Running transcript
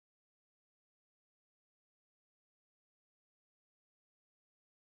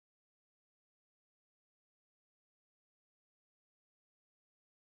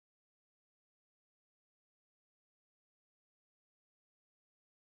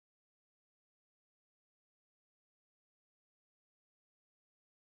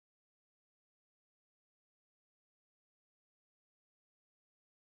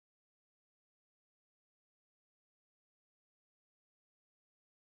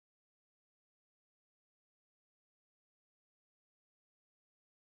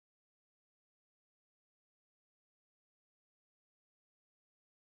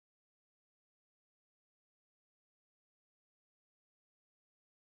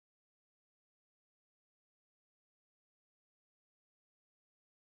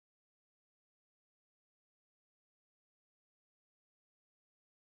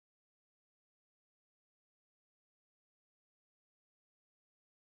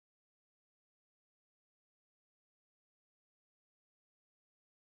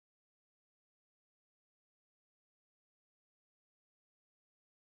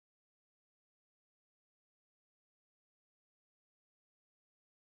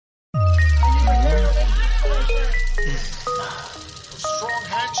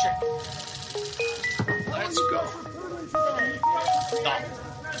attention. Let's go. Stop.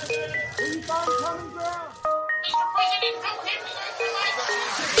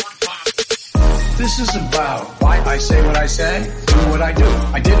 This is about why I say what I say, do what I do.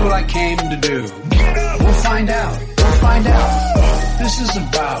 I did what I came to do. We'll find out. We'll find out. This is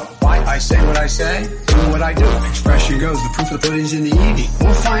about why I say what I say, do what I do. Expression goes, the proof of the pudding's in the eating.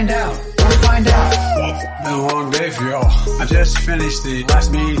 We'll find out. We'll find out. Been a long day for y'all. I just finished the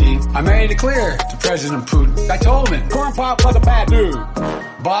last meeting. I made it clear to President Putin. I told him Corn Pop was a bad dude.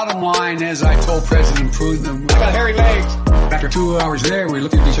 Bottom line is I told President Putin I got hairy legs. After 2 hours there, we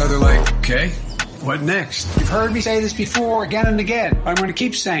looked at each other like, okay, what next? You've heard me say this before again and again. I'm going to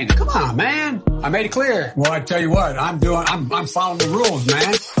keep saying it. Come on, man. I made it clear. Well, I tell you what, I'm following the rules,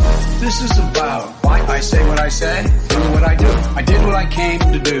 man. This is about why I say what I say, do what I do. I did what I came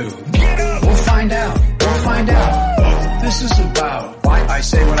to do. We'll find out. We'll find out. This is about why I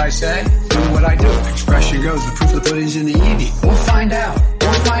say what I say, do what I do. Expression goes, the proof of the pudding's in the eating. We'll find out.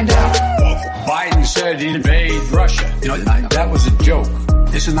 We'll find out. Biden said he'd invade Russia. You know, that was a joke.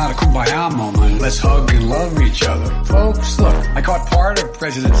 This is not a kumbaya moment. Let's hug and love each other. Folks, look, I caught part of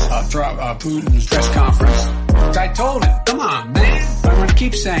President Putin's press conference. I told him, come on, man. I'm going to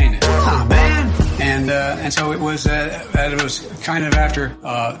keep saying it. Come on, man. And so it was kind of after,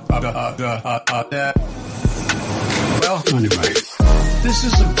 well, anyway. This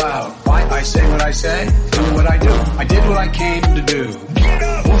is about why I say what I say, do what I do. I did what I came to do.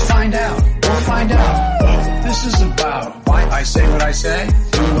 We'll find out. We'll find out. This is about why I say what I say,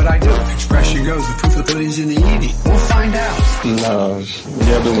 do what I do. Expression goes, the proof of the pudding's in the eating. We'll find out.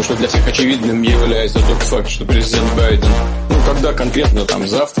 Я думаю, что для всех очевидным является тот факт, что президент Байден, когда конкретно там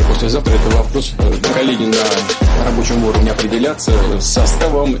завтра, послезавтра, это вопрос коллеги на рабочем уровне определяться с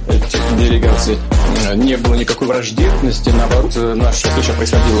составом этих делегаций. Не было никакой враждебности, наоборот, наша встреча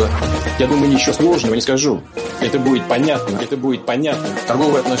происходила, я думаю, ничего сложного не скажу. Это будет понятно.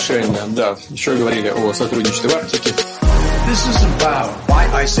 Торговые отношения, да, еще говорили о сотрудничестве в Арктике. This is about why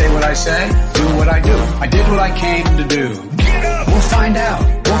I say what I say, do what I do. I did what I came to do. We'll find out.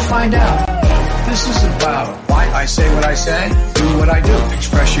 We'll find out. This is about why I say what I say, do what I do.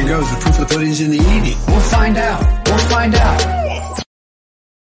 Expression goes, the proof of the pudding's in the eating. We'll find out. We'll find out.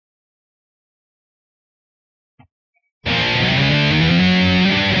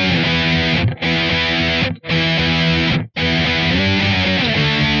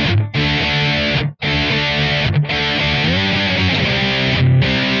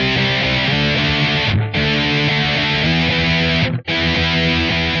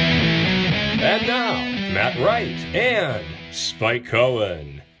 And now, Matt Wright and Spike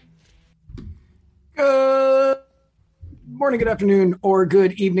Cohen. Good morning, good afternoon, or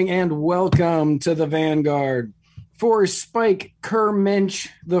good evening, and welcome to the Vanguard. For Spike Kermensch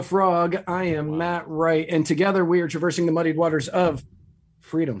the Frog, I am Matt Wright, and together we are traversing the muddied waters of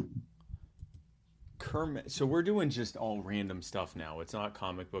freedom. So we're doing just all random stuff now. It's not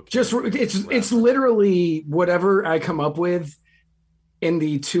comic book. It's literally whatever I come up with in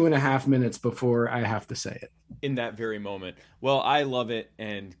the 2.5 minutes before I have to say it. In that very moment. Well, I love it,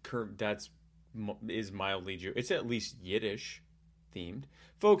 and is mildly Jew. It's at least Yiddish themed.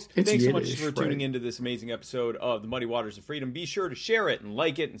 Folks, thanks so much for tuning into this amazing episode of The Muddy Waters of Freedom. Be sure to share it and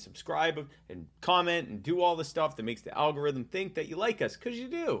like it and subscribe and comment and do all the stuff that makes the algorithm think that you like us, because you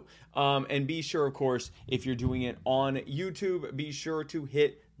do. And be sure, of course, if you're doing it on YouTube, be sure to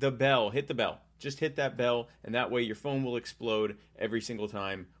hit the bell. Hit the bell. Just hit that bell, and that way your phone will explode every single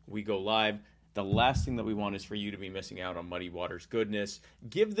time we go live. The last thing that we want is for you to be missing out on Muddied Waters goodness.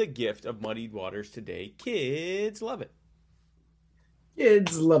 Give the gift of Muddied Waters today. Kids love it.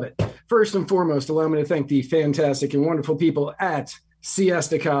 Kids love it. First and foremost, allow me to thank the fantastic and wonderful people at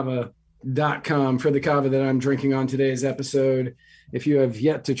siestacava.com for the kava that I'm drinking on today's episode. If you have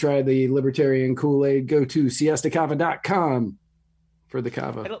yet to try the libertarian Kool-Aid, go to siestacava.com for the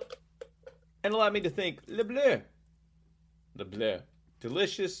kava. And allow me to thank Le Bleu. Le Bleu.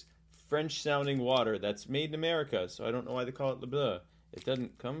 Delicious French-sounding water that's made in America, so I don't know why they call it Le Bleu. It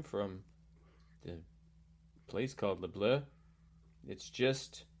doesn't come from the place called Le Bleu. It's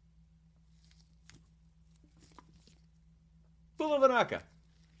just full of Anaka.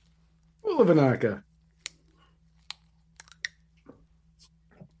 Full of Anaka.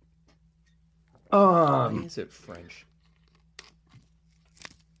 Why is it French?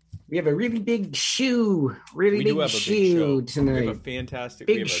 We have a really big shoe. Really big show tonight. We have a fantastic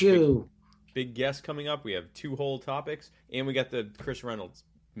big shoe. Big guest coming up. We have 2 whole topics, and we got the Chris Reynolds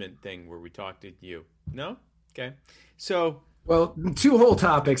thing where we talked to you. No? Okay. So, well, 2 whole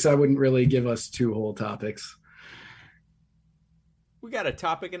topics. I wouldn't really give us 2 whole topics. We got a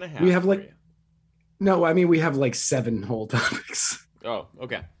topic and a half. We have no, I mean, we have like 7 whole topics. Oh,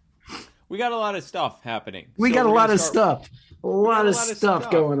 okay. We got a lot of stuff happening. We got a lot of stuff. A lot of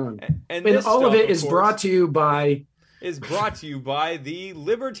stuff going on. And all of it is brought to you by... Is brought to you by the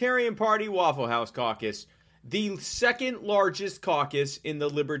Libertarian Party Waffle House Caucus, the second largest caucus in the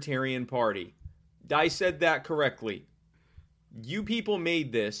Libertarian Party. I said that correctly. You people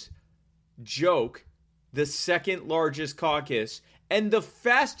made this joke, the second largest caucus, and the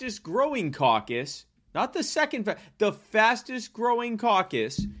fastest growing caucus, not the second, the fastest growing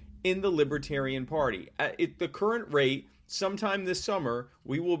caucus in the Libertarian Party. At the current rate, sometime this summer,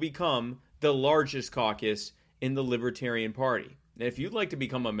 we will become the largest caucus in the Libertarian Party. And if you'd like to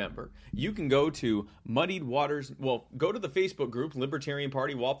become a member, you can go to Muddied Waters. Well, go to the Facebook group, Libertarian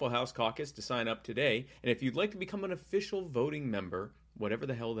Party Waffle House Caucus, to sign up today. And if you'd like to become an official voting member, whatever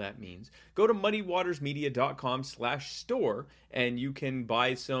the hell that means, go to muddywatersmedia.com/store and you can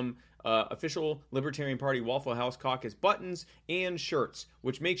buy some official Libertarian Party Waffle House Caucus buttons and shirts,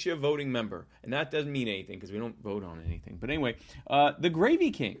 which makes you a voting member. And that doesn't mean anything because we don't vote on anything. But anyway, the Gravy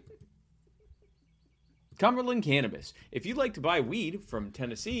King, Cumberland Cannabis. If you'd like to buy weed from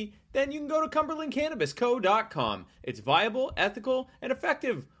Tennessee, then you can go to CumberlandCannabisCo.com. It's viable, ethical, and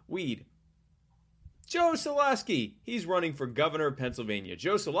effective weed. Joe Solosky, he's running for governor of Pennsylvania.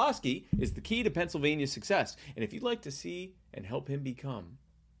 Joe Solosky is the key to Pennsylvania's success. And if you'd like to see and help him become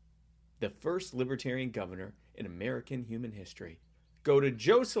the first libertarian governor in American human history, go to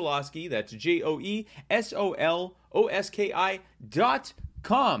Joe Solosky, that's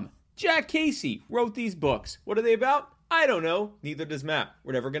JoeSoloski.com. Jack Casey wrote these books. What are they about? I don't know. Neither does Matt.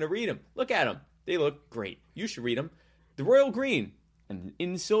 We're never going to read them. Look at them. They look great. You should read them. The Royal Green and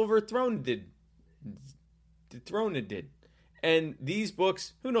In Silver Throne did. And these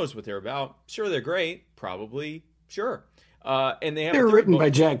books, who knows what they're about? Sure, they're great. Probably. Sure. And they're written by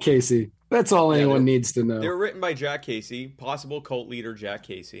Jack Casey. That's all anyone needs to know. They're written by Jack Casey, possible cult leader Jack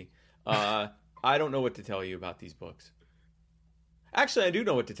Casey. I don't know what to tell you about these books. Actually, I do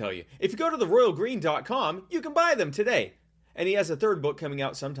know what to tell you. If you go to theroyalgreen.com, you can buy them today. And he has a third book coming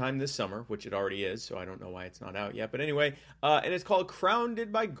out sometime this summer, which it already is, so I don't know why it's not out yet. But anyway, and it's called Crowned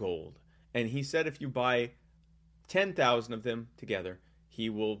by Gold. And he said if you buy 10,000 of them together, he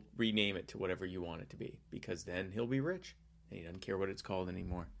will rename it to whatever you want it to be, because then he'll be rich. And he doesn't care what it's called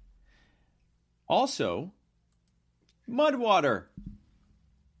anymore. Also, Mudwater.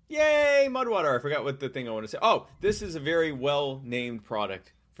 Yay, Mudwater. I forgot what the thing I want to say. Oh, this is a very well-named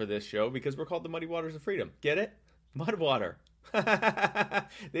product for this show because we're called the Muddy Waters of Freedom. Get it? Mudwater.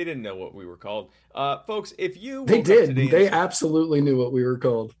 They didn't know what we were called. Folks, if you... They did. They absolutely knew what we were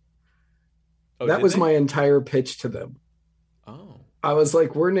called. Oh, that was my entire pitch to them. Oh. I was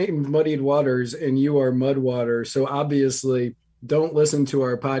like, we're named Muddied Waters and you are Mudwater. So obviously, don't listen to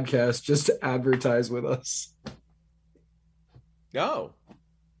our podcast just to advertise with us. Oh.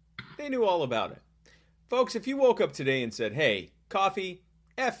 They knew all about it. Folks, if you woke up today and said, hey, coffee,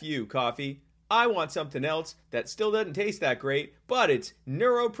 F you, coffee, I want something else that still doesn't taste that great, but it's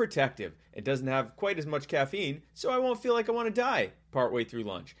neuroprotective. It doesn't have quite as much caffeine, so I won't feel like I want to die partway through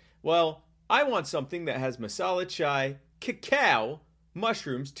lunch. Well, I want something that has masala chai, cacao,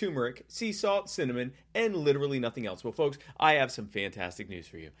 mushrooms, turmeric, sea salt, cinnamon, and literally nothing else. Well, folks, I have some fantastic news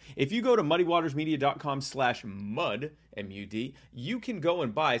for you. If you go to muddywatersmedia.com/mud, M-U-D, you can go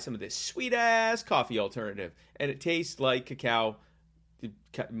and buy some of this sweet-ass coffee alternative. And it tastes like cacao,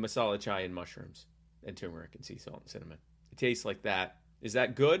 masala chai, and mushrooms, and turmeric, and sea salt, and cinnamon. It tastes like that. Is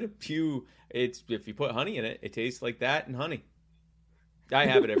that good? If you put honey in it, it tastes like that and honey. I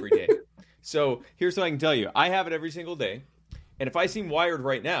have it every day. So here's what I can tell you. I have it every single day. And if I seem wired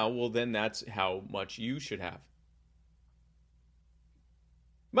right now, well, then that's how much you should have.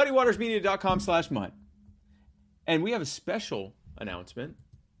 MuddyWatersMedia.com/mud. And we have a special announcement.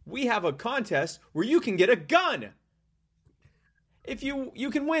 We have a contest where you can get a gun. If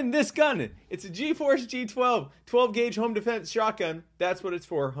you can win this gun. It's a G-Force G12 12-gauge home defense shotgun. That's what it's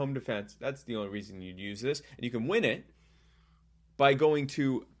for, home defense. That's the only reason you'd use this. And you can win it by going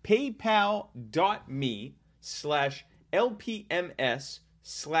to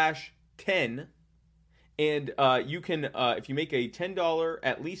paypal.me/LPMS/10. And you can, if you make a $10,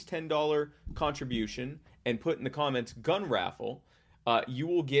 at least $10 contribution and put in the comments gun raffle, you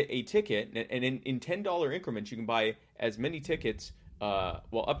will get a ticket. And in $10 increments, you can buy as many tickets,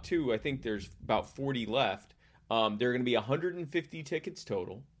 up to, I think there's about 40 left. There are going to be 150 tickets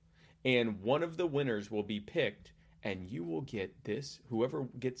total. And one of the winners will be picked, and you will get this.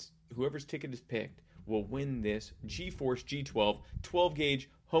 Whoever's ticket is picked will win this G-Force G12 12-gauge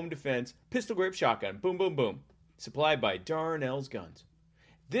home defense pistol grip shotgun. Boom, boom, boom. supplied by Darnell's Guns.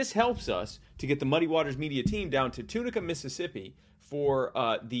 This helps us to get the Muddy Waters Media team down to Tunica, Mississippi for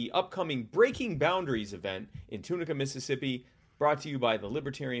the upcoming Breaking Boundaries event in Tunica, Mississippi, brought to you by the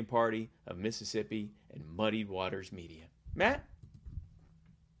Libertarian Party of Mississippi and Muddy Waters Media. Matt?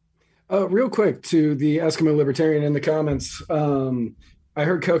 Real quick to the Eskimo Libertarian in the comments. I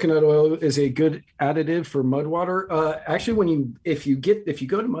heard coconut oil is a good additive for mud water. Actually, if you go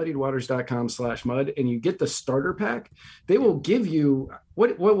to muddiedwaters.com/mud and you get the starter pack, they will give you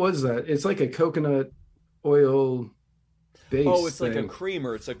what was that? It's like a coconut oil base. Oh, it's thing. like a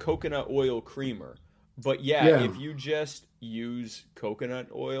creamer. It's a coconut oil creamer. But yeah, if you just use coconut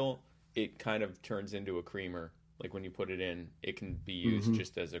oil, it kind of turns into a creamer. Like when you put it in, it can be used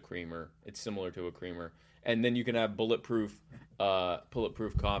just as a creamer. It's similar to a creamer. And then you can have bulletproof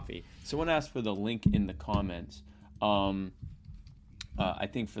coffee. Someone asked for the link in the comments. I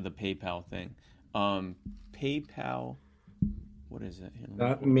think for the PayPal thing. PayPal, what is it?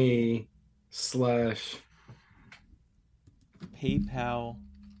 Not me / PayPal.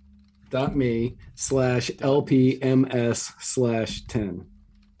 .me /LPMS/10.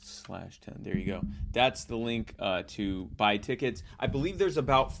 /10. There you go. That's the link to buy tickets. I believe there's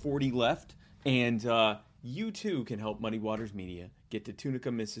about 40 left. And you too can help Muddy Waters Media get to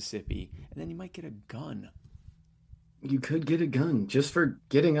Tunica, Mississippi. And then you might get a gun. You could get a gun just for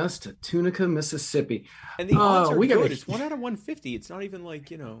getting us to Tunica, Mississippi. And the odds are good. It's 1 out of 150. It's not even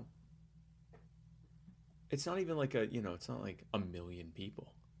like, it's not even like it's not like a million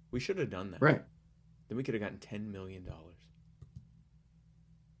people. We should have done that. Right. Then we could have gotten $10 million.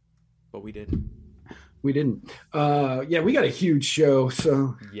 But we didn't. We didn't. We got a huge show,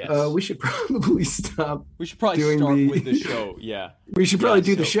 so yes. We should probably stop. We should probably start with the show. Yeah. We should probably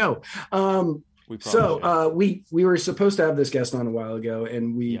do the show. We were supposed to have this guest on a while ago,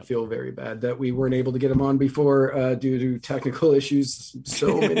 and we feel very bad that we weren't able to get him on before due to technical issues.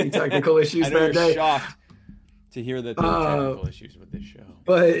 So many technical issues that day. Shocked to hear that there were technical issues with this show.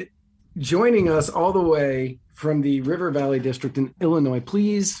 But joining us all the way from the River Valley District in Illinois,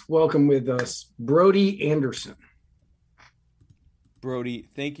 please welcome with us Brody Anderson. Brody,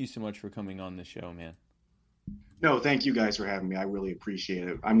 thank you so much for coming on the show, man. No, thank you guys for having me. I really appreciate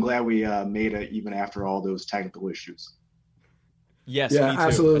it. I'm glad we made it even after all those technical issues. Yes, me too,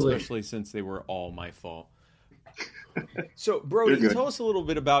 absolutely. Especially since they were all my fault. So, Brody, tell us a little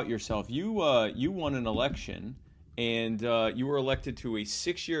bit about yourself. You won an election, and you were elected to a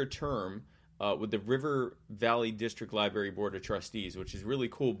 6-year term with the River Valley District Library Board of Trustees, which is really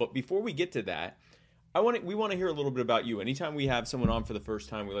cool. But before we get to that, we want to hear a little bit about you. Anytime we have someone on for the first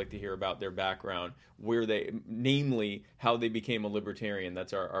time, we like to hear about their background, namely how they became a libertarian.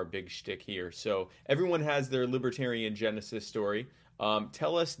 That's our big shtick here. So everyone has their libertarian genesis story.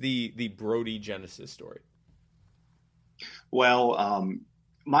 Tell us the Brody genesis story. Well,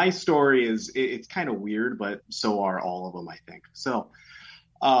 my story it's kind of weird, but so are all of them, I think. So,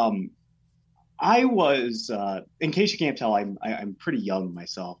 I was, in case you can't tell, I'm pretty young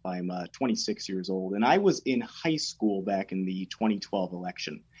myself. I'm 26 years old, and I was in high school back in the 2012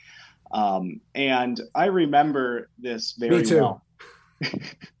 election. And I remember this very well.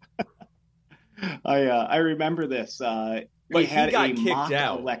 I remember this. But he got kicked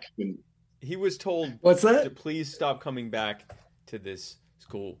out. Election. He was told, "What's that? To please stop coming back to this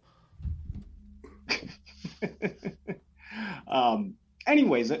school."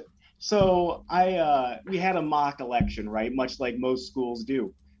 Anyways, so we had a mock election, right? Much like most schools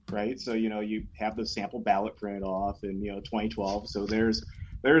do, right? So, you have the sample ballot printed off in, 2012. So there's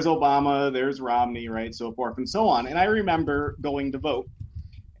Obama, there's Romney, right? So forth and so on. And I remember going to vote,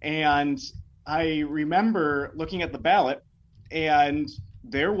 and I remember looking at the ballot, and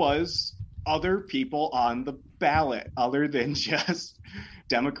there was other people on the ballot other than just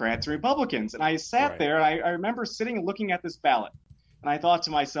Democrats and Republicans. And I sat there, and I remember sitting and looking at this ballot, and I thought to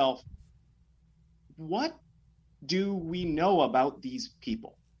myself, what do we know about these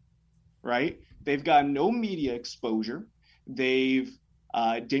people, right? They've got no media exposure. They've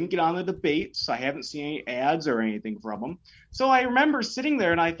didn't get on the debates. I haven't seen any ads or anything from them. So I remember sitting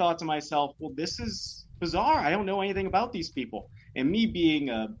there, and I thought to myself, well, this is bizarre. I don't know anything about these people. And me being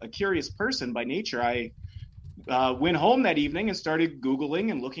a curious person by nature, I went home that evening and started Googling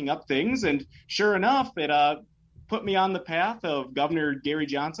and looking up things. And sure enough, it put me on the path of Governor Gary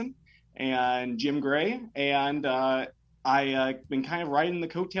Johnson and Jim Gray. And I've been kind of riding the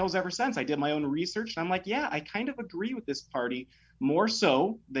coattails ever since. I did my own research, and I'm like, yeah, I kind of agree with this party more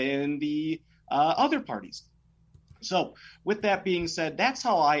so than the other parties. So with that being said, that's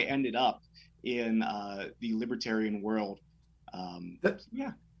how I ended up in the libertarian world.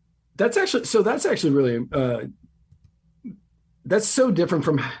 That's actually really that's so different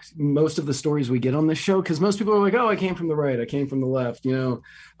from most of the stories we get on this show, because most people are like, oh, I came from the right, I came from the left,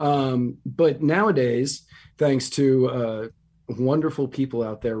 but nowadays, thanks to wonderful people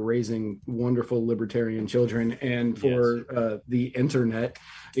out there raising wonderful libertarian children, and for the internet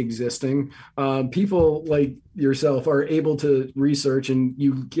existing, people like yourself are able to research, and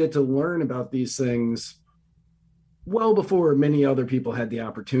you get to learn about these things well before many other people had the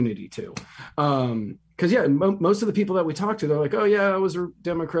opportunity to. Because most of the people that we talk to, they're like, oh yeah, I was a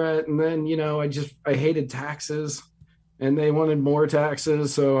Democrat, and then I hated taxes, and they wanted more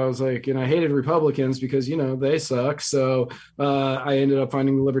taxes. So I was like, and I hated Republicans because, they suck. So I ended up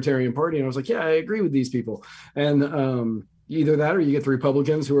finding the Libertarian Party, and I was like, yeah, I agree with these people. And either that, or you get the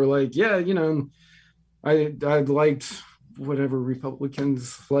Republicans who are like, yeah, I liked whatever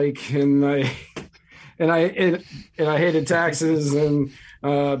Republicans like, and I hated taxes, and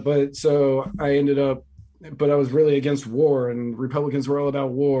but so I ended up, but I was really against war, and Republicans were all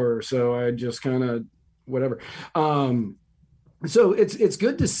about war, so I just kind of whatever. So it's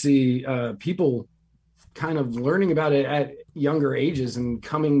good to see people kind of learning about it at younger ages and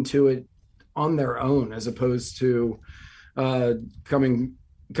coming to it on their own, as opposed to coming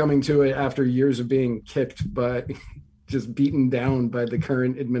to it after years of being kicked, but just beaten down by the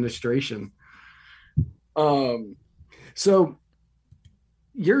current administration. So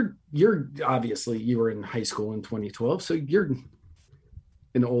you're obviously, you were in high school in 2012, so you're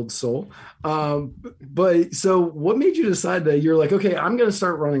an old soul. But so what made you decide that you're like, okay, I'm going to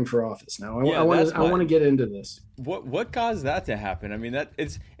start running for office now? I want to get into this. What caused that to happen? I mean, that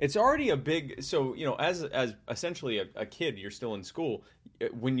it's already a big, so, as essentially a kid, you're still in school.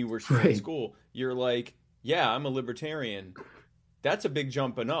 When you were still in school, you're like, yeah, I'm a libertarian. That's a big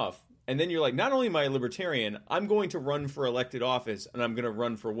jump enough. And then you're like, not only am I a libertarian, I'm going to run for elected office, and I'm going to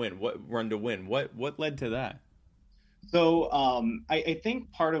run to win. What led to that? So I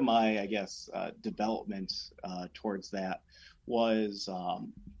think part of my, development towards that was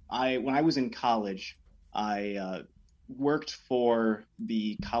when I was in college, I worked for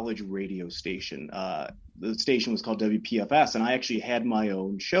the college radio station. The station was called WPFS, and I actually had my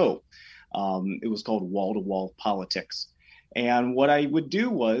own show. It was called Wall to Wall Politics. And what I would do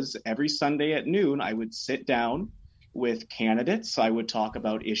was every Sunday at noon, I would sit down with candidates. I would talk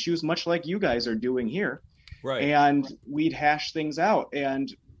about issues, much like you guys are doing here. Right. And we'd hash things out.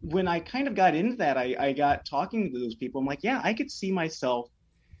 And when I kind of got into that, I got talking to those people. I'm like, yeah, I could see myself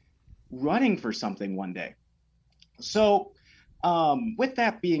running for something one day. So with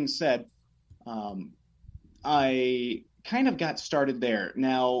that being said, I kind of got started there.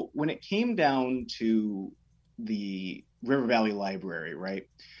 Now, when it came down to the River Valley Library, right?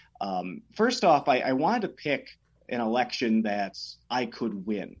 First off, I wanted to pick an election that I could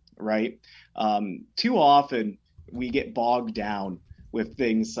win, right? Too often we get bogged down with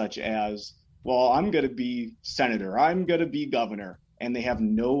things such as, well, I'm going to be senator, I'm going to be governor, and they have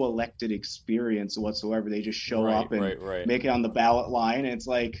no elected experience whatsoever. They just show up and make it on the ballot line, and it's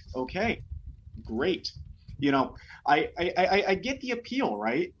like, okay, great. I get the appeal,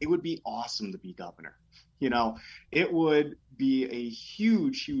 right? It would be awesome to be governor. It would be a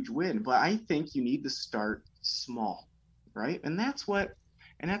huge, huge win, but I think you need to start small, right? And that's what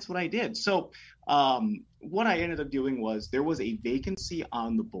I did. So what I ended up doing was there was a vacancy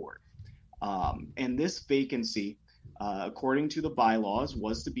on the board. And this vacancy, according to the bylaws,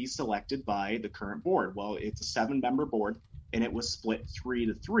 was to be selected by the current board. Well, it's a 7-member board, and it was split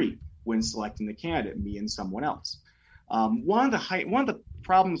 3-3 when selecting the candidate, me and someone else. One of the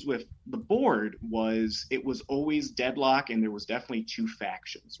problems with the board was it was always deadlock, and there was definitely 2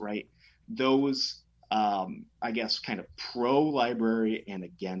 factions, right? Those, kind of pro-library and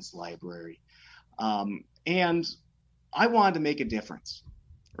against library. And I wanted to make a difference,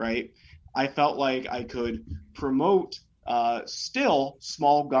 right? I felt like I could promote still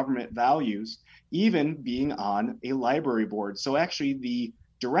small government values, even being on a library board. So actually the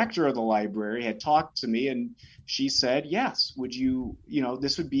director of the library had talked to me, and she said, yes, would you,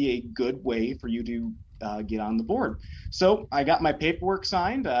 this would be a good way for you to get on the board. So I got my paperwork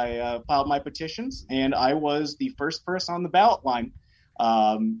signed, I filed my petitions, and I was the first person on the ballot line.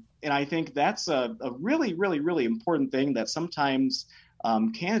 And I think that's a really, really, really important thing that sometimes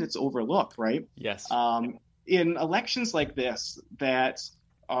candidates overlook, right? Yes. In elections like this that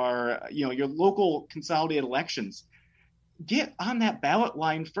are, your local consolidated elections, get on that ballot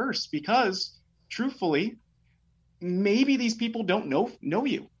line first, because truthfully, maybe these people don't know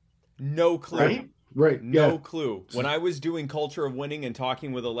you. No clue. Right. No clue. When I was doing Culture of Winning and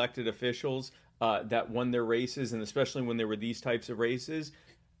talking with elected officials that won their races, and especially when there were these types of races,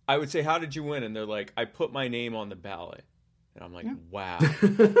 I would say, how did you win? And they're like, I put my name on the ballot. And I'm like, wow.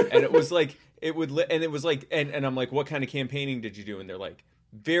 And it was like, and I'm like, what kind of campaigning did you do? And they're like,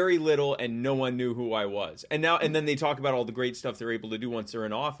 very little, and no one knew who I was. And then they talk about all the great stuff they're able to do once they're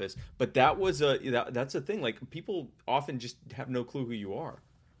in office. But that's a thing. Like, people often just have no clue who you are.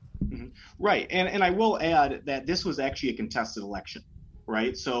 Mm-hmm. Right. And I will add that this was actually a contested election,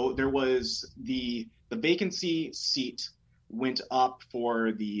 right? So there was the vacancy seat went up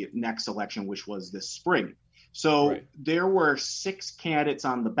for the next election, which was this spring. So there were 6 candidates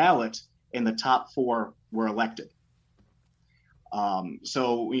on the ballot, and the top 4 were elected.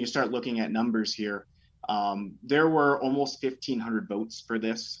 So when you start looking at numbers here, there were almost 1,500 votes for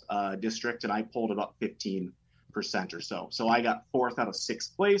this district, and I polled about 15% or so. So I got 4th out of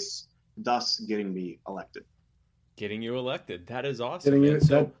 6th place, thus getting me elected. Getting you elected. That is awesome.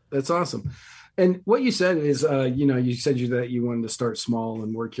 That's awesome. And what you said is, you said that you wanted to start small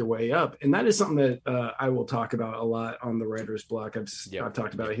and work your way up. And that is something that I will talk about a lot on the Writer's Block. I've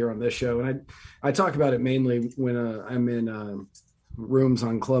talked about it here on this show. And I talk about it mainly when I'm in rooms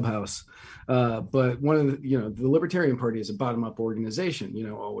on Clubhouse. But one of the Libertarian Party is a bottom-up organization,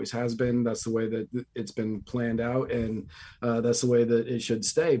 always has been. That's the way that it's been planned out, and that's the way that it should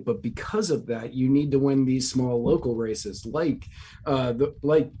stay. But because of that, you need to win these small local races, like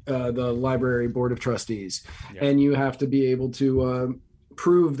the Library Board of Trustees, and you have to be able to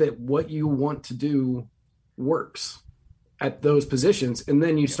prove that what you want to do works at those positions, and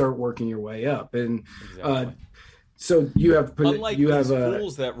then you start working your way up. And so you have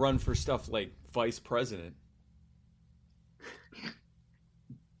fools that run for stuff like vice president.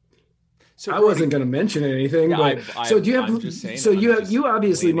 So I wasn't going to mention anything, but so do you have? You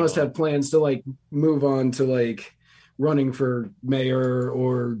obviously must have plans to like move on to like running for mayor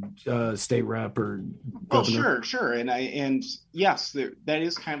or state rep or governor. Oh, sure, and yes, that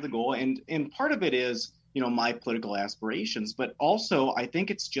is kind of the goal, and part of it is my political aspirations, but also I think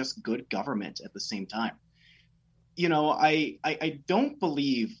it's just good government at the same time. I don't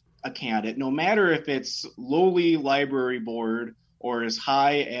believe a candidate, no matter if it's lowly library board or as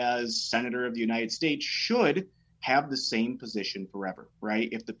high as Senator of the United States, should have the same position forever, right?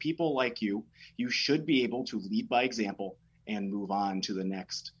 If the people like you should be able to lead by example and move on to the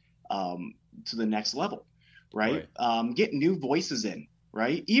next level, right? Get new voices in,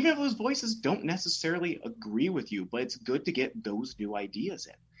 right? Even if those voices don't necessarily agree with you, but it's good to get those new ideas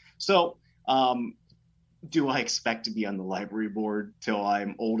in. So, do I expect to be on the library board till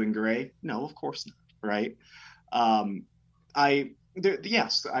I'm old and gray? No, of course not. Right. I'm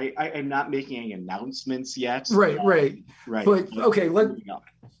not making any announcements yet. Right. But okay.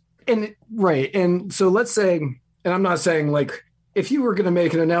 And so let's say, and I'm not saying like, if you were going to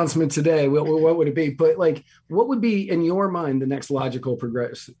make an announcement today, what would it be? But like, what would be in your mind the next logical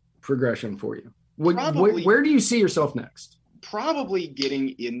progression for you? Where do you see yourself next? Probably getting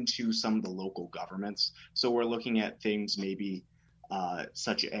into some of the local governments. So we're looking at things maybe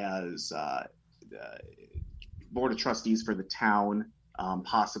such as board of trustees for the town,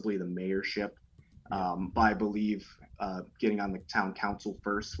 possibly the mayorship. But I believe getting on the town council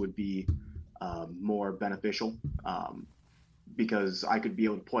first would be more beneficial because I could be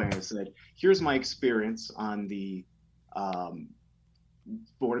able to point and say, here's my experience on the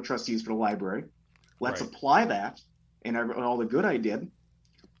board of trustees for the library. Let's apply that and all the good I did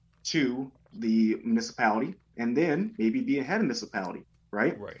to the municipality, and then maybe be a head of municipality,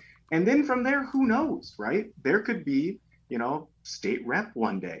 right? And then from there, who knows, right? There could be, state rep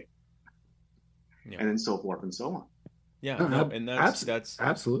one day, and then so forth and so on. Yeah, and that's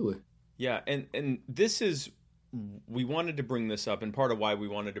absolutely. Yeah, and this is, we wanted to bring this up, and part of why we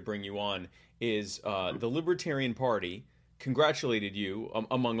wanted to bring you on is the Libertarian Party congratulated you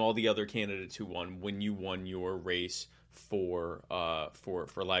among all the other candidates who won when you won your race for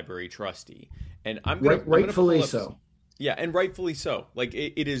library trustee. And rightfully so. Yeah, and rightfully so. Like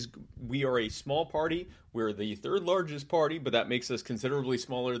it is, we are a small party. We're the 3rd largest party, but that makes us considerably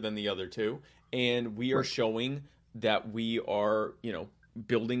smaller than the other 2. And we are showing that we are,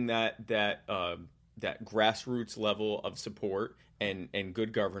 building that grassroots level of support and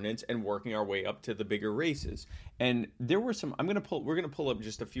good governance, and working our way up to the bigger races. And there were some, we're gonna pull up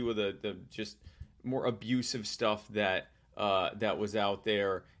just a few of the just more abusive stuff that was out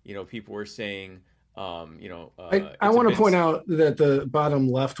there. People were saying, I want to point out that the bottom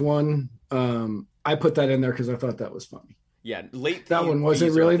left one, I put that in there because I thought that was funny. Yeah, that one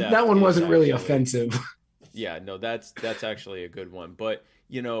wasn't really offensive. Yeah, no, that's actually a good one. But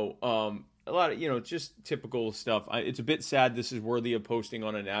a lot of, just typical stuff. It's a bit sad. This is worthy of posting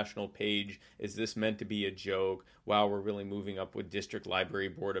on a national page. Is this meant to be a joke? Wow, we're really moving up with district library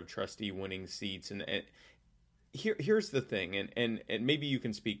board of trustee winning seats. And here's the thing, and maybe you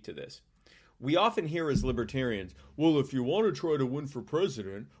can speak to this. We often hear as libertarians, well, if you want to try to win for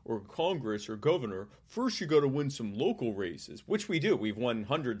president or Congress or governor, first you got to win some local races, which we do. We've won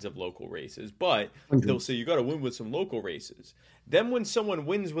hundreds of local races, but they'll say you got to win with some local races. Then when someone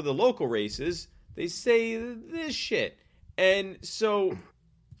wins with the local races, they say this shit. And so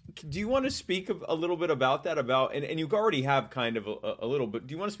do you want to speak a little bit about that? And you already have kind of a little, but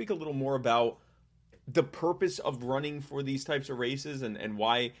do you want to speak a little more about the purpose of running for these types of races and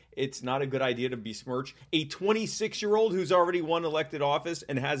why it's not a good idea to besmirch a 26-year-old who's already won elected office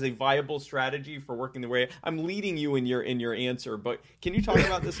and has a viable strategy for working the way? I'm leading you in your answer, but can you talk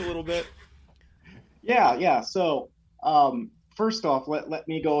about this a little bit? Yeah. So first off, let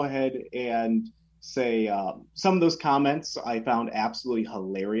me go ahead and say some of those comments I found absolutely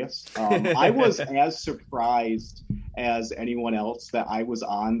hilarious. I was as surprised as anyone else that I was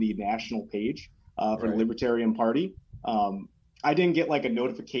on the national page for the Libertarian Party. I didn't get like a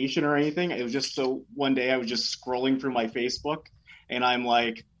notification or anything. It was just so one day I was just scrolling through my Facebook and I'm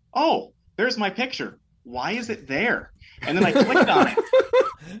like, oh, there's my picture. Why is it there? And then I clicked on it.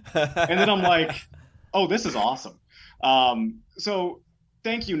 And then I'm like, oh, this is awesome. So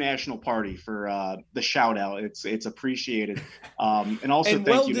thank you, National Party, for the shout out. It's appreciated. And also and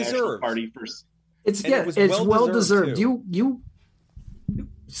thank you, National Party, for it's well deserved.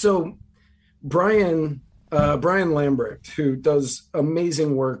 So Brian Lambrecht, who does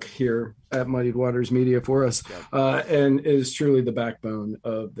amazing work here at Muddied Waters Media for us, and is truly the backbone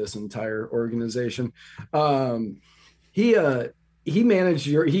of this entire organization. He managed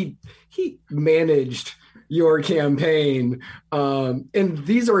your campaign, and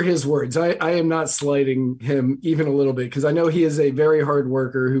these are his words. I am not slighting him even a little bit, because I know he is a very hard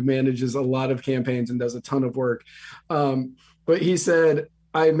worker who manages a lot of campaigns and does a ton of work. But he said,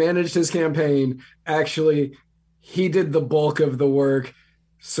 I managed his campaign. Actually, he did the bulk of the work,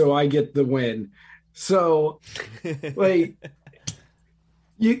 so I get the win. So, like,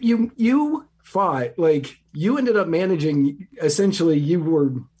 you fought, like, you ended up managing, essentially, you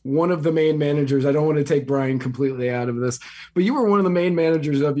were one of the main managers. I don't want to take Brian completely out of this, but you were one of the main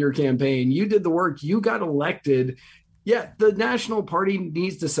managers of your campaign. You did the work. You got elected. Yeah, the National Party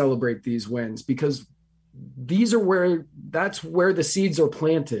needs to celebrate these wins, because that's where the seeds are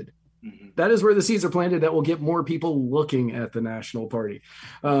planted. Mm-hmm. That is where the seeds are planted that will get more people looking at the National Party.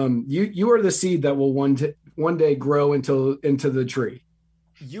 You are the seed that will one day grow into the tree.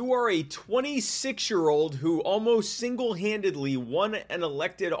 You are a 26-year-old who almost single-handedly won an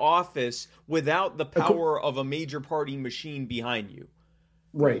elected office without the power of a major party machine behind you.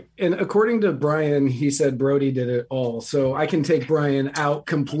 Right. And according to Brian, he said Brody did it all. So I can take Brian out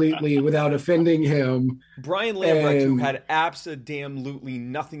completely without offending him. Brian Lambrecht, who had absolutely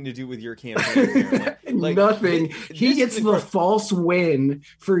nothing to do with your campaign. Like, nothing. He gets the false win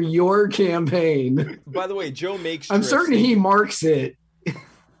for your campaign. By the way, Joe makes. I'm certain he marks it.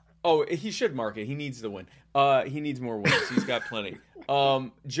 Oh, he should mark it. He needs the win. He needs more wins. He's got plenty.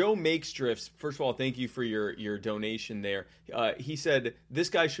 Joe Makes Drifts, first of all, thank you for your donation there. He said this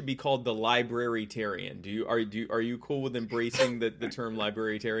guy should be called the Librarytarian. Are you cool with embracing the term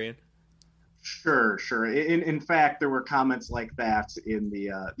Librarytarian? Sure. In fact, there were comments like that in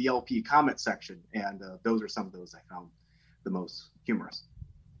the LP comment section, and those are some of those I found the most humorous.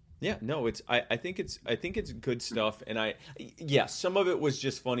 Yeah, no, I think it's good stuff, and some of it was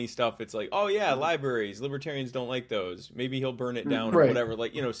just funny stuff. It's like, oh yeah, libraries, libertarians don't like those. Maybe he'll burn it down or whatever,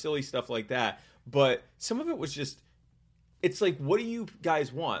 like, silly stuff like that. But some of it was just, it's like, what do you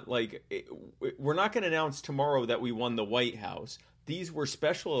guys want? Like, we're not going to announce tomorrow that we won the White House. These were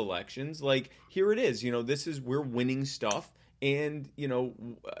special elections. Like, here it is. We're winning stuff, and we're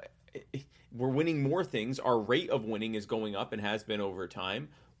winning more things. Our rate of winning is going up and has been over time.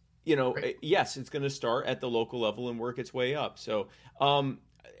 Yes, it's going to start at the local level and work its way up. So, I'm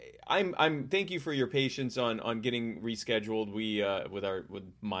thank you for your patience on getting rescheduled. We with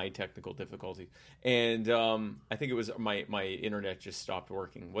my technical difficulties, and I think it was my internet just stopped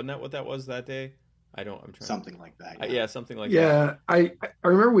working. Wasn't that what that was that day? I'm trying something like that. Yeah, something like that. Yeah, I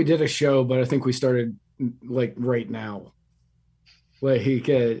remember we did a show, but I think we started like right now, like at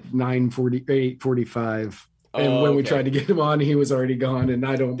 8:45. And when we tried to get him on, he was already gone, and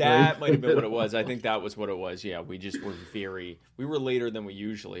I don't. That might have been what it was. I think that was what it was. Yeah, we just were we were later than we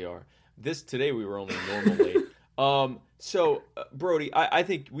usually are. Today we were only normal late. So Brody,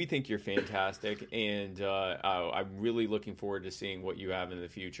 we think you're fantastic, and I'm really looking forward to seeing what you have in the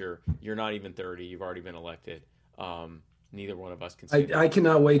future. You're not even 30; you've already been elected. Neither one of us can see I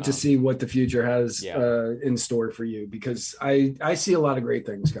cannot wait to see what the future has in store for you, because I see a lot of great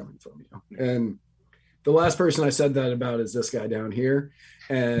things coming from you, and The last person I said that about is this guy down here.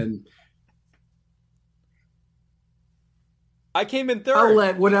 And I came in third. I'll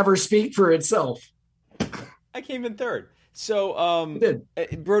let whatever speak for itself. I came in third. So,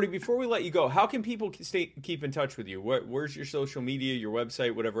 Brody, before we let you go, how can people keep in touch with you? Where's your social media, your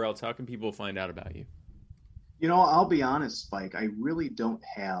website, whatever else? How can people find out about you? I'll be honest, Spike. I really don't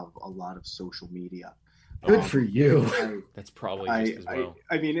have a lot of social media. Good for you. That's probably just as well.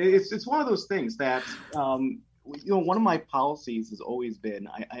 I mean, it's one of those things that, one of my policies has always been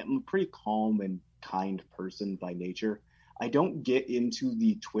I'm a pretty calm and kind person by nature. I don't get into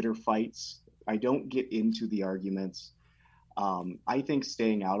the Twitter fights. I don't get into the arguments. I think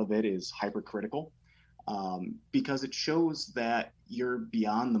staying out of it is hypercritical because it shows that you're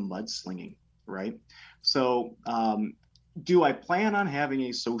beyond the mudslinging, right? So do I plan on having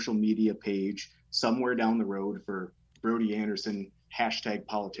a social media page somewhere down the road for Brody Anderson,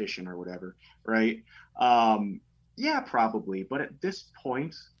 #politician or whatever, right? Yeah, probably. But at this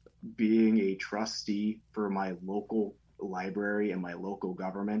point, being a trustee for my local library and my local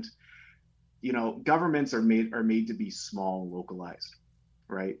government, governments are made to be small, localized,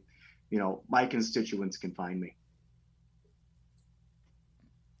 right? My constituents can find me.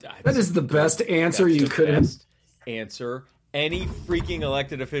 That is the best answer you could have. Answer any freaking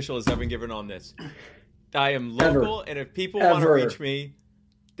elected official has ever given on this. I am local, and if people want to reach me,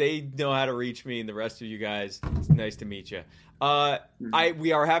 they know how to reach me, and the rest of you guys, it's nice to meet you.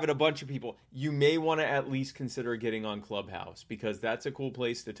 We are having a bunch of people. You may want to at least consider getting on Clubhouse because that's a cool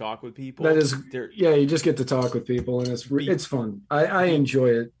place to talk with people. That is, you just get to talk with people, and it's fun. I enjoy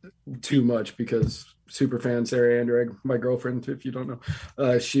it too much because superfan Sarah Anderegg, my girlfriend, if you don't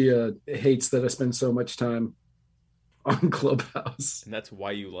know, she hates that I spend so much time on Clubhouse. And that's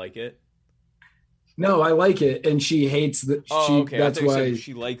why you like it? No, I like it, and she hates that. Okay. That's why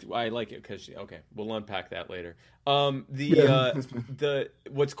I like it because okay. We'll unpack that later.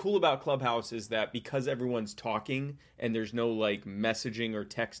 What's cool about Clubhouse is that because everyone's talking and there's no like messaging or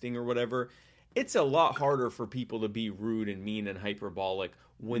texting or whatever, it's a lot harder for people to be rude and mean and hyperbolic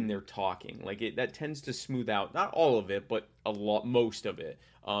when they're talking. Like that tends to smooth out, not all of it, but most of it.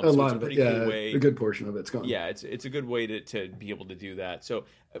 A lot of it, yeah. A good portion of it's gone. Yeah, it's a good way to be able to do that. So,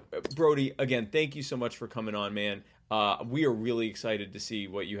 Brody, again, thank you so much for coming on, man. We are really excited to see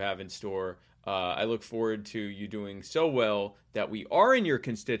what you have in store. I look forward to you doing so well that we are in your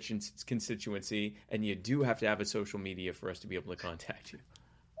constituency, and you do have to have a social media for us to be able to contact you.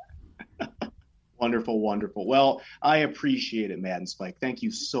 Wonderful, wonderful. Well, I appreciate it, Matt and Spike. Thank you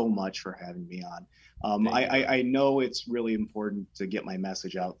so much for having me on. I know it's really important to get my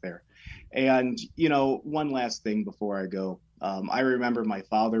message out there. And, one last thing before I go. I remember my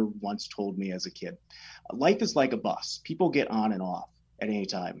father once told me as a kid, life is like a bus. People get on and off at any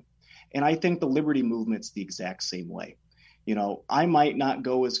time. And I think the liberty movement's the exact same way. I might not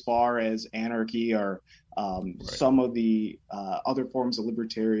go as far as anarchy or some of the other forms of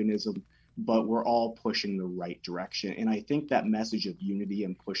libertarianism, but we're all pushing the right direction. And I think that message of unity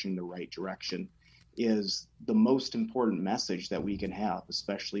and pushing the right direction is the most important message that we can have,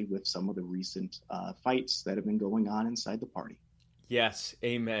 especially with some of the recent fights that have been going on inside the party. Yes.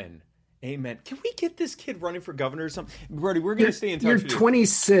 Amen. Amen. Can we get this kid running for governor or something? Brody, we're going to stay in touch with you. You're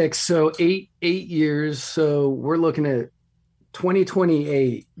 26, so eight years. So we're looking at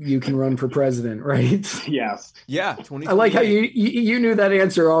 2028. You can run for president, right? Yes. Yeah. I like how you knew that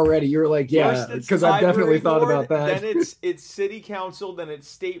answer already. You were like, yeah, because I definitely thought about that. Then it's city council, then it's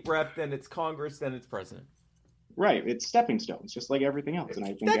state rep, then it's Congress, then it's president. Right. It's stepping stones, just like everything else. And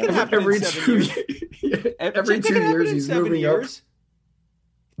I think that can happen every in 7 years. Every 2 years he's moving up.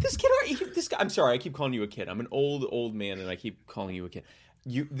 This guy. I'm sorry, I keep calling you a kid. I'm an old man, and I keep calling you a kid.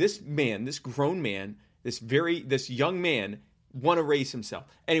 This grown man, this young man, want to raise himself.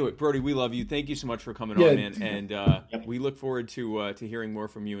 Anyway, Brody, we love you. Thank you so much for coming on, man, and we look forward to hearing more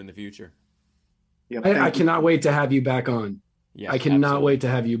from you in the future. Yep, I cannot wait to have you back on. Yeah, I cannot wait to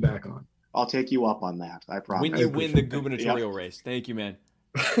have you back on. I'll take you up on that. I promise. When you win the gubernatorial race. Thank you, man.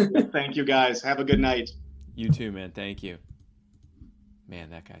 Thank you, guys. Have a good night. You too, man. Thank you. Man,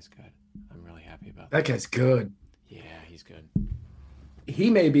 that guy's good. I'm really happy about that. That guy's good. Yeah, he's good. He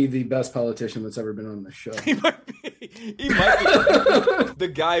may be the best politician that's ever been on the show. He might be. The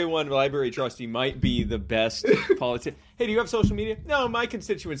guy who won Library Trustee might be the best politician. Hey, do you have social media? No, my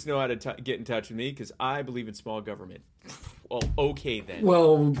constituents know how to get in touch with me because I believe in small government. Well, okay then.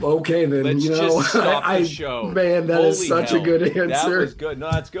 Let's just stop the show. Man, that is such a good answer. That was good.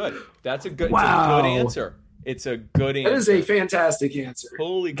 No, that's good. That's a good answer. It's a good answer. That is a fantastic answer.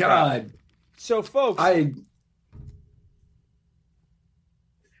 Holy God. So, folks,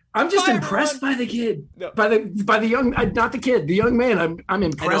 I'm just impressed by the kid, by the young, not the kid, the young man. I'm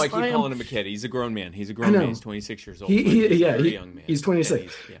impressed. I know. I keep calling him a kid. He's a grown man. He's a grown man. He's 26 years old. He's a very young man. He's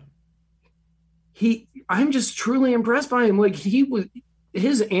 26. I'm just truly impressed by him. Like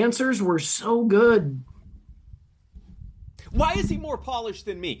his answers were so good. Why is he more polished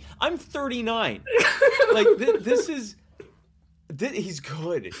than me? I'm 39. Like he's good. That he is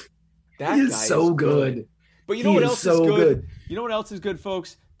guy so is good. But you know what else is good? You know what else is good,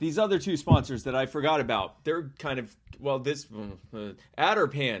 folks? These other two sponsors that I forgot about. They're kind of this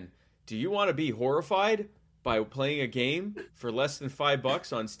Adderpan. Do you want to be horrified by playing a game for less than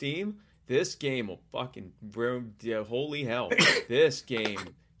 $5 on Steam? This game will fucking holy hell. This game,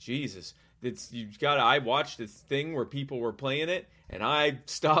 Jesus. I watched this thing where people were playing it, and I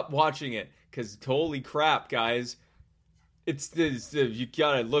stopped watching it because holy crap, guys. It's you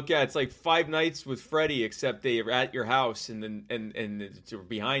gotta look at. It's like Five Nights with Freddy, except they are at your house and they're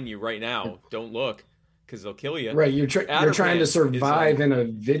behind you right now. Don't look, because they'll kill you. Right, you're trying to survive in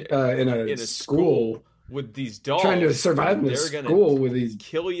a school with these dogs. Trying to survive in a school with these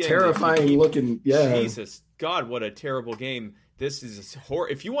kill you terrifying looking. Yeah, Jesus God, what a terrible game. This is horror.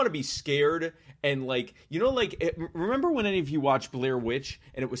 If you want to be scared and remember when any of you watched Blair Witch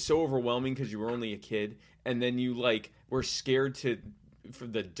and it was so overwhelming because you were only a kid, and then you were scared for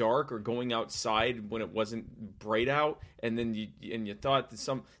the dark or going outside when it wasn't bright out, and then you thought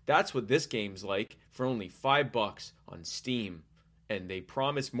that's what this game's like for only $5 on Steam. And they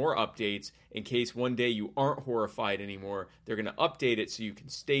promise more updates in case one day you aren't horrified anymore. They're going to update it so you can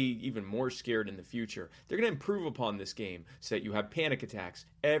stay even more scared in the future. They're going to improve upon this game so that you have panic attacks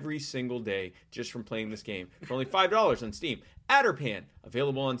every single day just from playing this game for only $5 on Steam. Adderpan,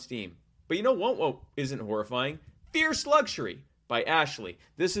 available on Steam. But you know what isn't horrifying? Fierce Luxury by Ashley.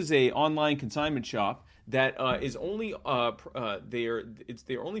 This is a online consignment shop that is only they're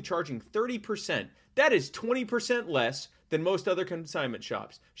only charging 30%. That is 20% less than most other consignment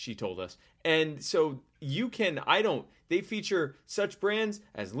shops, she told us. And so they feature such brands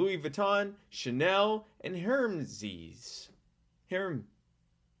as Louis Vuitton, Chanel, and Hermes.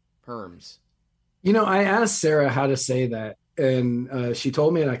 Hermes. You know, I asked Sarah how to say that, and she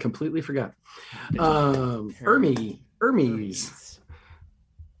told me, and I completely forgot. Hermes.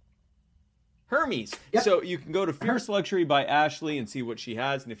 Yep. So you can go to Fierce Luxury by Ashley and see what she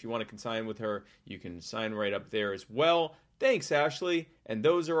has. And if you want to consign with her, you can sign right up there as well. Thanks, Ashley. And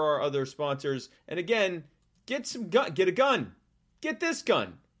those are our other sponsors. And again, get a gun. Get this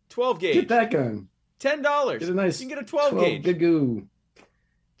gun. 12 gauge. Get that gun. $10. Get a nice you can get a 12 gauge. Gagoo.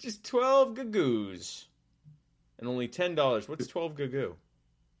 Just 12 gagoos. And only $10. What's 12 gagoo?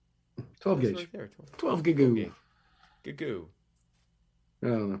 12 gauge. Right there. 12 gagoo. Gagoo. I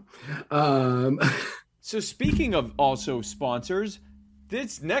don't know. So speaking of also sponsors,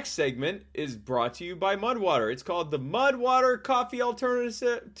 this next segment is brought to you by Mudwater. It's called the Mudwater Coffee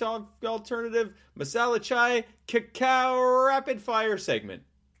Alternative Masala Chai Cacao Rapid Fire segment.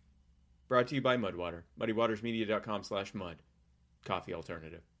 Brought to you by Mudwater. MuddyWatersMedia.com/mud. Coffee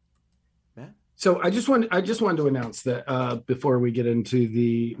alternative. Matt? So I just wanted to announce that before we get into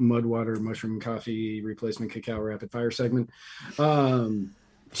the Mudwater Mushroom Coffee Replacement Cacao Rapid Fire segment,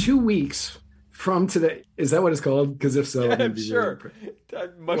 2 weeks from today, is that what it's called? Because if so, I'm sure.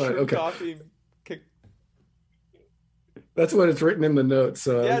 Mushroom coffee. That's what it's written in the notes.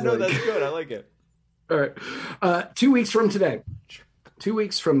 So yeah, that's good. I like it. All right. 2 weeks from today, 2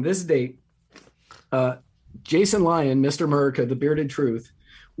 weeks from this date, Jason Lyon, Mr. America, the Bearded Truth,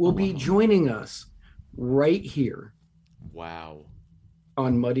 will be joining us right here. Wow.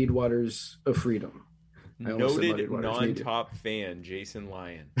 On Muddied Waters of Freedom. Noted non-top fan, Jason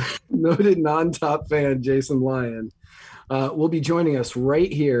Lyon. Noted non-top fan, Jason Lyon, will be joining us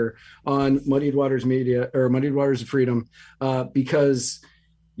right here on Muddied Waters Media, or Muddied Waters of Freedom, because,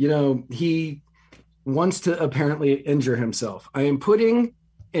 he wants to apparently injure himself. I am putting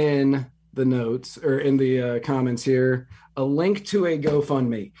in the notes, or in the comments here, a link to a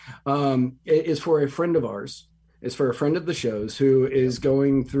GoFundMe. It is for a friend of ours. It's for a friend of the show's who is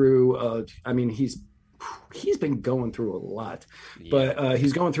going through, he's been going through a lot, but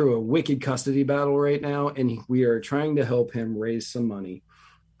he's going through a wicked custody battle right now. And we are trying to help him raise some money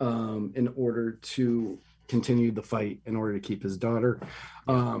in order to continue the fight, in order to keep his daughter.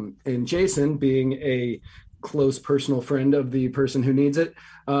 And Jason, being a close personal friend of the person who needs it,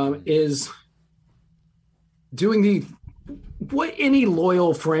 is doing what any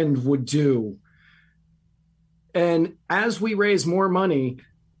loyal friend would do. And as we raise more money,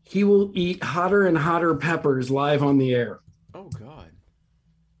 he will eat hotter and hotter peppers live on the air. Oh, God.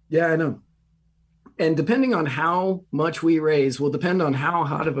 Yeah, I know. And depending on how much we raise will depend on how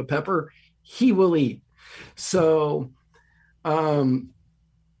hot of a pepper he will eat. So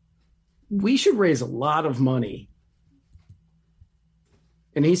we should raise a lot of money.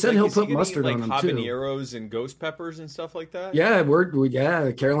 And he said he'll put mustard on them too. Habaneros and ghost peppers and stuff like that? Yeah,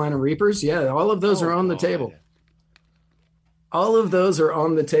 the Carolina Reapers. Yeah, all of those are on the table. All of those are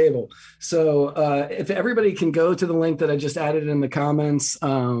on the table. So if everybody can go to the link that I just added in the comments,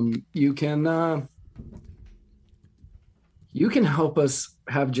 you can help us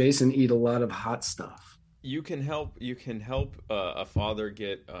have Jason eat a lot of hot stuff. You can help a father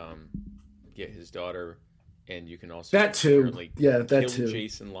get his daughter, and you can also that too. That kill too.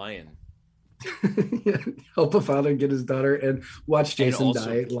 Jason Lyon. Help a father get his daughter and watch Jason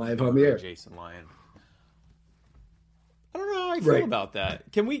die live on the air. Jason Lyon. I don't know how I feel about that.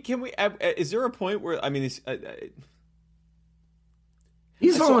 Can we? Is there a point where he's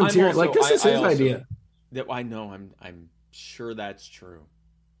volunteering? This is his idea. I know. I'm sure that's true.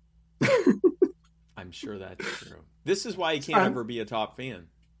 I'm sure that's true. This is why he can't ever be a top fan.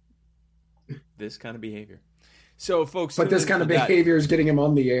 This kind of behavior. So, folks, but this kind of behavior is getting him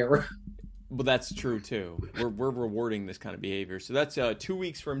on the air. Well, that's true too. We're rewarding this kind of behavior. So that's 2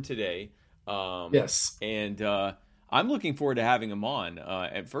 weeks from today. Yes, and I'm looking forward to having him on.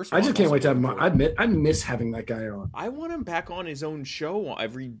 At first, I just can't wait to have him on. I miss having that guy on. I want him back on his own show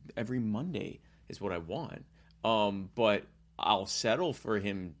every Monday. Is what I want. But I'll settle for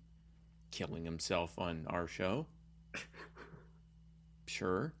him killing himself on our show.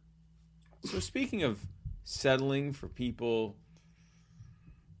 Sure. So speaking of settling for people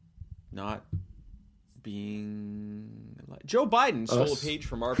not being... Joe Biden stole a page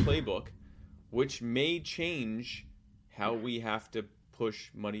from our playbook, which may change how we have to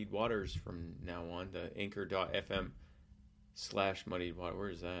push Muddied Waters from now on. The anchor.fm/Muddied Waters. Where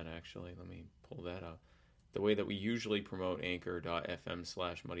is that, actually? Let me pull that up. The way that we usually promote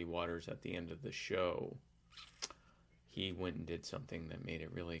anchor.fm/Muddy Waters at the end of the show. He went and did something that made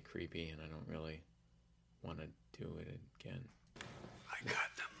it really creepy, and I don't really want to do it again. I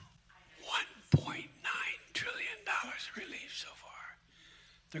got them $1.9 trillion relief so far.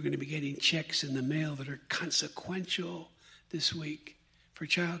 They're going to be getting checks in the mail that are consequential this week for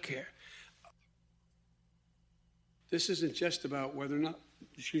childcare. This isn't just about whether or not,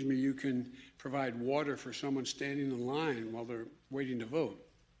 you can provide water for someone standing in line while they're waiting to vote.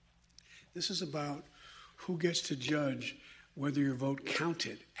 This is about who gets to judge whether your vote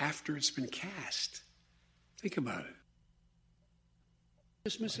counted after it's been cast. Think about it.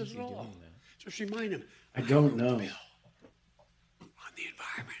 Dismiss it at all. Just remind him. I don't know. Bill on the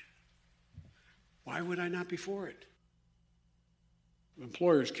environment. Why would I not be for it?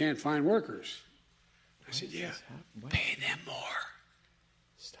 Employers can't find workers. I said, yeah, pay them more.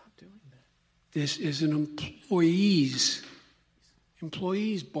 Stop doing that. This is an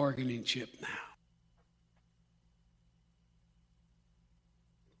employees bargaining chip now.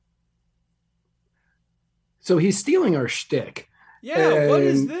 So he's stealing our shtick. Yeah, what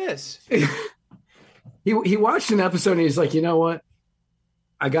is this? He watched an episode and he's like, you know what?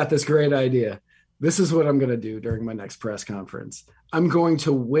 I got this great idea. This is what I'm going to do during my next press conference. I'm going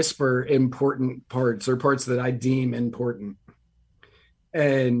to whisper important parts or parts that I deem important.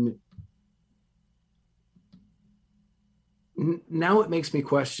 And now it makes me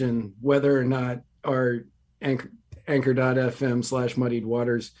question whether or not our anchor.fm/Muddied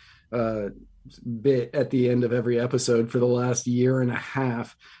Waters bit at the end of every episode for the last year and a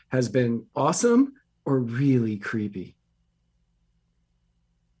half has been awesome or really creepy.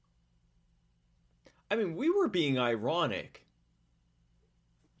 I mean, we were being ironic.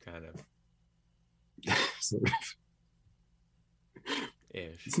 Kind of.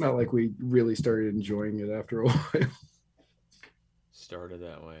 Ish. It's not like we really started enjoying it after a while. Started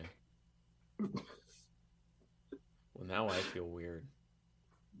that way. Well, now I feel weird.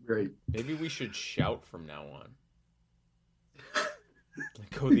 Great. Maybe we should shout from now on.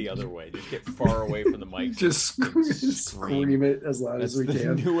 Like, go the other way. Just get far away from the mic. Just scream it as loud as we can.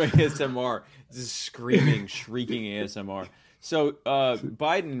 That's the new ASMR. Just screaming, shrieking ASMR. So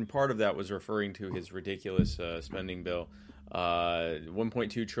Biden, part of that was referring to his ridiculous spending bill.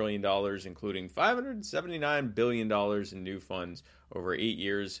 $1.2 trillion, including $579 billion in new funds over 8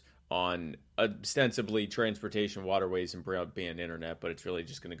 years on ostensibly transportation, waterways, and broadband internet, but it's really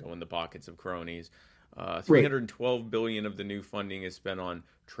just going to go in the pockets of cronies. $312 billion of the new funding is spent on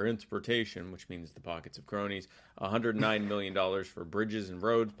transportation, which means the pockets of cronies. $109 million for bridges and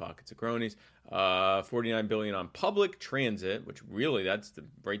roads, pockets of cronies. $49 billion on public transit, which really that's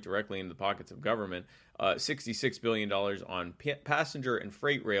right directly in the pockets of government. $66 billion on passenger and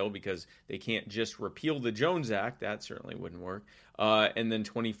freight rail because they can't just repeal the Jones Act. That certainly wouldn't work. And then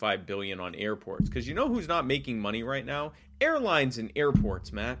 $25 billion on airports. Because you know who's not making money right now? Airlines and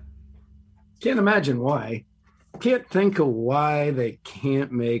airports, Matt. Can't imagine why. Can't think of why they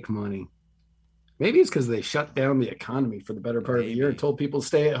can't make money. Maybe it's because they shut down the economy for the better part of the year and told people to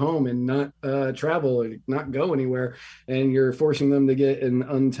stay at home and not travel or not go anywhere. And you're forcing them to get an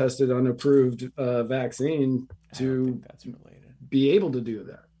untested, unapproved vaccine to that's related. Be able to do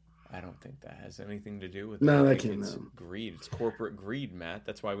that. I don't think that has anything to do with no, that can't. It's greed. It's corporate greed, Matt.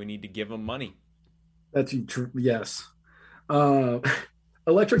 That's why we need to give them money. That's true. Yes.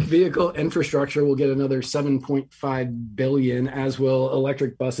 Electric vehicle infrastructure will get another $7.5 billion, as will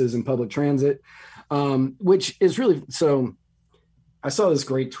electric buses and public transit, which is really so. I saw this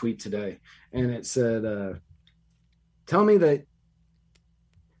great tweet today, and it said, "Tell me that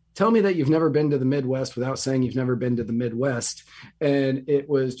you've never been to the Midwest without saying you've never been to the Midwest." And it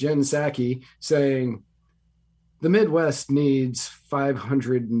was Jen Psaki saying, "The Midwest needs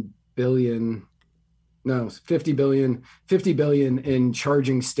 50 billion in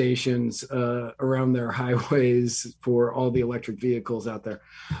charging stations around their highways for all the electric vehicles out there."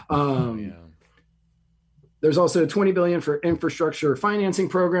 There's also $20 billion for infrastructure financing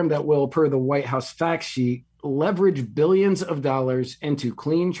program that will, per the White House fact sheet, leverage billions of dollars into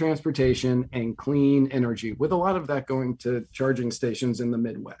clean transportation and clean energy, with a lot of that going to charging stations in the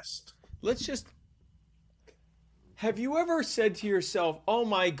Midwest. Have you ever said to yourself, oh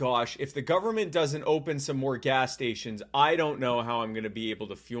my gosh, if the government doesn't open some more gas stations, I don't know how I'm going to be able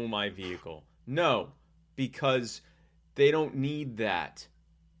to fuel my vehicle? No, because they don't need that.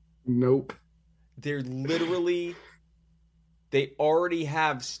 Nope. They already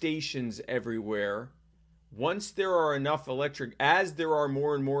have stations everywhere. Once there are there are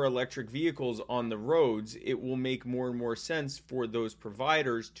more and more electric vehicles on the roads, it will make more and more sense for those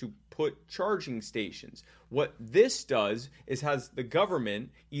providers to put charging stations. What this does is has the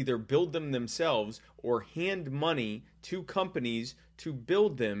government either build them themselves or hand money to companies to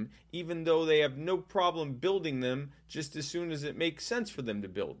build them, even though they have no problem building them just as soon as it makes sense for them to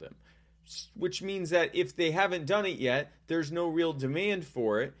build them. Which means that if they haven't done it yet, there's no real demand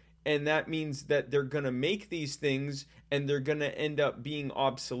for it. And that means that they're going to make these things and they're going to end up being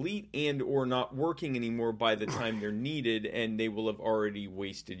obsolete and or not working anymore by the time they're needed, and they will have already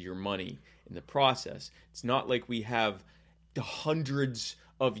wasted your money in the process. It's not like we have the hundreds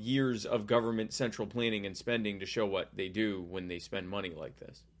of years of government central planning and spending to show what they do when they spend money like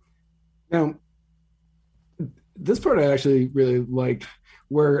this. Now, this part I actually really liked,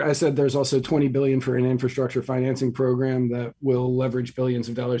 where I said there's also $20 billion for an infrastructure financing program that will leverage billions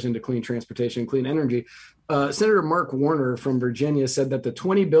of dollars into clean transportation, clean energy. Senator Mark Warner from Virginia said that the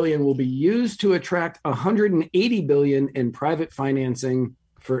 $20 billion will be used to attract $180 billion in private financing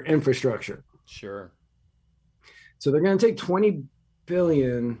for infrastructure. Sure. So they're going to take $20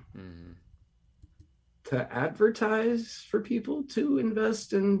 billion to advertise for people to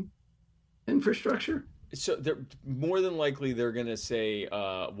invest in infrastructure. So they're more than likely they're going to say,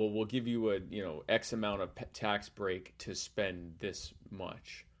 well, we'll give you a X amount of tax break to spend this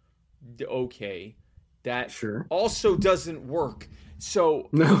much. Okay, that also doesn't work. So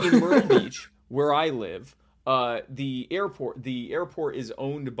in Myrtle Beach, where I live, the airport is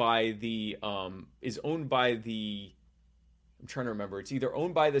owned by the I'm trying to remember. It's either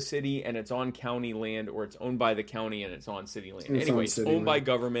owned by the city and it's on county land, or it's owned by the county and it's on city land. Anyway, it's owned by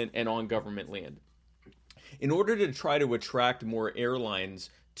government and on government land. In order to try to attract more airlines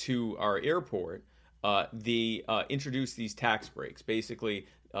to our airport, they introduced these tax breaks, basically,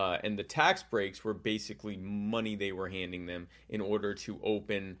 and the tax breaks were basically money they were handing them in order to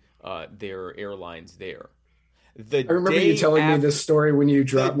open their airlines there. I remember you telling me this story when you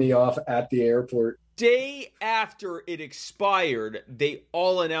dropped me off at the airport. Day after it expired, they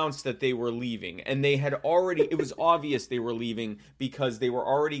all announced that they were leaving, and they had already, it was obvious they were leaving because they were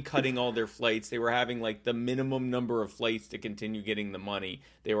already cutting all their flights. They were having like the minimum number of flights to continue getting the money.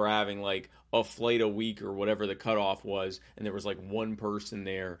 They were having like a flight a week or whatever the cutoff was, and there was like one person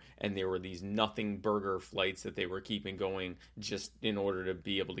there, and there were these nothing burger flights that they were keeping going just in order to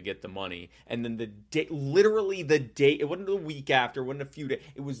be able to get the money. And then literally the day, it wasn't a week after, it wasn't a few days,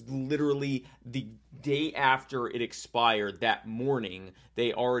 it was literally the day after it expired, that morning,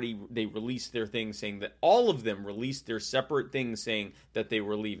 they released their thing saying that all of them released their separate things saying that they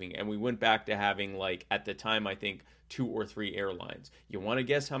were leaving. And we went back to having, like, at the time, I think, 2 or 3 airlines. You want to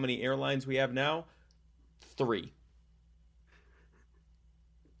guess how many airlines we have now? 3.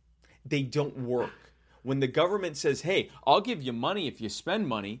 They don't work. When the government says, hey, I'll give you money if you spend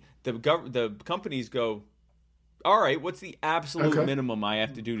money, the companies go, all right, what's the absolute minimum I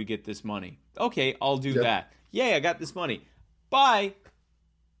have to do to get this money? Okay, I'll do that. Yay, I got this money. Bye.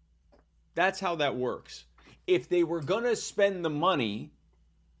 That's how that works. If they were going to spend the money,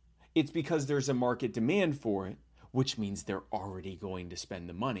 it's because there's a market demand for it, which means they're already going to spend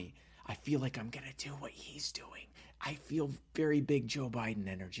the money. I feel like I'm going to do what he's doing. I feel very big Joe Biden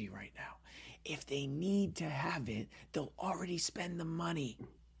energy right now. If they need to have it, they'll already spend the money.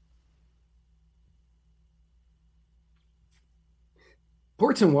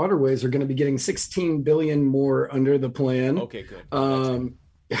 Ports and waterways are going to be getting $16 billion more under the plan. Okay, good.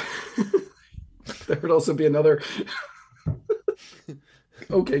 There would also be another.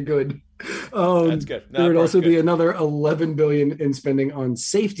 Okay, good. That's good. There would also be another $11 billion in spending on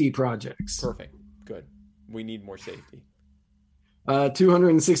safety projects. Perfect. Good. We need more safety.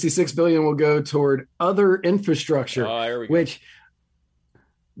 $266 billion will go toward other infrastructure. There we go. Which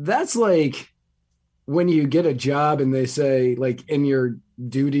that's like when you get a job and they say, like, in your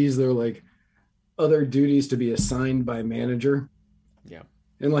duties, they're like other duties to be assigned by manager. Yeah.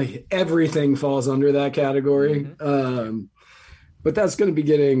 And like everything falls under that category. Mm-hmm. But that's going to be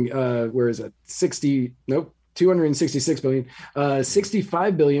getting, where is it? 266 billion,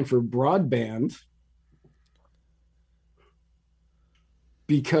 65 billion for broadband,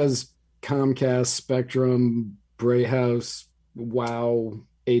 because Comcast, Spectrum, Bray House, Wow,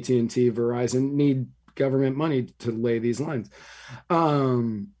 AT&T, Verizon need government money to lay these lines.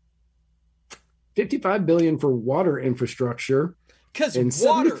 55 billion for water infrastructure. Because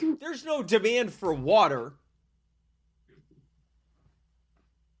water, there's no demand for water.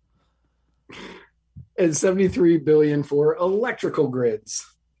 And 73 billion for electrical grids.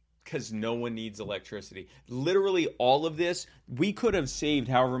 Because no one needs electricity. Literally all of this, we could have saved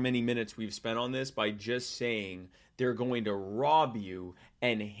however many minutes we've spent on this by just saying they're going to rob you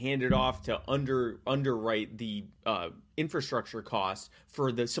and hand it off to underwrite the infrastructure costs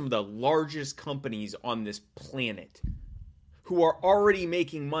for some of the largest companies on this planet, who are already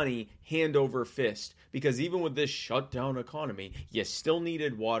making money hand over fist. Because even with this shutdown economy, you still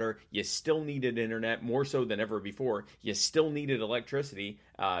needed water, you still needed internet, more so than ever before. You still needed electricity,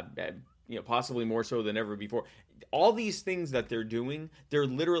 possibly more so than ever before. All these things that they're doing, they're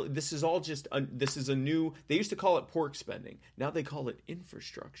literally, this is all just, this is a new, they used to call it pork spending. Now they call it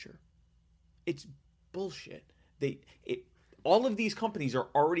infrastructure. It's bullshit. All of these companies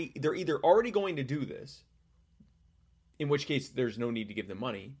they're either already going to do this, in which case there's no need to give them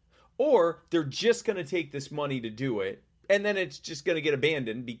money, or they're just going to take this money to do it, and then it's just going to get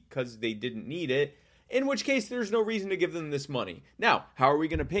abandoned because they didn't need it, in which case there's no reason to give them this money. Now, how are we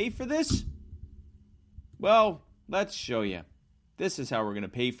going to pay for this? Well, let's show you. This is how we're going to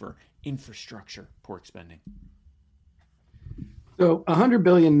pay for infrastructure pork spending. So $100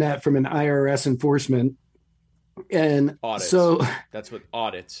 billion net from an IRS enforcement. And audits. So that's what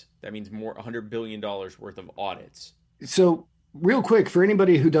audits. That means more $100 billion worth of audits. So real quick, for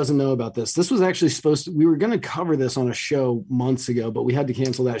anybody who doesn't know about this, this was actually we were going to cover this on a show months ago, but we had to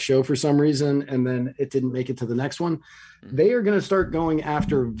cancel that show for some reason, and then it didn't make it to the next one. Mm-hmm. They are going to start going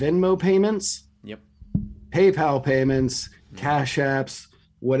after Venmo payments, PayPal payments, Cash Apps,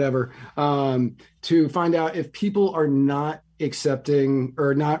 whatever, to find out if people are not accepting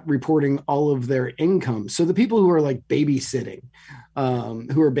or not reporting all of their income. So the people who are like babysitting,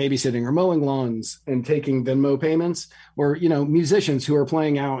 or mowing lawns and taking Venmo payments, or, musicians who are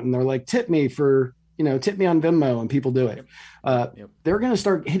playing out and they're like, tip me on Venmo, and people do it. They're going to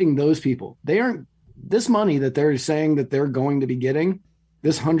start hitting those people. This money that they're saying that they're going to be getting,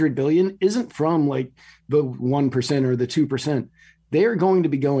 this $100 billion, isn't from like the 1% or the 2%. They are going to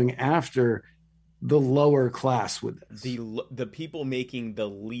be going after the lower class with this. The people making the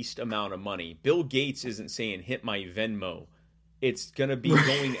least amount of money. Bill Gates isn't saying hit my Venmo. It's going to be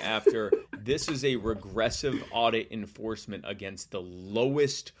going after, this is a regressive audit enforcement against the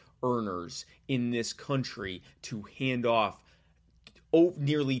lowest earners in this country to hand off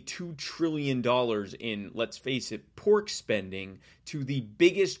nearly $2 trillion in, let's face it, pork spending to the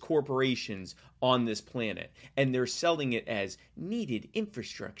biggest corporations on this planet. And they're selling it as needed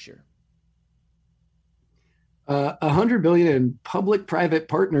infrastructure. $100 billion in public-private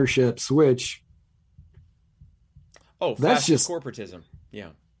partnerships, which that's just corporatism. Yeah,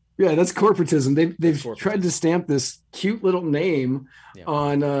 that's corporatism. They've tried to stamp this cute little name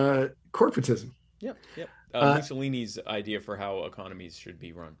on corporatism. Yep. Mussolini's idea for how economies should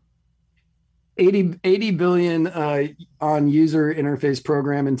be run. 80 billion on user interface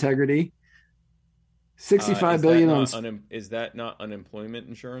program integrity. 65 billion on. Is that not unemployment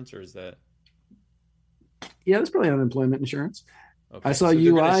insurance, or is that? Yeah, that's probably unemployment insurance. Okay. I saw so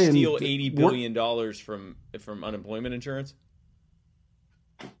UI and steal $80 billion from unemployment insurance.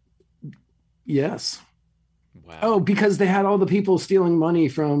 Yes. Wow. Oh, because they had all the people stealing money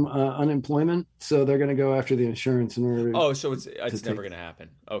from unemployment, so they're going to go after the insurance in order. So it's never going to happen.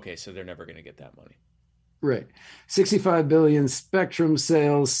 Okay, so they're never going to get that money. Right. 65 billion Spectrum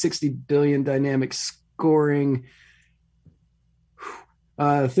sales, 60 billion dynamic scoring,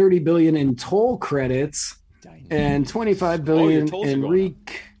 30 billion in toll credits, and 25 billion in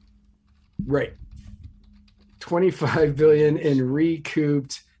 25 billion in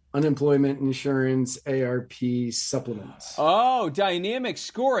recouped unemployment insurance ARP supplements. Oh, dynamic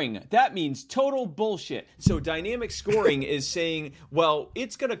scoring. That means total bullshit. So dynamic scoring is saying, well,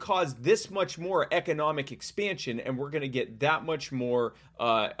 it's going to cause this much more economic expansion, and we're going to get that much more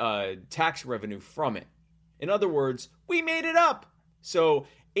tax revenue from it. In other words, we made it up. So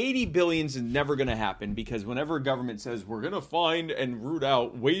 80 billion is never going to happen, because whenever a government says we're going to find and root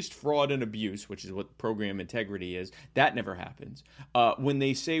out waste, fraud, and abuse, which is what program integrity is, that never happens. When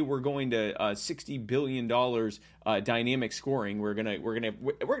they say we're going to $60 billion dynamic scoring, we're going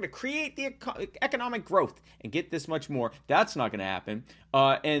to create the economic growth and get this much more. That's not going to happen.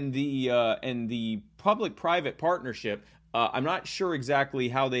 And the public-private partnership. I'm not sure exactly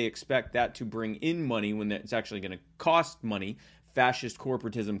how they expect that to bring in money when it's actually going to cost money. Fascist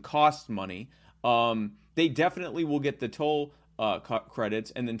corporatism costs money. They definitely will get the toll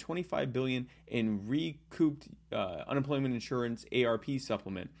credits, and then 25 billion in recouped unemployment insurance ARP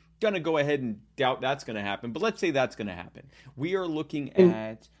supplement. Gonna go ahead and doubt that's going to happen, but let's say that's going to happen. We are looking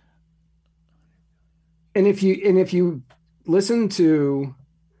at. And if you listen to.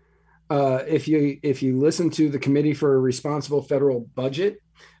 If you listen to the Committee for a Responsible Federal Budget,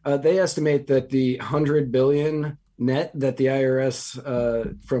 they estimate that the 100 billion net that the IRS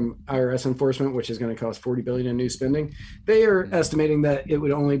from IRS enforcement, which is going to cost 40 billion in new spending, they are estimating that it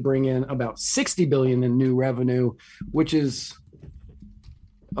would only bring in about 60 billion in new revenue, which is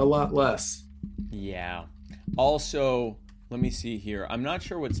a lot less. Yeah. Also, let me see here. I'm not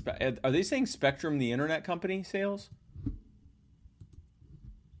sure what are they saying Spectrum, the internet company, sales?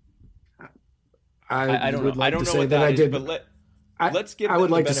 I don't know. Like I don't know what that I did, but let's give. I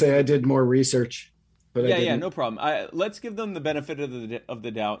would like to say I did more research. But yeah, no problem. Let's give them the benefit of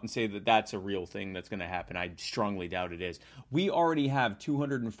the doubt and say that that's a real thing that's going to happen. I strongly doubt it is. We already have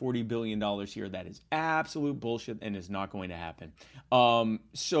 $240 billion here. That is absolute bullshit and is not going to happen.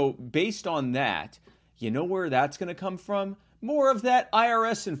 So based on that, you know where that's going to come from? More of that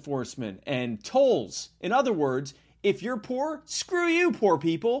IRS enforcement and tolls. In other words, if you're poor, screw you, poor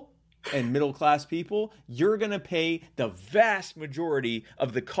people. And middle-class people, you're going to pay the vast majority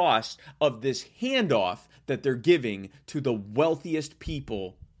of the cost of this handoff that they're giving to the wealthiest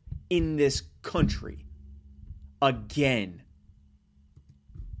people in this country. Again.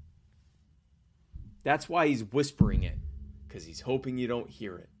 That's why he's whispering it, because he's hoping you don't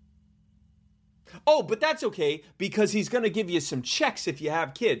hear it. Oh, but that's okay, because he's going to give you some checks if you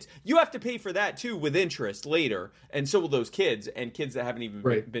have kids. You have to pay for that, too, with interest later. And so will those kids, and kids that haven't even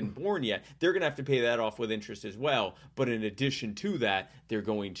been born yet. They're going to have to pay that off with interest as well. But in addition to that, they're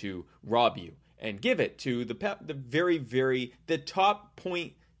going to rob you and give it to the top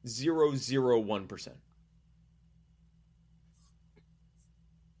 0.001%.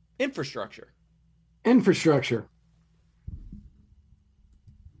 Infrastructure.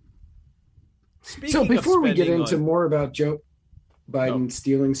 So before we get into more about Joe Biden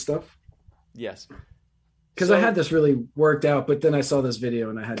stealing stuff. Yes. Because I had this really worked out, but then I saw this video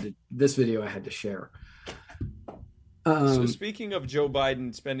and I had to share. So speaking of Joe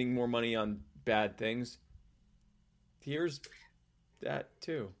Biden spending more money on bad things, here's that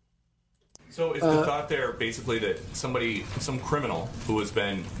too. So is the thought there basically that some criminal who has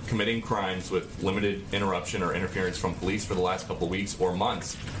been committing crimes with limited interruption or interference from police for the last couple of weeks or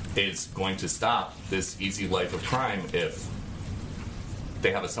months is going to stop this easy life of crime if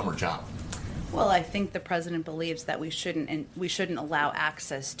they have a summer job? Well, I think the president believes that we shouldn't allow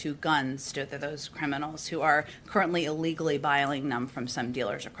access to guns to those criminals who are currently illegally buying them from some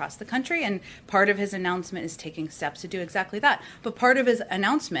dealers across the country. And part of his announcement is taking steps to do exactly that. But part of his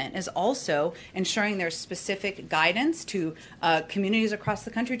announcement is also ensuring there's specific guidance to communities across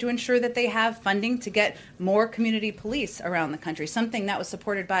the country to ensure that they have funding to get more community police around the country. Something that was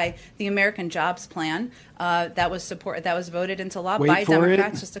supported by the American Jobs Plan that was voted into law by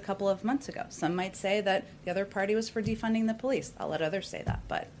Democrats just a couple of months ago. Some might say that the other party was for defunding the police. I'll let others say that,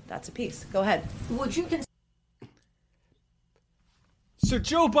 but that's a piece. Go ahead. Would you So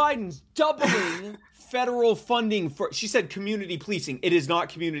Joe Biden's doubling federal funding for, she said community policing. It is not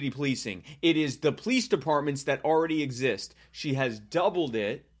community policing. It is the police departments that already exist. She has doubled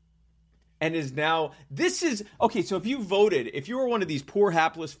it. And is now, okay, so if you were one of these poor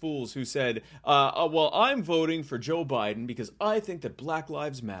hapless fools who said, well, I'm voting for Joe Biden because I think that Black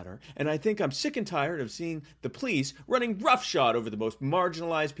Lives Matter, and I think I'm sick and tired of seeing the police running roughshod over the most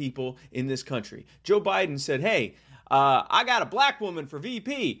marginalized people in this country. Joe Biden said, hey, I got a black woman for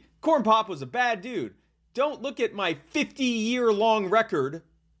VP. Corn Pop was a bad dude. Don't look at my 50-year-long record.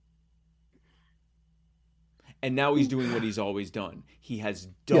 And now he's doing what he's always done. He has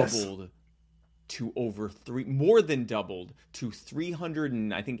doubled to more than doubled to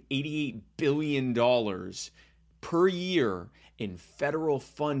 $388 billion per year in federal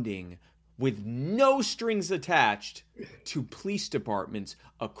funding with no strings attached to police departments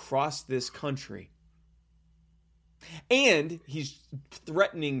across this country. And he's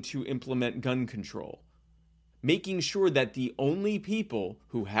threatening to implement gun control, making sure that the only people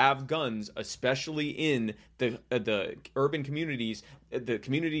who have guns, especially in the urban communities, the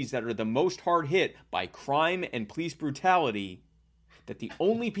communities that are the most hard hit by crime and police brutality, that the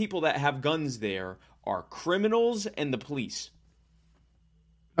only people that have guns there are criminals and the police.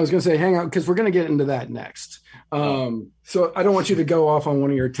 I was going to say, hang on, because we're going to get into that next. So I don't want you to go off on one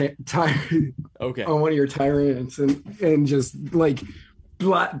of your on one of your tyrants and just like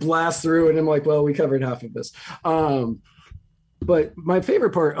blast through, and I'm like, well, we covered half of this. But my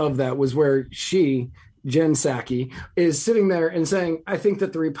favorite part of that was where Jen Psaki, is sitting there and saying, I think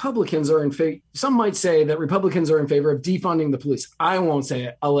that the Republicans are in favor. Some might say that Republicans are in favor of defunding the police. I won't say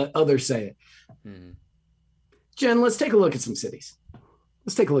it. I'll let others say it. Mm-hmm. Jen, let's take a look at some cities.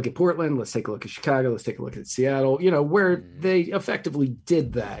 Let's take a look at Portland. Let's take a look at Chicago. Let's take a look at Seattle, where they effectively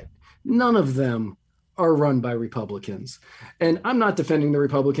did that. None of them are run by Republicans. And I'm not defending the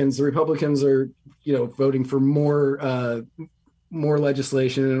Republicans. The Republicans are, voting for more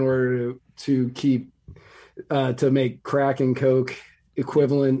legislation in order to keep, to make crack and coke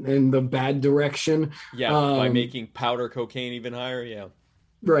equivalent in the bad direction. Yeah, by making powder cocaine even higher. Yeah.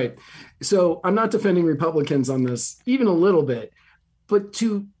 Right. So I'm not defending Republicans on this even a little bit, but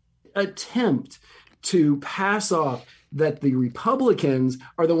to attempt to pass off that the Republicans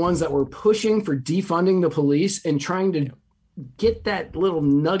are the ones that were pushing for defunding the police and trying to get that little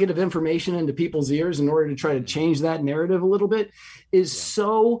nugget of information into people's ears in order to try to change that narrative a little bit is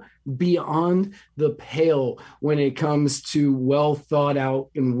so beyond the pale when it comes to well thought out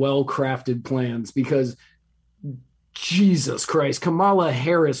and well crafted plans, because Jesus Christ, Kamala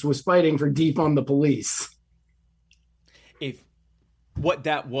Harris was fighting for defund the police. If what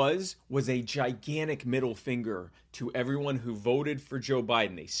that was a gigantic middle finger to everyone who voted for Joe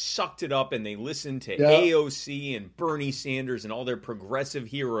Biden. They sucked it up and they listened to AOC and Bernie Sanders and all their progressive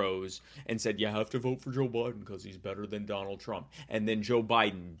heroes and said, you have to vote for Joe Biden because he's better than Donald Trump. And then Joe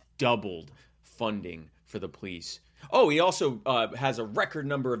Biden doubled funding for the police. Oh, he also has a record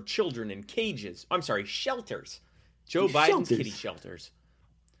number of children in cages. I'm sorry, shelters. Joe Biden's kitty shelters.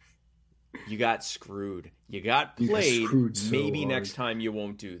 You got screwed. You got played. Maybe next time you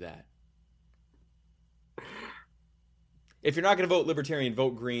won't do that. If you're not going to vote Libertarian,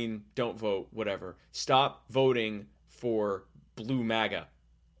 vote Green. Don't vote, whatever. Stop voting for Blue MAGA,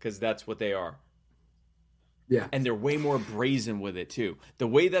 because that's what they are. Yeah. And they're way more brazen with it, too. The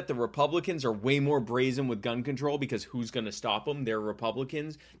way that the Republicans are way more brazen with gun control, because who's going to stop them? They're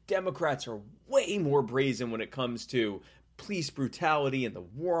Republicans. Democrats are way more brazen when it comes to police brutality and the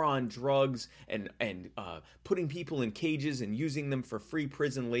war on drugs and putting people in cages and using them for free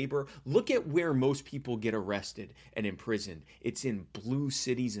prison labor. Look at where most people get arrested and imprisoned. It's in blue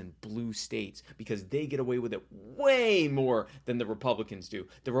cities and blue states because they get away with it way more than the Republicans do.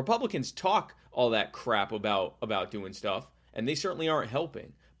 The Republicans talk all that crap about doing stuff, and they certainly aren't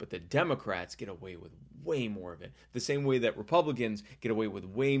helping. But the Democrats get away with way more of it. The same way that Republicans get away with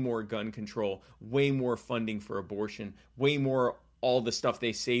way more gun control, way more funding for abortion, way more all the stuff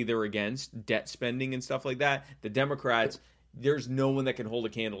they say they're against, debt spending and stuff like that. The Democrats, there's no one that can hold a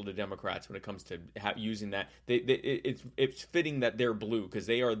candle to Democrats when it comes to using that. It's fitting that they're blue because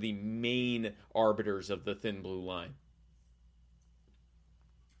they are the main arbiters of the thin blue line.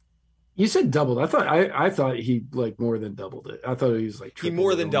 You said doubled. I thought he like more than doubled it. I thought he was like he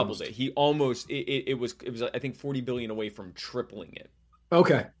more than doubled it. He almost it was I think $40 billion away from tripling it.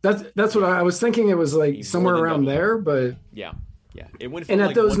 Okay, that's what I was thinking. It was like somewhere around there, but yeah, it went. From and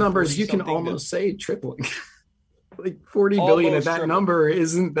like at those numbers, you can almost say tripling. Like 40 billion almost at that tripling. Number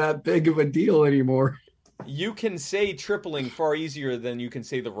isn't that big of a deal anymore. You can say tripling far easier than you can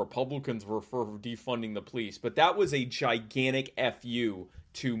say the Republicans were for defunding the police, but that was a gigantic FU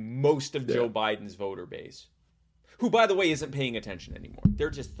to most of Joe Biden's voter base, who, by the way, isn't paying attention anymore. They're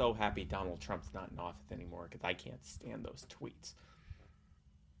just so happy Donald Trump's not in office anymore because I can't stand those tweets.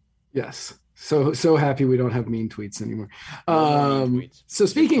 Yes. So happy we don't have mean tweets anymore. So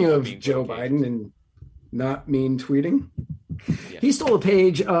speaking of Joe Biden and not mean tweeting, he stole a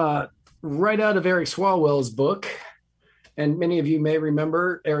page right out of Eric Swalwell's book. And many of you may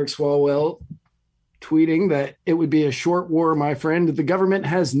remember Eric Swalwell tweeting that it would be a short war, my friend. The government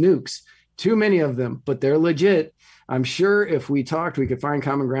has nukes, too many of them, but they're legit. I'm sure if we talked, we could find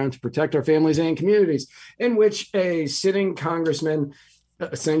common ground to protect our families and communities, in which a sitting congressman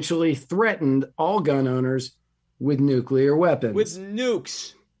essentially threatened all gun owners with nuclear weapons. With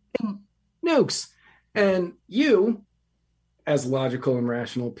nukes. Nukes. And you, as logical and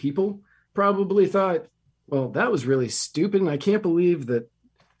rational people, probably thought, well, that was really stupid. And I can't believe that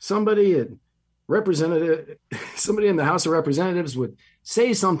somebody in the House of Representatives would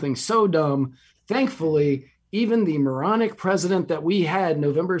say something so dumb. Thankfully, even the moronic president that we had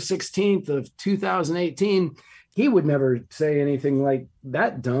November 16th of 2018, he would never say anything like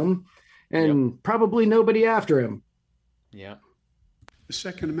that dumb, and probably nobody after him. Yeah. The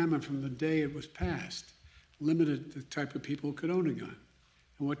Second Amendment, from the day it was passed, limited the type of people who could own a gun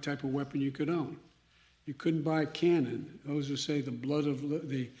and what type of weapon you could own. You couldn't buy a cannon. Those who say the blood of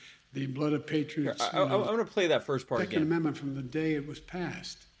patriots. I want to play that first part again. Second Amendment, from the day it was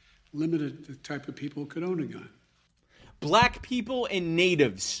passed, limited the type of people who could own a gun. Black people and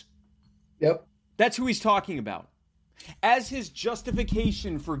natives. Yep. That's who he's talking about. As his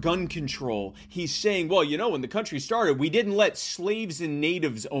justification for gun control, he's saying, well, you know, when the country started, we didn't let slaves and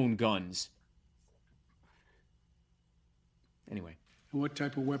natives own guns. Anyway. And what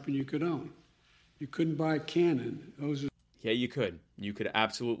type of weapon you could own. You couldn't buy a cannon. Yeah, you could. You could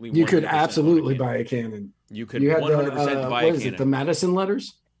absolutely. You could absolutely buy a cannon. You could 100% buy a cannon. What is it, the Madison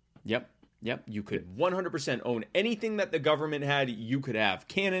letters? Yep. You could 100% own anything that the government had. You could have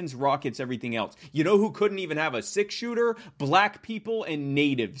cannons, rockets, everything else. You know who couldn't even have a 6-shooter? Black people and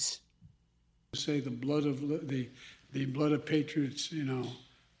natives. Say the blood of patriots, you know,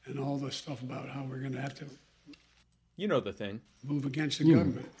 and all the stuff about how we're going to have to. You know the thing. Move against the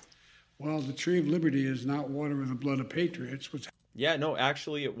government. Well, the Tree of Liberty is not water with the blood of patriots.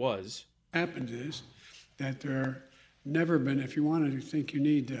 Actually it was. Happened is that there never been, if you want to think you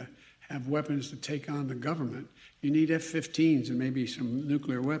need to have weapons to take on the government, you need F-15s and maybe some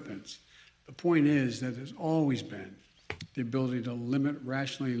nuclear weapons. The point is that there's always been the ability to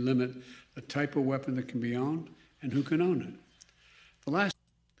rationally limit the type of weapon that can be owned and who can own it.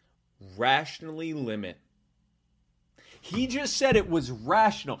 Rationally limit. He just said it was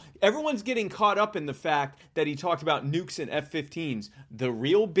rational. Everyone's getting caught up in the fact that he talked about nukes and F-15s. The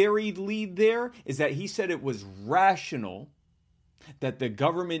real buried lead there is that he said it was rational that the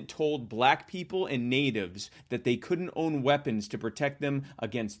government told black people and natives that they couldn't own weapons to protect them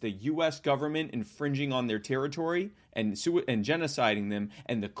against the U.S. government infringing on their territory and genociding them,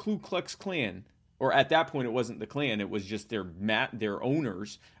 and the Ku Klux Klan, or at that point it wasn't the Klan, it was just their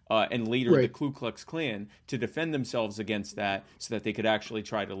owners, and later the Ku Klux Klan, to defend themselves against that so that they could actually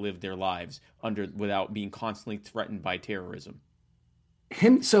try to live their lives without being constantly threatened by terrorism.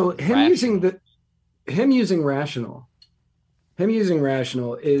 Him using rational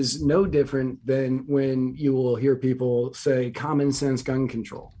is no different than when you will hear people say common sense gun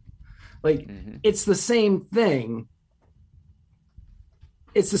control. Like, it's the same thing.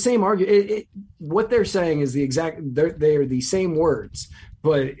 It's the same argument. What they're saying is they are the same words,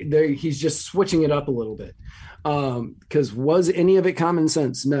 but he's just switching it up a little bit. Because was any of it common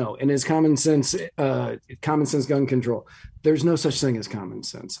sense? No. And is common sense gun control? There's no such thing as common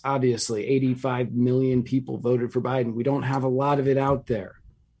sense. Obviously, 85 million people voted for Biden. We don't have a lot of it out there.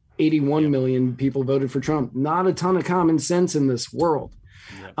 81 million people voted for Trump. Not a ton of common sense in this world.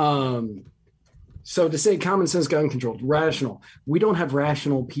 So to say common sense gun control, rational, we don't have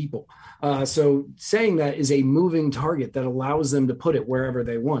rational people. So saying that is a moving target that allows them to put it wherever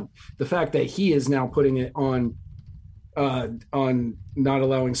they want. The fact that he is now putting it on on not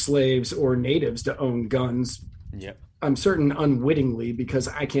allowing slaves or natives to own guns. Yep. I'm certain unwittingly, because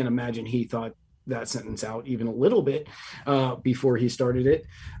I can't imagine he thought that sentence out even a little bit before he started it,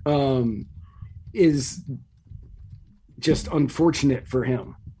 is just unfortunate for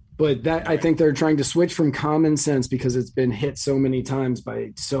him. But that, I think they're trying to switch from common sense, because it's been hit so many times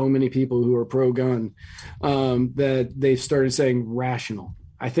by so many people who are pro-gun, that they've started saying rational.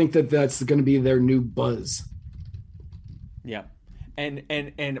 I think that that's going to be their new buzz. Yeah.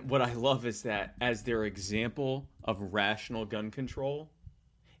 And what I love is that as their example of rational gun control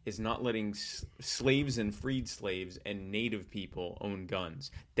is not letting slaves and freed slaves and native people own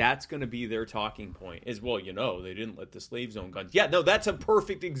guns. That's going to be their talking point is, well, they didn't let the slaves own guns. Yeah, no, that's a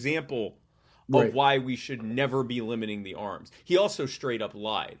perfect example of why we should never be limiting the arms. He also straight up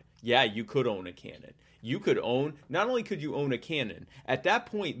lied. Yeah, you could own a cannon. You could own, not only could you own a cannon, at that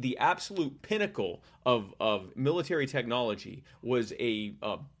point, the absolute pinnacle of military technology was a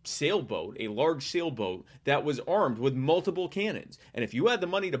sailboat, a large sailboat that was armed with multiple cannons. And if you had the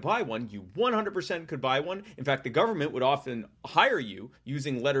money to buy one, you 100% could buy one. In fact, the government would often hire you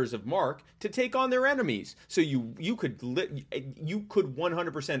using letters of marque to take on their enemies. So you could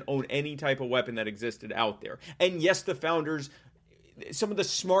 100% own any type of weapon that existed out there. And yes, the founders, some of the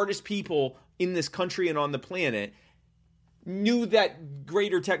smartest people in this country and on the planet, knew that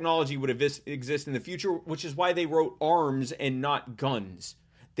greater technology would exist in the future, which is why they wrote arms and not guns.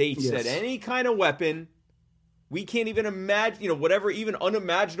 They said any kind of weapon, we can't even imagine, whatever, even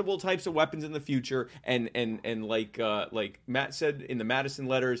unimaginable types of weapons in the future. And like Matt said in the Madison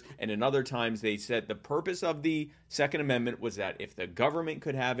letters and in other times, they said the purpose of the Second Amendment was that if the government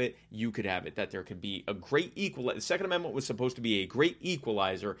could have it, you could have it. That there could be a great equalizer. The Second Amendment was supposed to be a great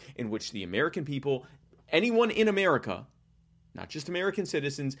equalizer in which the American people, anyone in America, not just American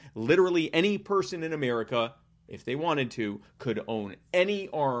citizens, literally any person in America, if they wanted to, could own any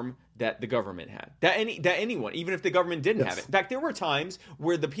arm that the government had. That anyone, even if the government didn't have it. In fact, there were times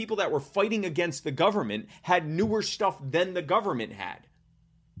where the people that were fighting against the government had newer stuff than the government had.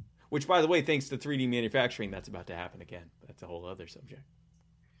 Which, by the way, thanks to 3D manufacturing, that's about to happen again. That's a whole other subject.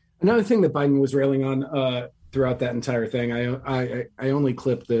 Another thing that Biden was railing on throughout that entire thing, I only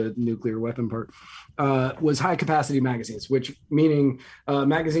clipped the nuclear weapon part, was high capacity magazines, which meaning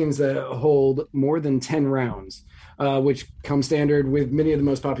magazines that hold more than 10 rounds, which come standard with many of the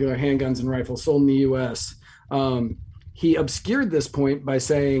most popular handguns and rifles sold in the U.S. He obscured this point by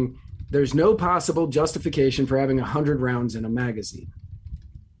saying there's no possible justification for having 100 rounds in a magazine.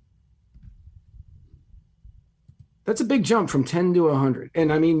 That's a big jump from 10 to 100.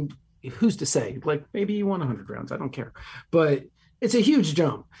 And I mean, who's to say? Like, maybe you want 100 rounds. I don't care. But it's a huge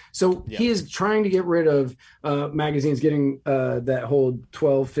jump. So he is trying to get rid of magazines getting that hold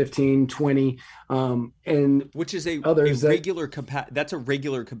 12, 15, 20. And which is a regular capacity. That's a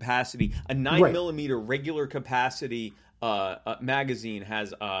regular capacity. A 9mm regular capacity magazine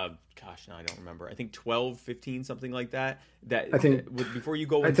has, now I don't remember. I think 12, 15, something like that. Before you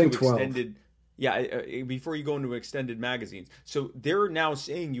go into extended... Yeah, before you go into extended magazines. So they're now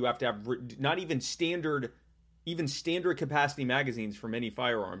saying you have to have not even standard capacity magazines for many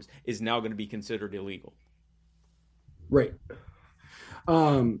firearms is now going to be considered illegal. Right.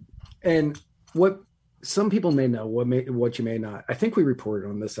 And what some people may know, what you may not. I think we reported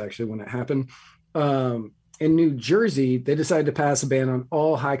on this actually when it happened. In New Jersey, they decided to pass a ban on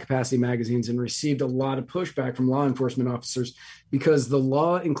all high-capacity magazines and received a lot of pushback from law enforcement officers because the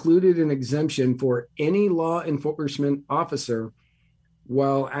law included an exemption for any law enforcement officer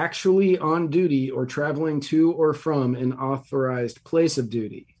while actually on duty or traveling to or from an authorized place of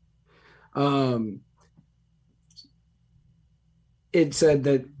duty. It said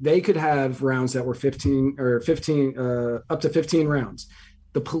that they could have rounds that were 15 up to 15 rounds.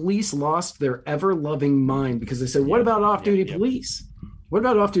 The police lost their ever-loving mind because they said, what about off-duty police? What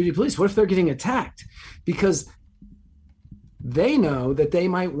about off-duty police? What if they're getting attacked? Because they know that they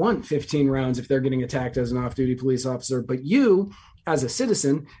might want 15 rounds if they're getting attacked as an off-duty police officer. But you, as a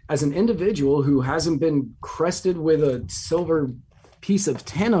citizen, as an individual who hasn't been crested with a silver piece of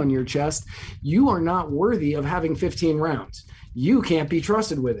tin on your chest, you are not worthy of having 15 rounds. You can't be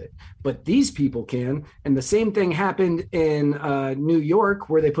trusted with it, but these people can. And the same thing happened in New York,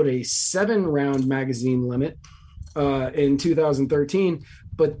 where they put a 7-round magazine limit in 2013,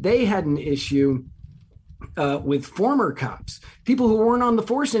 but they had an issue with former cops, people who weren't on the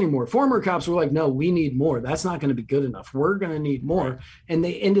force anymore. Former cops were like, no, we need more. That's not going to be good enough. We're going to need more. And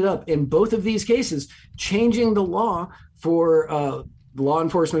they ended up in both of these cases changing the law for law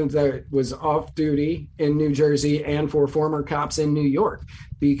enforcement that was off duty in New Jersey and for former cops in New York.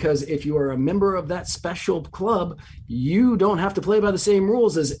 Because if you are a member of that special club, you don't have to play by the same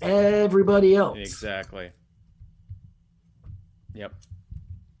rules as everybody else. Exactly. Yep.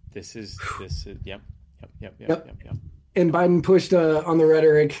 This is yep. And Biden pushed on the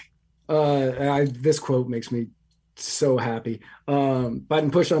rhetoric. This quote makes me so happy.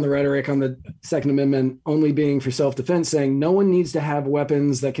 Biden pushed on the rhetoric on the Second Amendment only being for self-defense, saying no one needs to have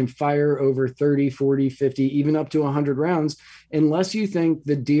weapons that can fire over 30, 40, 50, even up to 100 rounds, unless you think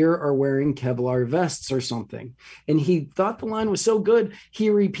the deer are wearing Kevlar vests or something. And he thought the line was so good, he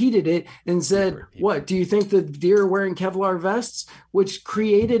repeated it and said, what, do you think the deer are wearing Kevlar vests? Which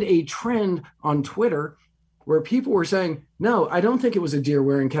created a trend on Twitter where people were saying, no, I don't think it was a deer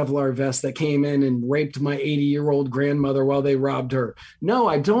wearing Kevlar vest that came in and raped my 80-year-old grandmother while they robbed her. No,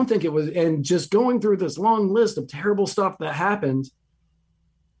 I don't think it was. And just going through this long list of terrible stuff that happened,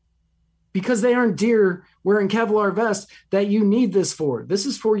 because they aren't deer wearing Kevlar vests that you need this for. This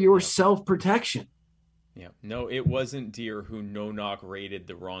is for your self-protection. Yeah. No, it wasn't deer who no-knock raided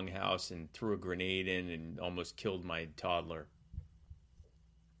the wrong house and threw a grenade in and almost killed my toddler.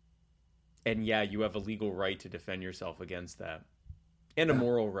 And yeah, you have a legal right to defend yourself against that. And a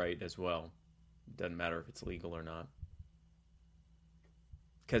moral right as well. Doesn't matter if it's legal or not.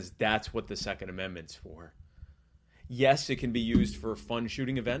 Because that's what the Second Amendment's for. Yes, it can be used for fun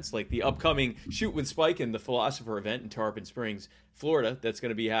shooting events like the upcoming Shoot with Spike and the Philosopher event in Tarpon Springs, Florida. That's going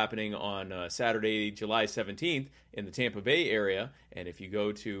to be happening on Saturday, July 17th in the Tampa Bay area. And if you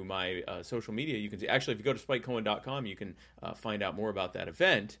go to my social media, you can see, actually, if you go to spikecohen.com, you can find out more about that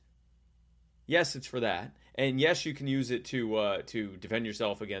event. Yes, it's for that. And yes, you can use it to defend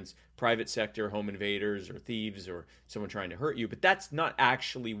yourself against private sector home invaders or thieves or someone trying to hurt you. But that's not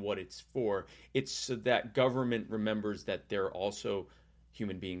actually what it's for. It's so that government remembers that they're also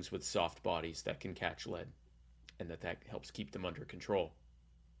human beings with soft bodies that can catch lead, and that helps keep them under control.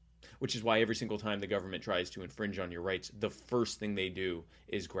 Which is why every single time the government tries to infringe on your rights, the first thing they do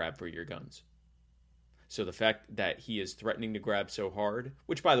is grab for your guns. So the fact that he is threatening to grab so hard,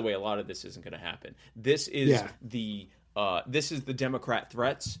 which, by the way, a lot of this isn't going to happen. This is the Democrat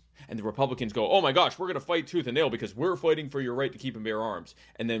threats, and the Republicans go, oh my gosh, we're going to fight tooth and nail because we're fighting for your right to keep and bear arms.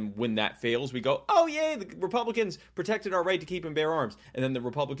 And then when that fails, we go, oh yay, the Republicans protected our right to keep and bear arms. And then the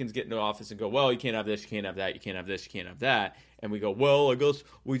Republicans get into office and go, well, you can't have this, you can't have that, you can't have this, you can't have that. And we go, well, I guess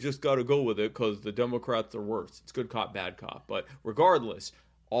we just got to go with it because the Democrats are worse. It's good cop, bad cop. But regardless,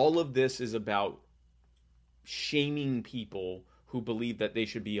 all of this is about shaming people who believe that they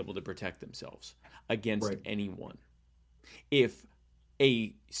should be able to protect themselves against anyone. If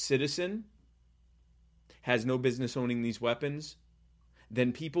a citizen has no business owning these weapons,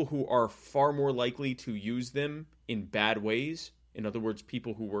 then people who are far more likely to use them in bad ways, in other words,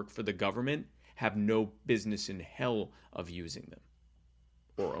 people who work for the government, have no business in hell of using them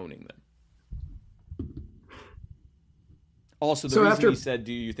or owning them. Also, the reason he said,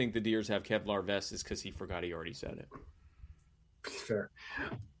 do you think the deers have Kevlar vests, is because he forgot he already said it. Fair.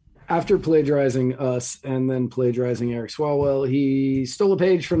 After plagiarizing us and then plagiarizing Eric Swalwell, he stole a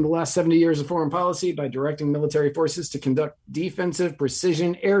page from the last 70 years of foreign policy by directing military forces to conduct defensive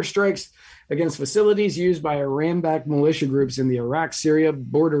precision airstrikes against facilities used by Iran-backed militia groups in the Iraq-Syria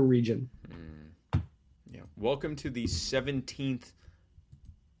border region. Yeah. Welcome to the 17th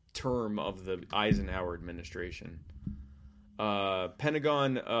term of the Eisenhower administration.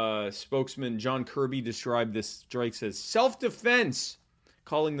 Pentagon spokesman John Kirby described this strikes as self-defense,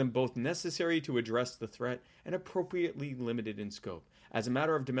 calling them both necessary to address the threat and appropriately limited in scope. As a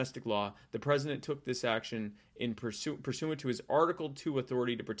matter of domestic law, the president took this action in pursuant to his Article 2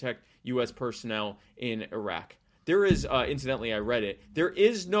 authority to protect U.S. personnel in Iraq. There is, incidentally, I read it, there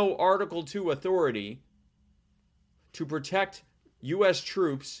is no Article 2 authority to protect U.S.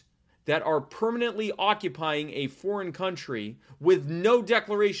 troops that are permanently occupying a foreign country with no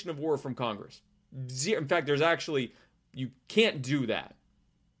declaration of war from Congress. In fact, there's actually, you can't do that.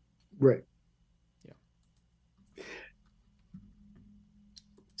 Right. Yeah.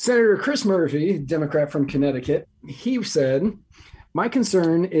 Senator Chris Murphy, Democrat from Connecticut, he said, my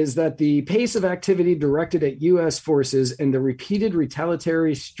concern is that the pace of activity directed at U.S. forces and the repeated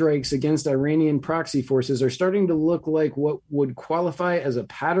retaliatory strikes against Iranian proxy forces are starting to look like what would qualify as a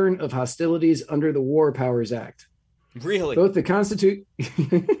pattern of hostilities under the War Powers Act. Really? Both the Constitution...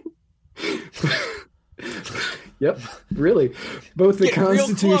 Yep, really. Both the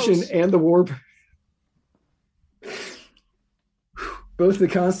Constitution and the War... Both the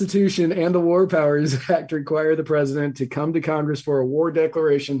Constitution and the War Powers Act require the president to come to Congress for a war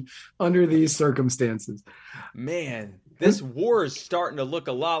declaration under these circumstances. Man, This war is starting to look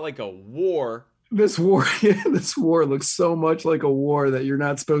a lot like a war. This war looks so much like a war that you're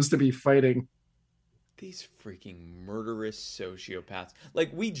not supposed to be fighting. These freaking murderous sociopaths.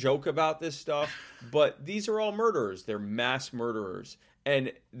 Like, we joke about this stuff, but these are all murderers. They're mass murderers.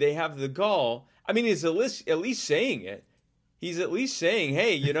 And they have the gall. I mean, he's at least saying it. He's at least saying,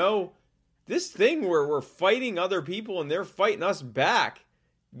 hey, this thing where we're fighting other people and they're fighting us back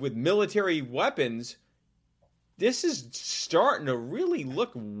with military weapons, this is starting to really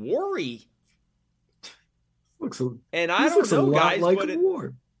look war-y. And I don't know, guys, like but a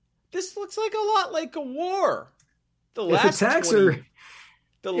war. This looks like a lot like a war. The if last attacks are,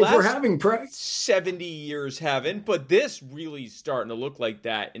 the if last we're having 70 years haven't, but this really is starting to look like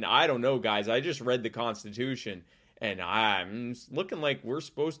that. And I don't know, guys. I just read the Constitution, and I'm looking like we're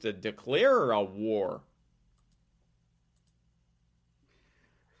supposed to declare a war.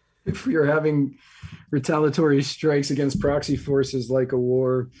 If we are having retaliatory strikes against proxy forces like a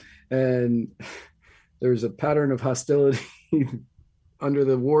war, and there's a pattern of hostility under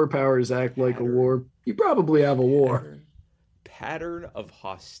the War Powers Act like a war, you probably have a war. Pattern of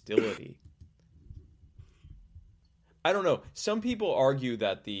hostility. I don't know. Some people argue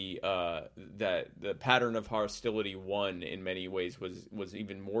that the pattern of hostility 1 in many ways was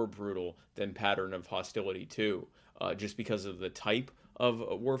even more brutal than pattern of hostility 2, just because of the type of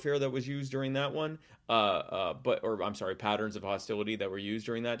warfare that was used during that one. Patterns of hostility that were used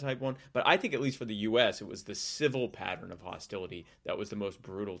during that type one. But I think at least for the U.S., it was the civil pattern of hostility that was the most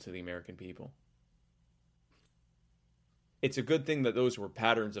brutal to the American people. It's a good thing that those were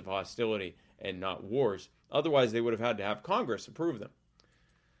patterns of hostility and not wars. Otherwise, they would have had to have Congress approve them.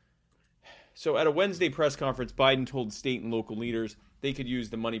 So at a Wednesday press conference, Biden told state and local leaders they could use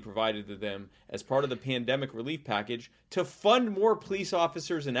the money provided to them as part of the pandemic relief package to fund more police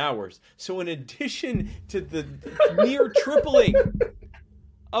officers and hours. So in addition to the near tripling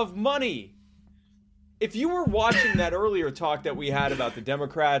of money, if you were watching that earlier talk that we had about the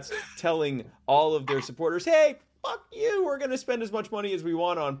Democrats telling all of their supporters, hey, fuck you, we're going to spend as much money as we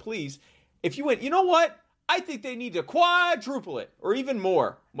want on police. If you went, you know what? I think they need to quadruple it or even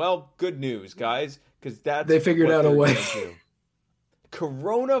more. Well, good news, guys, because they figured out a way.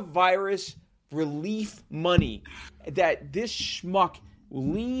 Coronavirus relief money that this schmuck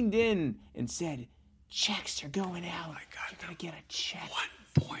leaned in and said, checks are going out. You're going to get a check.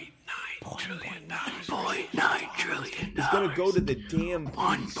 $1.9 trillion. $1.9 trillion. It's going to go to the damn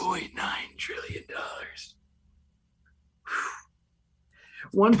 $1.9 trillion.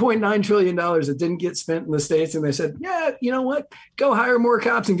 $1.9 trillion that didn't get spent in the States. And they said, yeah, you know what? Go hire more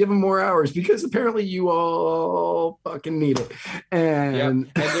cops and give them more hours because apparently you all fucking need it.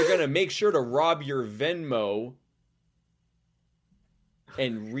 And they're going to make sure to rob your Venmo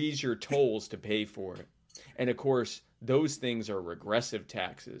and raise your tolls to pay for it. And of course, those things are regressive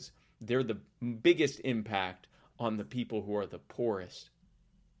taxes. They're the biggest impact on the people who are the poorest.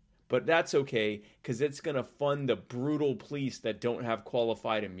 But that's okay, because it's going to fund the brutal police that don't have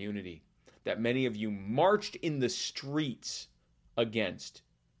qualified immunity, that many of you marched in the streets against,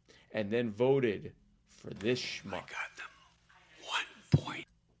 and then voted for this schmuck. I got them 1 point.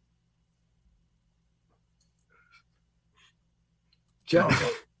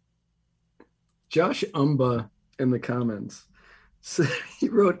 Josh Umba in the comments. So he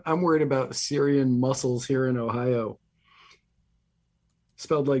wrote, I'm worried about Syrian mussels here in Ohio.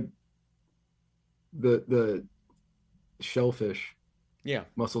 Spelled like the shellfish. Yeah.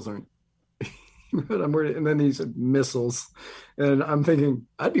 Mussels aren't. But I'm worried. And then he said missiles. And I'm thinking,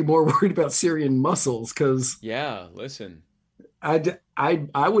 I'd be more worried about Syrian mussels because. Yeah, listen. I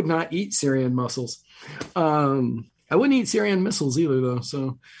would not eat Syrian mussels. I wouldn't eat Syrian missiles either, though.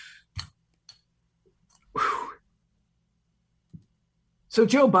 So. So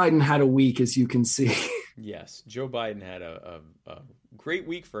Joe Biden had a week, as you can see. Yes, Joe Biden had a great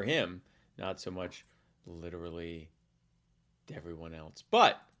week for him. Not so much literally to everyone else.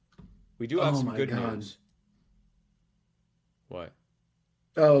 But we do have some good news. What?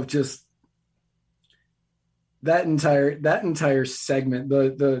 Oh, just that entire segment,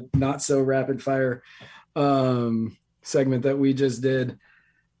 the not so rapid fire segment that we just did,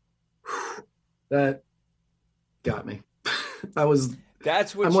 that got me.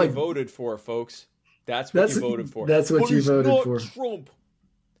 That's what you voted for, folks. That's what you voted for. That's what you voted for. Trump.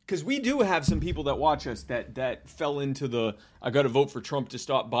 Because we do have some people that watch us that fell into the, I got to vote for Trump to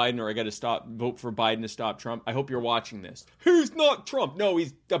stop Biden, or I got to vote for Biden to stop Trump. I hope you're watching this. He's not Trump. No,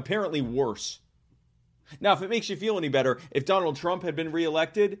 he's apparently worse. Now, if it makes you feel any better, if Donald Trump had been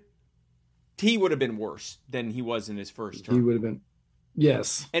reelected, he would have been worse than he was in his first term. He would have been.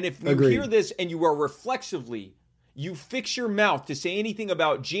 Yes. And if you hear this and you are reflexively, you fix your mouth to say anything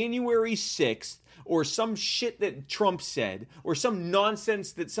about January 6th or some shit that Trump said or some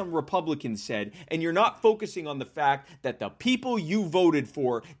nonsense that some Republican said, and you're not focusing on the fact that the people you voted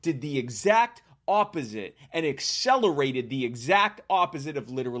for did the exact opposite and accelerated the exact opposite of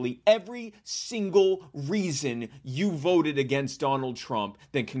literally every single reason you voted against Donald Trump,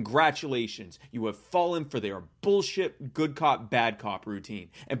 then congratulations. You have fallen for their bullshit good cop, bad cop routine.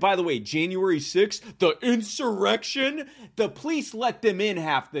 And by the way, January 6th, the insurrection, the police let them in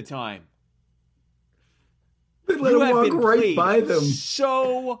half the time. They let them walk right by them.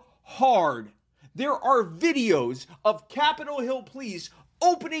 So hard. There are videos of Capitol Hill police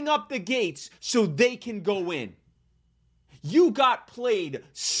opening up the gates so they can go in. You got played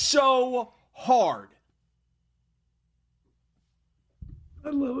so hard. I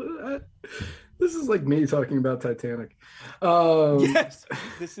love it. This is like me talking about Titanic. Yes,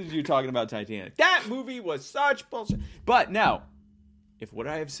 this is you talking about Titanic. That movie was such bullshit. But now, if what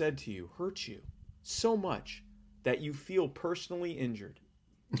I have said to you hurts you so much that you feel personally injured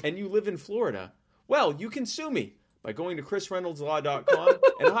and you live in Florida, well, you can sue me by going to chrisreynoldslaw.com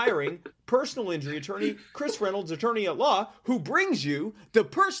and hiring personal injury attorney Chris Reynolds, attorney at law, who brings you the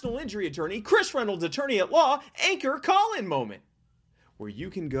personal injury attorney Chris Reynolds, attorney at law anchor call-in moment, where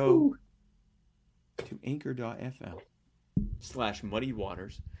you can go to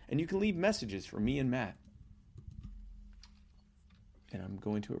anchor.fm/muddyWaters and you can leave messages for me and Matt. And I'm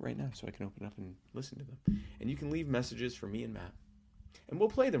going to it right now so I can open up and listen to them. And you can leave messages for me and Matt. And we'll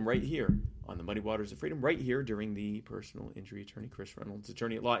play them right here on the Muddy Waters of Freedom, right here during the personal injury attorney Chris Reynolds,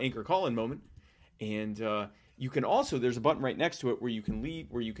 attorney at law anchor call-in moment. And you can also, there's a button right next to it where you can leave,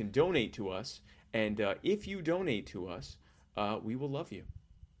 where you can donate to us. And if you donate to us, we will love you.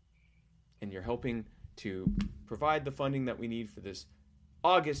 And you're helping to provide the funding that we need for this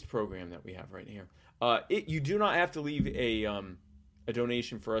August program that we have right here. You do not have to leave a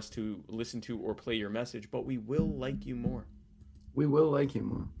donation for us to listen to or play your message, but we will like you more. We will like you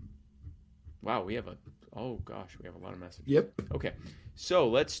more. Wow, we have a lot of messages. Yep. Okay, so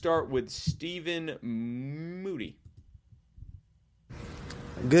let's start with Stephen Moody.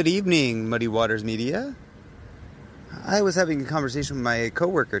 Good evening, Muddy Waters Media. I was having a conversation with my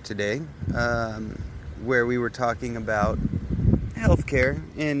coworker today, where we were talking about healthcare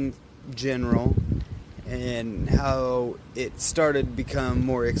in general and how it started to become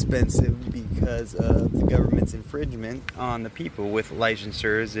more expensive because of the government's infringement on the people with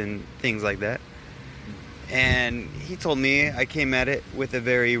licensures and things like that. And he told me I came at it with a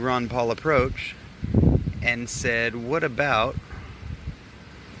very Ron Paul approach and said, what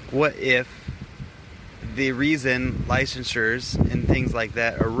if the reason licensures and things like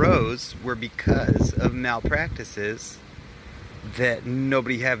that arose were because of malpractices that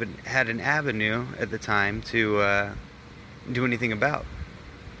nobody had an avenue at the time to do anything about?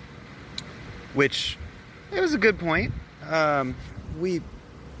 Which, it was a good point. We,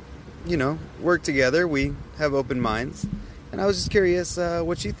 work together. We have open minds. And I was just curious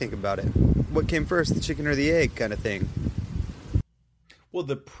what you think about it. What came first, the chicken or the egg kind of thing? Well,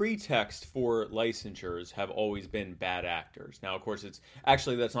 the pretext for licensures have always been bad actors. Now, of course,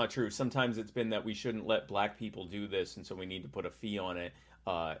 that's not true. Sometimes it's been that we shouldn't let black people do this, and so we need to put a fee on it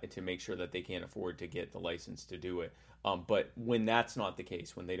to make sure that they can't afford to get the license to do it. But when that's not the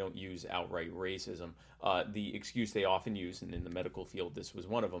case, when they don't use outright racism, the excuse they often use, and in the medical field this was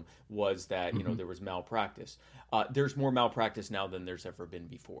one of them, was that there was malpractice. There's more malpractice now than there's ever been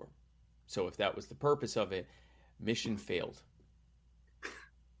before. So if that was the purpose of it, mission failed.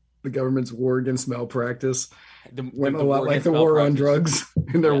 The government's war against malpractice went a lot like the war on drugs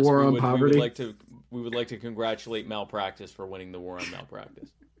and their war on poverty. We would like to congratulate malpractice for winning the war on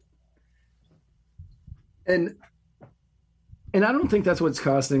malpractice. And I don't think that's what's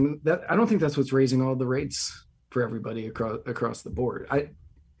costing that. I don't think that's what's raising all the rates for everybody across the board. I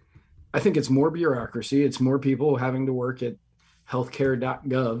think it's more bureaucracy. It's more people having to work at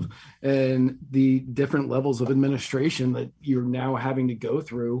healthcare.gov and the different levels of administration that you're now having to go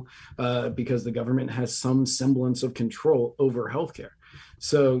through because the government has some semblance of control over healthcare.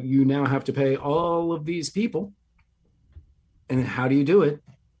 So you now have to pay all of these people. And how do you do it?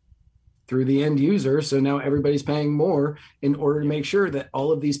 Through the end user. So now everybody's paying more in order to make sure that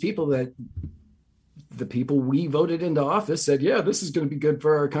all of these people, that the people we voted into office said, yeah, this is going to be good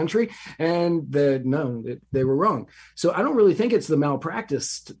for our country. And they were wrong. So I don't really think it's the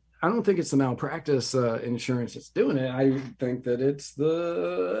malpractice. I don't think it's the malpractice insurance that's doing it. I think that it's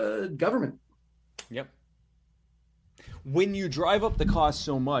the government. Yep. When you drive up the cost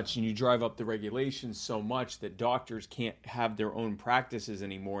so much and you drive up the regulations so much that doctors can't have their own practices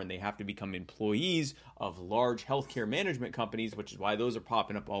anymore and they have to become employees of large healthcare management companies, which is why those are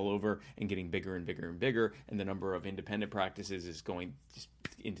popping up all over and getting bigger and bigger and bigger, and the number of independent practices is going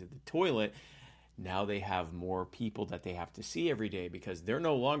into the toilet. Now they have more people that they have to see every day because they're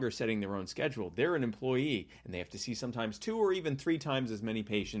no longer setting their own schedule. They're an employee, and they have to see sometimes 2 or even 3 times as many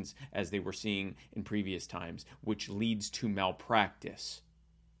patients as they were seeing in previous times, which leads to malpractice.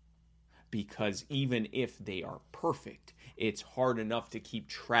 Because even if they are perfect, it's hard enough to keep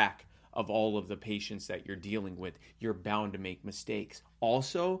track of all of the patients that you're dealing with. You're bound to make mistakes.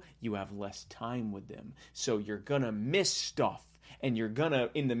 Also, you have less time with them, so you're going to miss stuff. And you're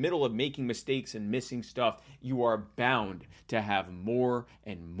gonna, in the middle of making mistakes and missing stuff, you are bound to have more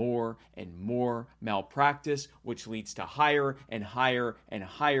and more and more malpractice, which leads to higher and higher and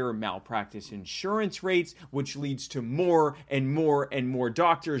higher malpractice insurance rates, which leads to more and more and more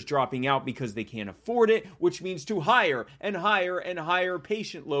doctors dropping out because they can't afford it, which means to higher and higher and higher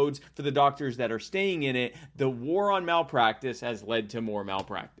patient loads for the doctors that are staying in it. The war on malpractice has led to more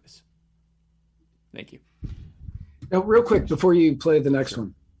malpractice. Thank you. Now, real quick, before you play the next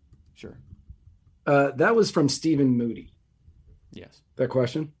one. Sure. That was from Stephen Moody. Yes. That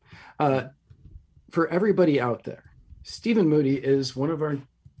question. For everybody out there, Stephen Moody is one of our,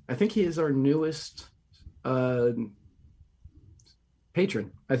 I think he is our newest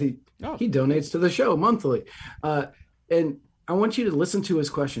patron. I think he donates to the show monthly. And I want you to listen to his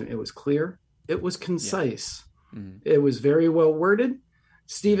question. It was clear. It was concise. Yeah. Mm-hmm. It was very well worded.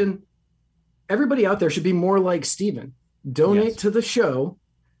 Stephen, everybody out there should be more like Stephen. Donate to the show.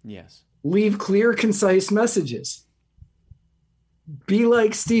 Yes. Leave clear, concise messages. Be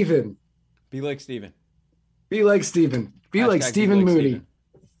like Stephen. Be like Stephen. Be like Stephen. Be like Stephen Moody. Stephen.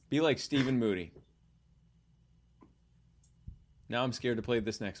 Be like Stephen Moody. Now I'm scared to play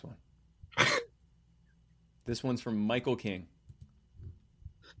this next one. This one's from Michael King.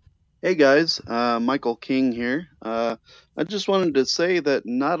 Hey guys, Michael King here. I just wanted to say that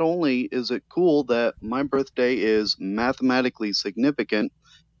not only is it cool that my birthday is mathematically significant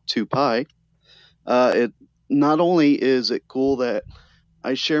to pi, it not only is it cool that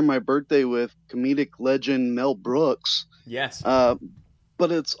I share my birthday with comedic legend Mel Brooks. Yes.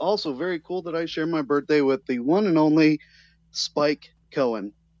 But it's also very cool that I share my birthday with the one and only Spike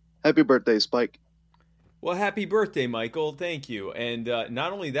Cohen. Happy birthday, Spike. Well, happy birthday, Michael. Thank you. And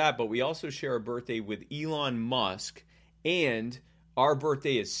not only that, but we also share a birthday with Elon Musk, and our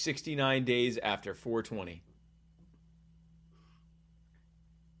birthday is 69 days after 420.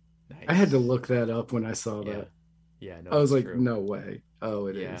 Nice. I had to look that up when I saw that. Yeah, no, I was like, true. No way. Oh,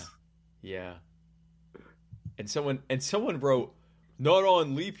 it is. Yeah. And someone wrote, not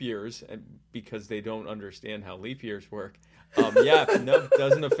on leap years, and because they don't understand how leap years work. No,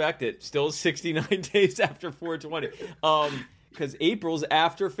 doesn't affect it. Still 69 days after 420. Because April's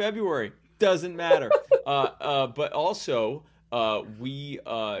after February. Doesn't matter. But also, we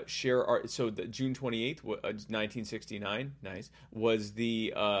share our. So the June 28th, 1969, nice, was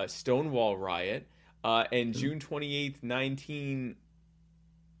the Stonewall riot. And June 28th,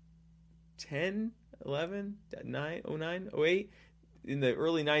 1910, 11, 9, 09, 08. In the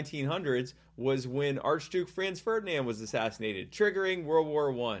early 1900s was when Archduke Franz Ferdinand was assassinated, triggering World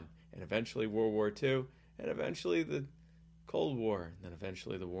War I, and eventually World War II, and eventually the Cold War, and then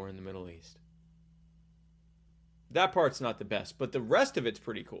eventually the war in the Middle East. That part's not the best, but the rest of it's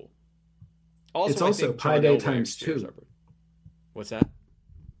pretty cool. Also, it's also Pi Day times 2. What's that?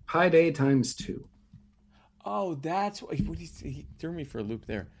 Pi Day times 2. Oh, that's what he threw me for a loop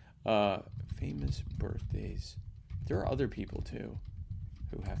there. Famous birthdays. There are other people too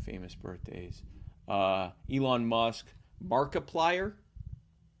who have famous birthdays. Elon Musk, Markiplier,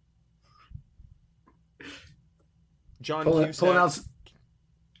 John Cusack.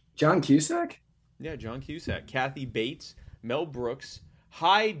 John Cusack? Yeah, John Cusack. Kathy Bates, Mel Brooks,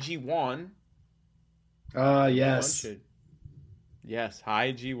 Hai Ji-won. Yes. Yes,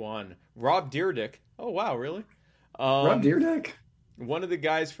 Hai Ji-won. Rob Dyrdek. Oh, wow, really? Rob Dyrdek? One of the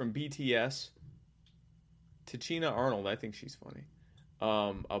guys from BTS. Tichina Arnold, I think she's funny.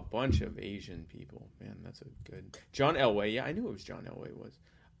 A bunch of Asian people. Man, that's a good... John Elway. Yeah, I knew it was John Elway was.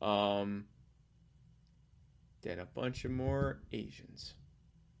 Then a bunch of more Asians.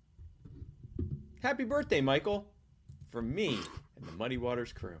 Happy birthday, Michael. From me and the Muddy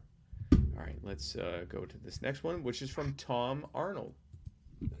Waters crew. All right, let's go to this next one, which is from Tom Arnold.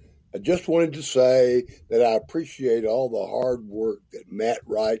 I just wanted to say that I appreciate all the hard work that Matt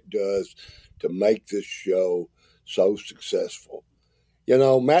Wright does to make this show so successful. You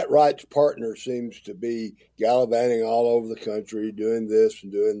know, Matt Wright's partner seems to be gallivanting all over the country, doing this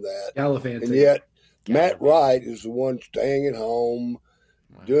and doing that. Gallivanting. And yet, Matt Wright is the one staying at home,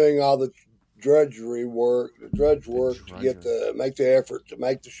 doing all the drudge work to make the effort to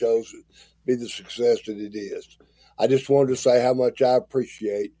make the shows be the success that it is. I just wanted to say how much I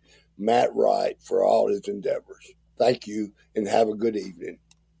appreciate Matt Wright for all his endeavors. Thank you, and have a good evening.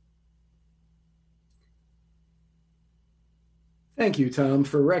 Thank you, Tom,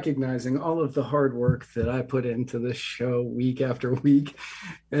 for recognizing all of the hard work that I put into this show week after week.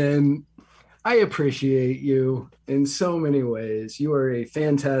 And I appreciate you in so many ways. You are a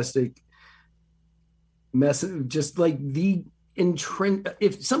fantastic just like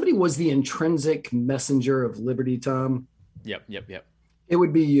if somebody was the intrinsic messenger of liberty, Tom. Yep. It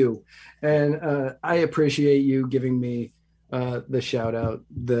would be you. And I appreciate you giving me the shout out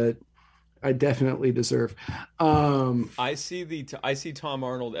that I definitely deserve. I see Tom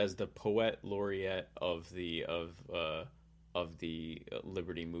Arnold as the poet laureate of the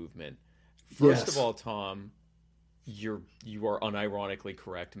liberty movement. First of all, Tom, you are unironically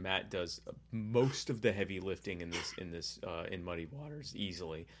correct. Matt does most of the heavy lifting in Muddy Waters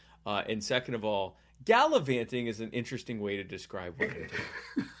easily. And second of all, gallivanting is an interesting way to describe what I do.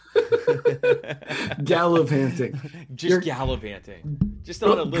 Gallivanting. Gallivanting. Just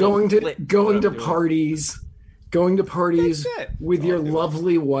on a little going to parties with your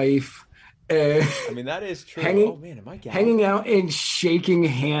lovely wife. I mean, that is true. Hanging out and shaking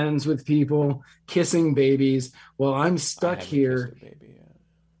hands with people, kissing babies, while I'm stuck here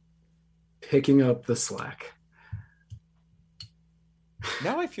picking up the slack.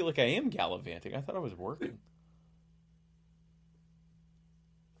 Now I feel like I am gallivanting. I thought I was working.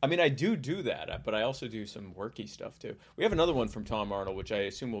 I mean, I do that, but I also do some worky stuff too. We have another one from Tom Arnold, which I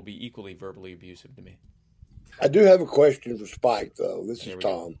assume will be equally verbally abusive to me. I do have a question for Spike, though. This is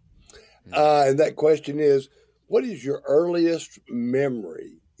Tom. And that question is, what is your earliest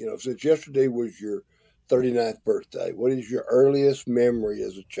memory? You know, since yesterday was your 39th birthday, what is your earliest memory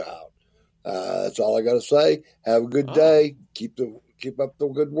as a child? That's all I got to say. Have a good day. Keep up the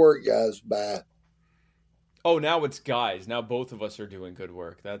good work, guys. Bye. Oh, now it's guys. Now both of us are doing good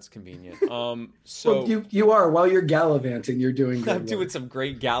work. That's convenient. So well, you are. While you're gallivanting, you're doing good I'm doing some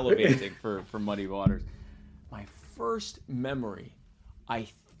great gallivanting for Muddy Waters. My first memory, I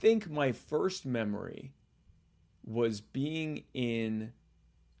think my first memory was being in...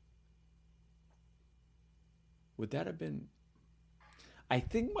 Would that have been... I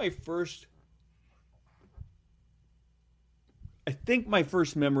think my first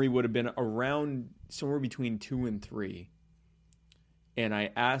memory would have been around somewhere between 2 and 3. And I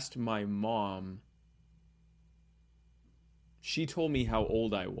asked my mom, she told me how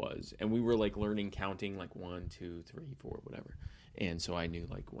old I was. And we were like learning counting, like 1, 2, 3, 4, whatever. And so I knew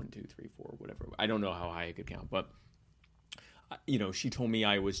like 1, 2, 3, 4, whatever. I don't know how high I could count, but you know, she told me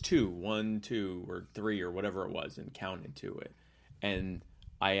I was 2, 1, 2, or 3, or whatever it was, and counted to it. And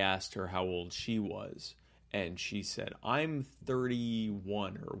I asked her how old she was. And she said, I'm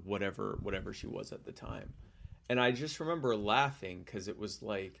 31 or whatever she was at the time. And I just remember laughing because it was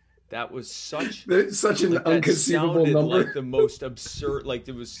like, that was such an unconceivable number. Like the most absurd, like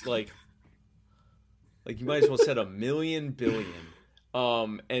it was like you might as well said 1,000,000 billion.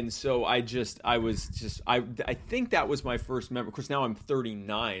 And so I think that was my first memory. Of course, now I'm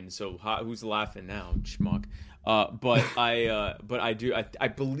 39. So who's laughing now, schmuck? But I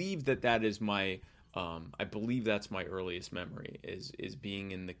believe that is my, I believe that's my earliest memory is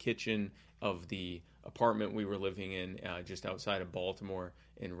being in the kitchen of the apartment we were living in just outside of Baltimore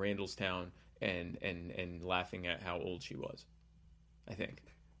in Randallstown and laughing at how old she was.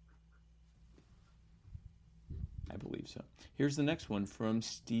 I believe so. Here's the next one from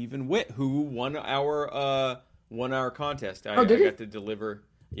Stephen Witt, who won our contest. I got to deliver.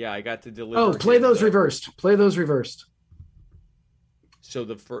 Yeah, I got to deliver. Oh, play those reversed. Play those reversed. So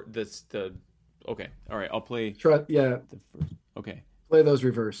okay. All right. I'll play. Yeah. Okay. Play those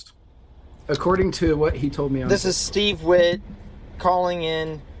reversed. According to what he told me on. This is Steve Witt calling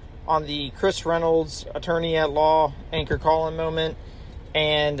in on the Chris Reynolds attorney at law anchor call-in moment.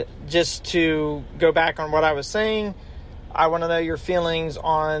 And just to go back on what I was saying, I want to know your feelings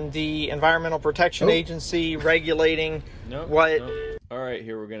on the Environmental Protection Agency regulating what... No. All right,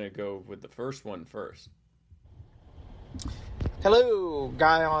 here we're going to go with the first one first. Hello,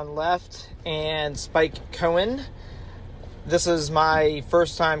 Guy on Left and Spike Cohen. This is my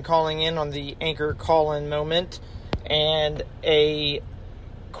first time calling in on the anchor call-in moment. And a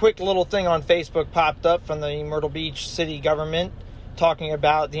quick little thing on Facebook popped up from the Myrtle Beach city government talking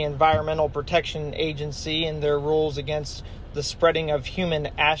about the Environmental Protection Agency and their rules against the spreading of human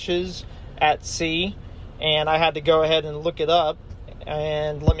ashes at sea. And I had to go ahead and look it up,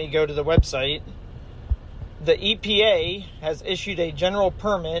 and let me go to the website. The EPA has issued a general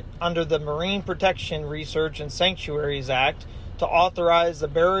permit under the Marine Protection Research and Sanctuaries Act to authorize the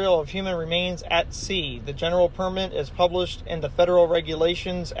burial of human remains at sea. The general permit is published in the federal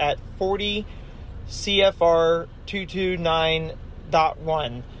regulations at 40 CFR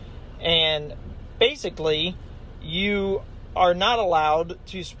 229.1. And basically, you are not allowed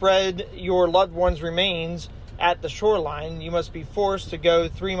to spread your loved one's remains at the shoreline. You must be forced to go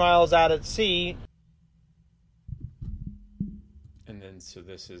 3 miles out at sea. And then, so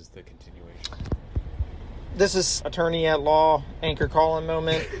this is the continuation. This is attorney at law, Anchor Colin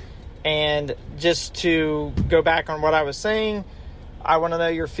moment. And just to go back on what I was saying, I want to know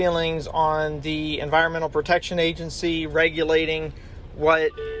your feelings on the Environmental Protection Agency regulating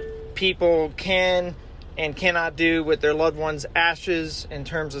what people can and cannot do with their loved ones' ashes in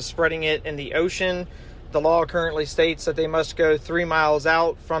terms of spreading it in the ocean. The law currently states that they must go 3 miles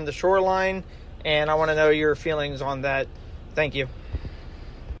out from the shoreline, and I want to know your feelings on that. Thank you.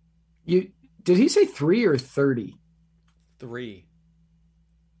 Did he say 3 or 30? 3.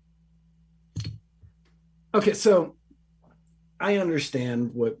 Okay, so I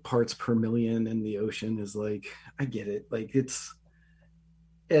understand what parts per million in the ocean is like. I get it. Like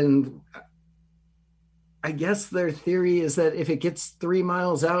and I guess their theory is that if it gets 3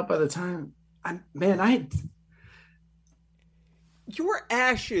 miles out by the time, your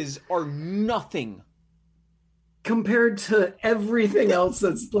ashes are nothing compared to everything else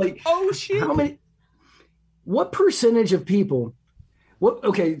that's like ocean. What percentage of people?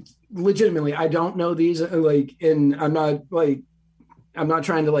 Legitimately, I don't know these. And I'm not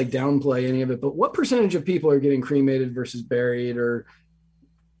trying to downplay any of it. But what percentage of people are getting cremated versus buried or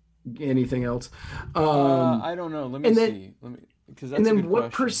anything else? I don't know. Let me see. Because that's a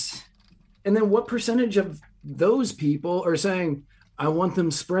good question. And then what percentage of those people are saying, I want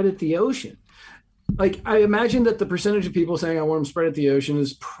them spread at the ocean? Like, I imagine that the percentage of people saying I want them spread at the ocean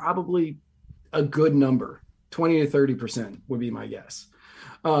is probably a good number. 20 to 30% would be my guess.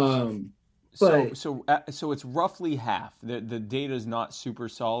 So it's roughly half. The data is not super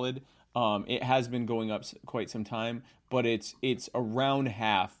solid. It has been going up quite some time, but it's around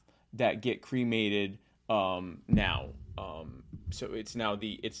half that get cremated now. So it's now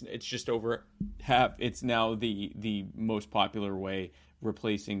it's just over half. It's now the most popular way,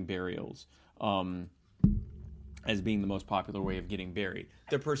 replacing burials as being the most popular way of getting buried.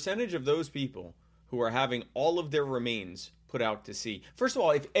 The percentage of those people who are having all of their remains put out to sea. First of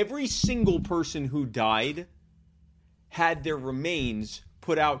all, if every single person who died had their remains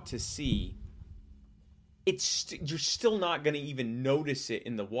put out to sea, you're still not going to even notice it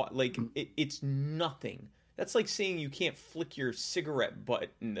in the water. Like, it's nothing. That's like saying you can't flick your cigarette butt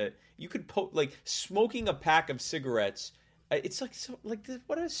in the. You could smoking a pack of cigarettes. It's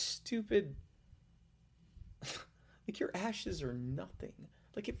what a stupid. Like, your ashes are nothing.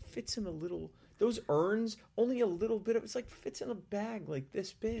 Like, it fits in a little. Those urns, only a little bit of it's fits in a bag like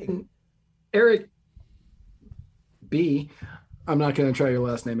this big. Eric B. I'm not going to try your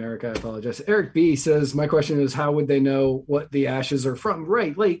last name, Eric. I apologize. Eric B. says, my question is, how would they know what the ashes are from?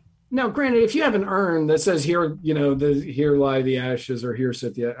 Right. Like, now, granted, if you have an urn that says here, here lie the ashes, or here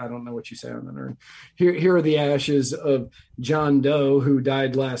sit the, I don't know what you say on an urn. Here are the ashes of John Doe who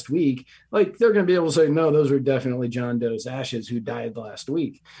died last week. Like, they're going to be able to say, no, those are definitely John Doe's ashes who died last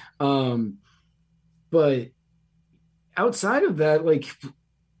week. But outside of that,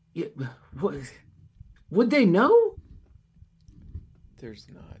 would they know? They're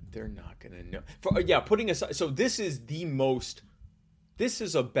not going to know. Putting aside, so this is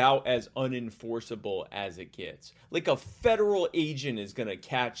about as unenforceable as it gets. Like, a federal agent is going to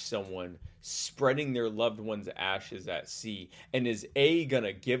catch someone spreading their loved one's ashes at sea, and is A, going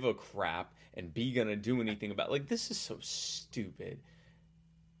to give a crap, and B, going to do anything about it. Like, this is so stupid.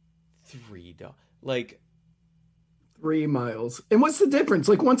 3 miles. And what's the difference?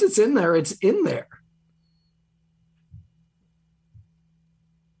 Like, once it's in there, it's in there.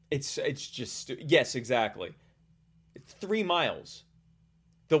 It's just, yes, exactly. 3 miles.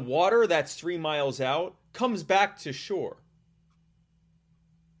 The water that's 3 miles out comes back to shore.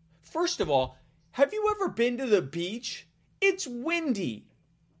 First of all, have you ever been to the beach? It's windy.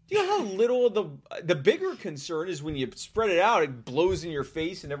 Do you know how little the bigger concern is when you spread it out, it blows in your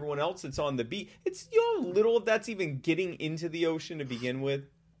face and everyone else that's on the beach. It's, how little of that's even getting into the ocean to begin with.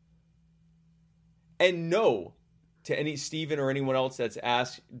 And no, to any Stephen or anyone else that's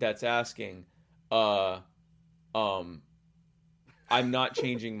asking, I'm not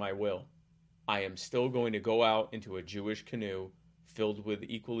changing my will. I am still going to go out into a Jewish canoe filled with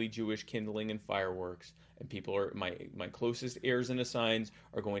equally Jewish kindling and fireworks, and people are my closest heirs and assigns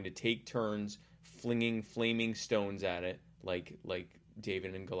are going to take turns flinging flaming stones at it, like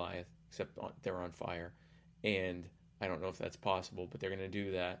David and Goliath, except they're on fire. And I don't know if that's possible, but they're going to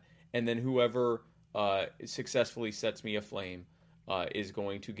do that. And then whoever successfully sets me aflame is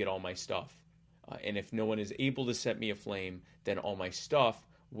going to get all my stuff. And if no one is able to set me aflame, then all my stuff,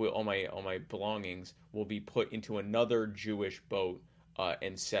 all my belongings will be put into another Jewish boat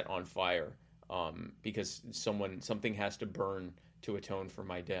and set on fire, because something has to burn to atone for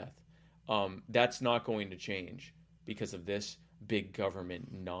my death. That's not going to change because of this big government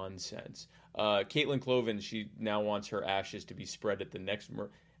nonsense. Caitlin Cloven, she now wants her ashes to be spread at the next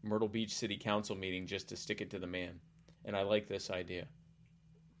Myrtle Beach City Council meeting just to stick it to the man. And I like this idea.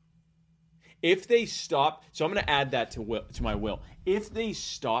 If they stop, so I'm going to add that to my will. If they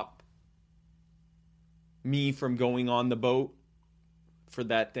stop me from going on the boat for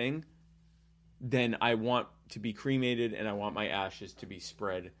that thing, then I want to be cremated and I want my ashes to be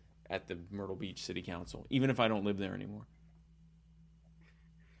spread at the Myrtle Beach City Council, even if I don't live there anymore.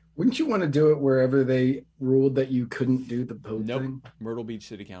 Wouldn't you want to do it wherever they ruled that you couldn't do the boat thing? Myrtle Beach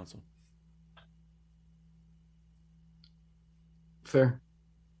City Council. Fair.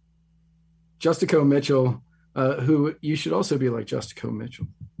 Justico Mitchell, who you should also be like Justico Mitchell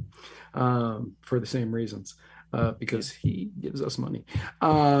for the same reasons, because he gives us money.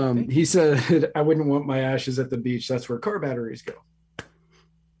 He said, I wouldn't want my ashes at the beach. That's where car batteries go.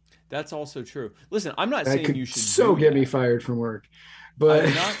 That's also true. Listen, I'm not saying you should get me fired from work, but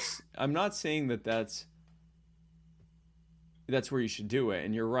I'm not saying that's where you should do it.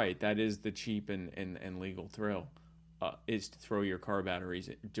 And you're right. That is the cheap and legal thrill, is to throw your car batteries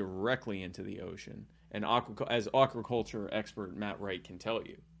directly into the ocean. And as aquaculture expert Matt Wright can tell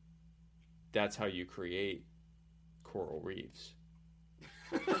you, that's how you create coral reefs.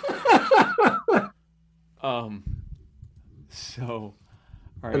 So...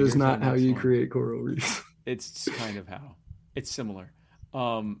 Right, that is not how you create coral reefs. It's kind of how. It's similar.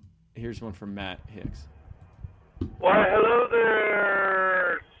 Here's one from Matt Hicks. Why, hello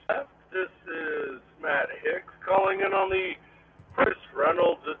there, Seth. This is Matt Hicks calling in on the Chris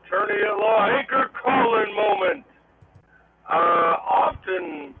Reynolds attorney at law anchor call-in moment.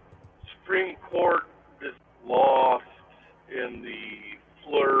 Often Supreme Court is lost in the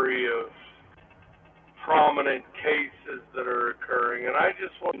flurry of prominent cases that are occurring, and I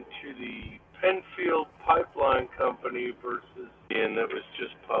just went to the Penfield Pipeline Company versus Ian that was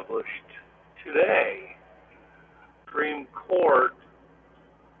just published today. Supreme Court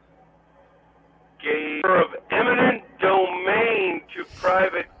gave of eminent domain to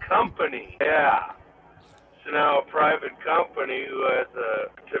private company. Yeah. So now a private company who has a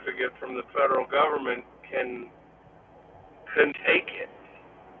certificate from the federal government can take it.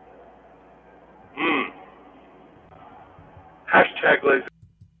 Hashtag lazy.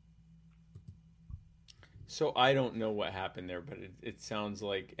 So I don't know what happened there, but it sounds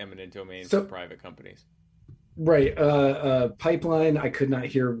like eminent domain for private companies. Right. Pipeline, I could not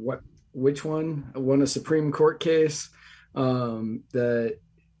hear which one. Won a Supreme Court case that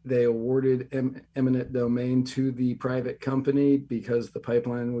they awarded eminent domain to the private company because the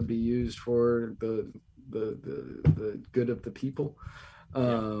pipeline would be used for the good of the people.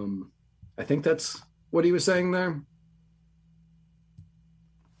 I think that's what he was saying there.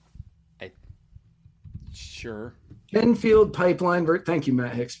 Sure. Penfield Pipeline. Thank you,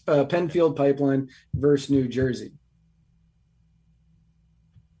 Matt Hicks. Penfield Pipeline versus New Jersey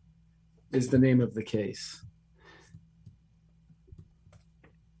is the name of the case.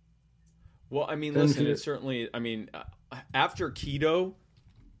 Well, I mean, listen, it's certainly, I mean, after keto,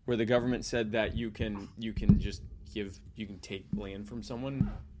 where the government said that you can take land from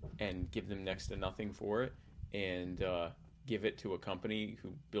someone and give them next to nothing for it and give it to a company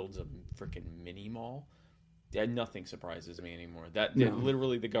who builds a freaking mini mall. Nothing surprises me anymore.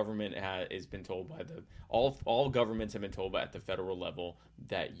 Literally the government has been told by all governments have been told at the federal level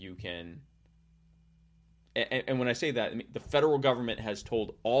that you can. And when I say that, I mean, the federal government has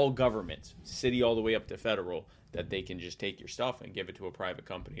told all governments, city all the way up to federal, that they can just take your stuff and give it to a private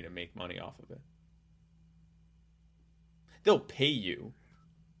company to make money off of it. They'll pay you.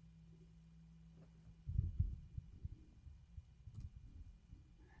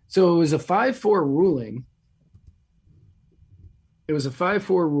 So it was a 5-4 ruling. It was a 5-4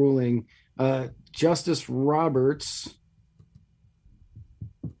 ruling. Justice Roberts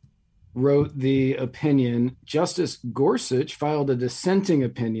wrote the opinion. Justice Gorsuch filed a dissenting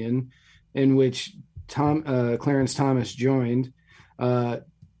opinion in which Clarence Thomas joined.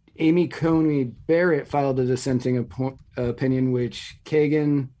 Amy Coney Barrett filed a dissenting opinion, which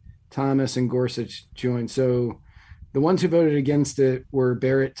Kagan, Thomas, and Gorsuch joined. So the ones who voted against it were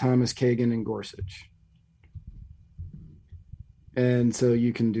Barrett, Thomas, Kagan, and Gorsuch. And so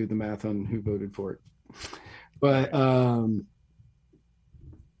you can do the math on who voted for it. But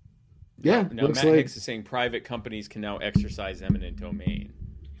yeah. Now Matt Hicks is saying private companies can now exercise eminent domain.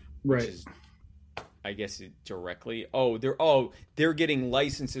 Right. Which is, I guess directly. They're getting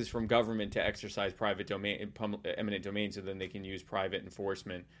licenses from government to exercise private domain, eminent domain, so then they can use private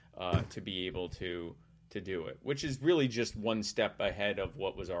enforcement to be able to do it, which is really just one step ahead of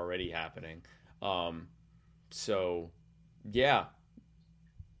what was already happening. So, yeah.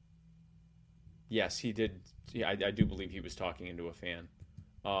 Yes, he did. Yeah, I do believe he was talking into a fan.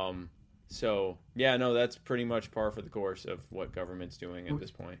 So, yeah, no, that's pretty much par for the course of what government's doing at this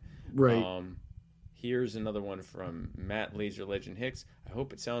point. Right. Here's another one from Matt Laser Legend Hicks. I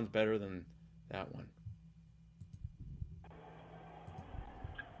hope it sounds better than that one.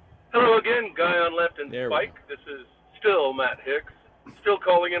 Hello again, Guy on Left and Spike. This is still Matt Hicks, still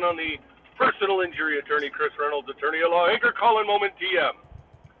calling in on the personal injury attorney, Chris Reynolds, attorney at law, Anchor Colin Moment TM.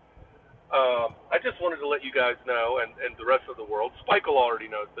 I just wanted to let you guys know, and the rest of the world, Spike will already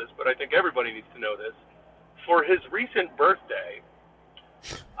knows this, but I think everybody needs to know this. For his recent birthday,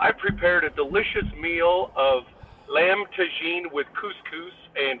 I prepared a delicious meal of lamb tagine with couscous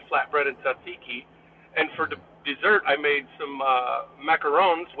and flatbread and tzatziki. And for dessert, I made some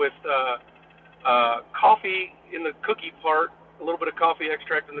macarons with coffee in the cookie part, a little bit of coffee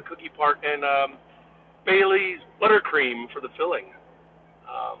extract in the cookie part, and Bailey's buttercream for the filling.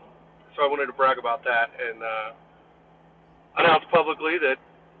 So I wanted to brag about that and announce publicly that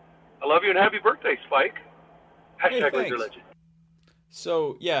I love you and happy birthday, Spike. Hashtag Laser Legend.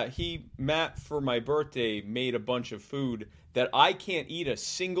 So, yeah, Matt, for my birthday, made a bunch of food that I can't eat a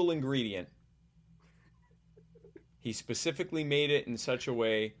single ingredient. He specifically made it in such a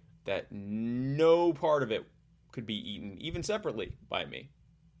way that no part of it could be eaten, even separately, by me.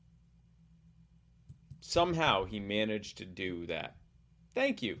 Somehow he managed to do that.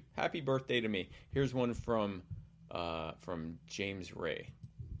 Thank you. Happy birthday to me. Here's one from James Ray.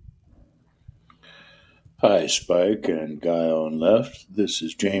 Hi, Spike and Guy on Left. This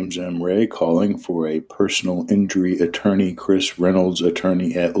is James M. Ray calling for a personal injury attorney, Chris Reynolds,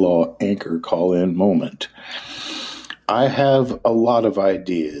 attorney at law, anchor call-in moment. I have a lot of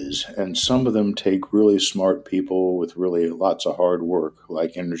ideas, and some of them take really smart people with really lots of hard work,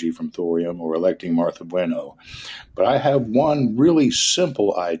 like Energy from Thorium or electing Martha Bueno. But I have one really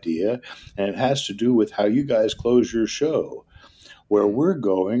simple idea, and it has to do with how you guys close your show. Where we're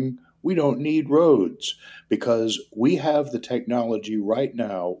going, we don't need roads because we have the technology right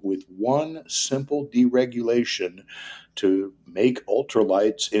now with one simple deregulation to make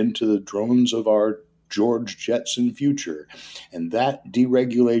ultralights into the drones of our George Jetson future. And that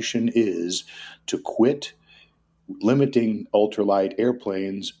deregulation is to quit limiting ultralight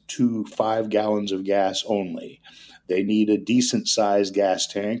airplanes to 5 gallons of gas only. They need a decent sized gas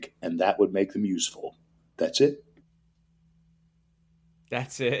tank, and that would make them useful. That's it.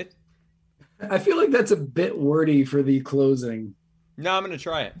 That's it? I feel like that's a bit wordy for the closing. No, I'm going to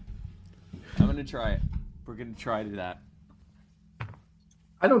try it. We're going to try that.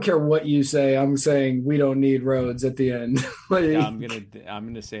 I don't care what you say. I'm saying we don't need roads at the end. Yeah, I'm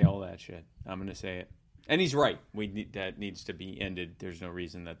gonna say all that shit. I'm gonna say it, and he's right. That needs to be ended. There's no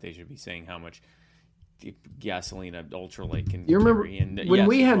reason that they should be saying how much gasoline an ultralight can. You remember carry. And, when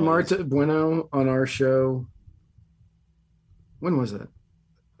we had Marta Bueno on our show? When was that?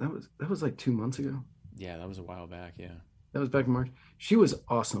 That was like 2 months ago. Yeah, that was a while back. Yeah, that was back in March. She was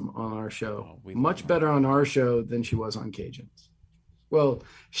awesome on our show. Much better on our show than she was on Cajun's. Well,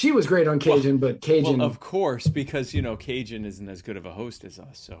 she was great on Cajun, but Cajun... Well, of course, because, Cajun isn't as good of a host as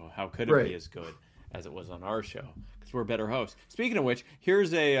us, so how could it be as good as it was on our show? Because we're better hosts. Speaking of which,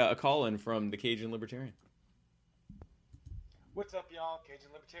 here's a call-in from the Cajun Libertarian. What's up, y'all? Cajun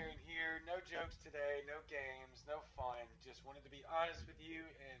Libertarian here. No jokes today, no games, no fun. Just wanted to be honest with you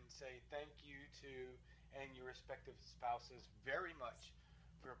and say thank you to and your respective spouses very much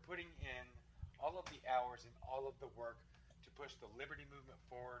for putting in all of the hours and all of the work to push the liberty movement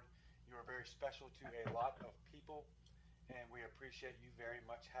forward. You are very special to a lot of people, and we appreciate you very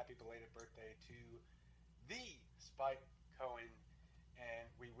much. Happy belated birthday to the Spike Cohen, and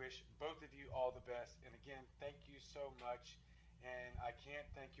we wish both of you all the best. And again, thank you so much, and I can't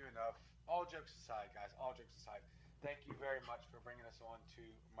thank you enough. All jokes aside, guys, all jokes aside, thank you very much for bringing us on to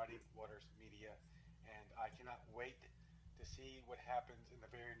Muddy Waters Media, and I cannot wait to see what happens in the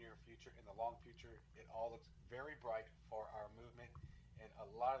very near future, in the long future. It all looks very bright for our movement, and a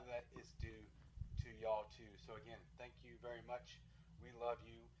lot of that is due to y'all too. So again, thank you very much. We love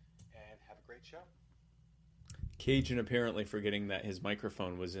you, and have a great show. Cajun apparently forgetting that his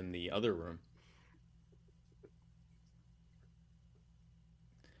microphone was in the other room.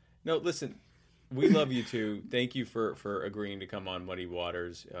 No, listen, we love you too. Thank you for agreeing to come on Muddy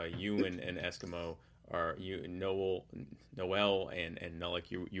Waters. You and Eskimo are Noel and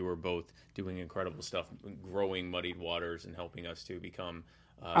Nullik. You were both doing incredible stuff, growing Muddied Waters and helping us to become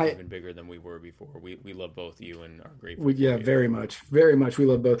even bigger than we were before. We love both of you and are grateful. Very much. We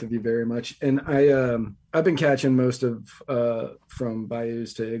love both of you very much. And I've been catching most of from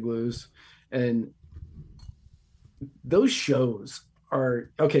Bayous to Igloos, and those shows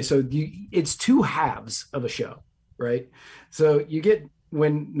are okay. So it's two halves of a show, right? So you get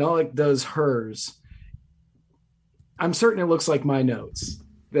when Nullik does hers. I'm certain it looks like my notes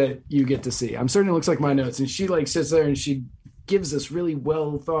that you get to see. I'm certain it looks like my notes, and she like sits there and she gives this really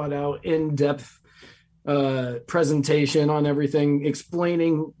well thought out, in-depth presentation on everything,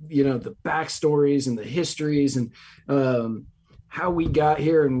 explaining, the backstories and the histories and how we got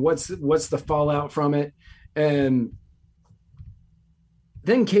here and what's the fallout from it. And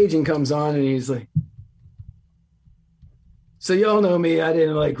then Cajun comes on and he's like, so y'all know me, I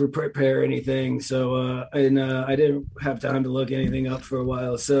didn't prepare anything. So, I didn't have time to look anything up for a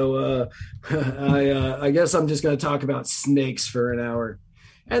while. So I guess I'm just going to talk about snakes for an hour.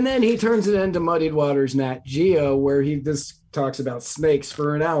 And then he turns it into Muddied Waters Nat Geo, where he just talks about snakes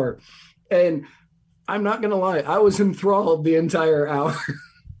for an hour. And I'm not going to lie, I was enthralled the entire hour.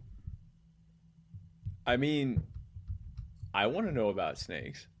 I mean, I want to know about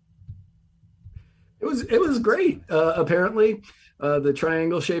snakes. It was great. Apparently, the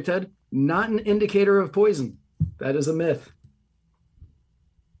triangle-shaped head, not an indicator of poison. That is a myth.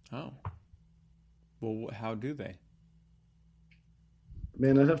 Oh. Well, how do they?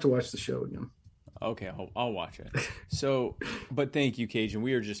 Man, I'd have to watch the show again. Okay, I'll watch it. So, but thank you, Cajun.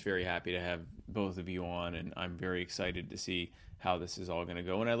 We are just very happy to have both of you on, and I'm very excited to see how this is all going to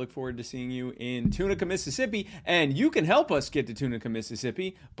go. And I look forward to seeing you in Tunica, Mississippi. And you can help us get to Tunica,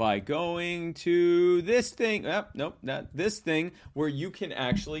 Mississippi by going to this thing. Nope, not this thing, where you can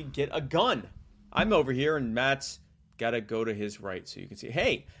actually get a gun. I'm over here, and Matt's got to go to his right so you can see.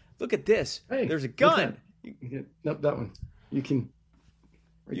 Hey, look at this. Hey, there's a gun. Nope, that one. You can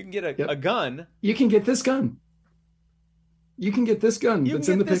get a gun. You can get this gun. You can get this gun. You that's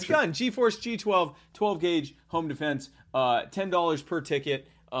can in get the this picture. gun, GeForce G12, 12 gauge home defense, $10 per ticket.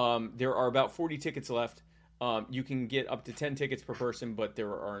 There are about 40 tickets left. You can get up to 10 tickets per person, but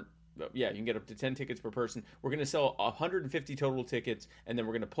there aren't. Yeah, you can get up to 10 tickets per person. We're going to sell 150 total tickets, and then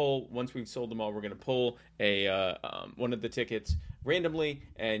we're going to pull, once we've sold them all, we're going to pull a one of the tickets randomly,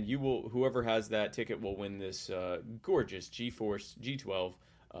 and whoever has that ticket will win this gorgeous GeForce G12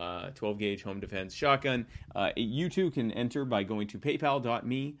 12 gauge home defense shotgun. You too can enter by going to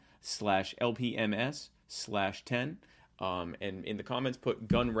paypal.me/LPMS/10. And in the comments, put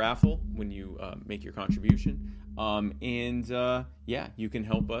gun raffle when you make your contribution. Yeah, you can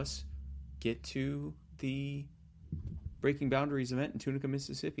help us get to the Breaking Boundaries event in Tunica,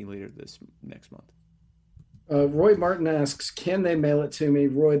 Mississippi later this next month. Roy Martin asks, can they mail it to me?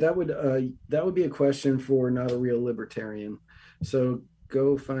 Roy, that would be a question for Not a Real Libertarian. So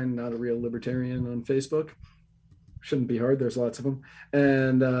go find Not a Real Libertarian on Facebook. Shouldn't be hard. There's lots of them.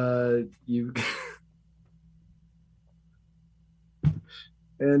 And you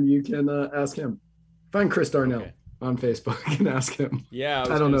can ask him. Find Chris Darnell on Facebook and ask him. Yeah,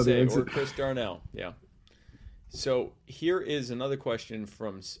 I don't know the answer. Or Chris Darnell. Yeah. So here's a question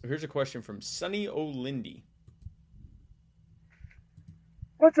from Sonny O'Lindy.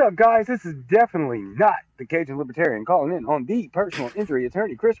 What's up, guys? This is definitely not the Cajun Libertarian calling in on the personal injury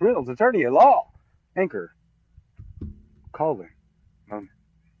attorney, Chris Reynolds, attorney at law. Anchor. Calling. Moment.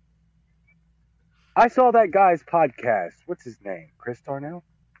 I saw that guy's podcast. What's his name? Chris Darnell?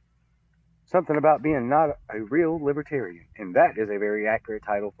 Something about being not a real libertarian. And that is a very accurate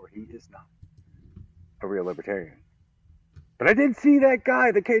title, for he is not a real libertarian. But I did see that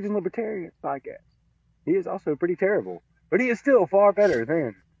guy, the Cajun Libertarian podcast. He is also pretty terrible. But he is still far better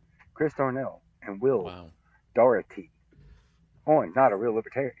than Chris Darnell and Will Doherty on Not a Real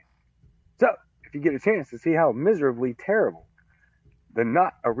Libertarian. So, if you get a chance to see how miserably terrible the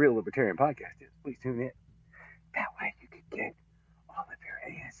Not a Real Libertarian podcast is, please tune in. That way you can get all of your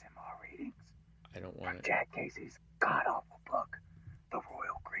ASMR readings from Jack Casey's god-awful book,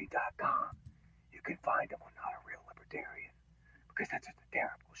 TheRoyalGreen.com. You can find them on Not a Real Libertarian, because that's just a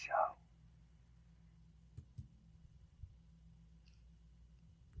terrible show.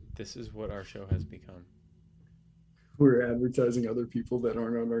 This is what our show has become. We're advertising other people that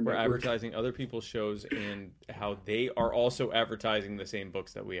aren't on our We're network. advertising other people's shows and how they are also advertising the same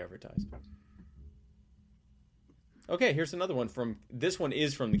books that we advertise. Okay, here's another one from. This one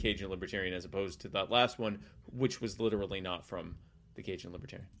is from the Cajun Libertarian, as opposed to that last one, which was literally not from the Cajun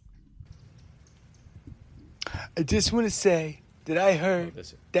Libertarian. I just want to say that I heard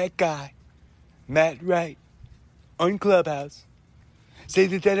that guy, Matt Wright, on Clubhouse, say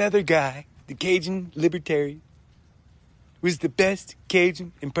that other guy, the Cajun Libertarian, was the best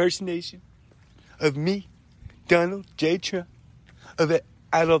Cajun impersonation of me, Donald J. Trump,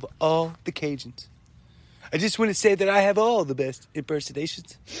 out of all the Cajuns. I just want to say that I have all the best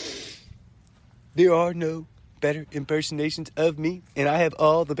impersonations. There are no better impersonations of me, and I have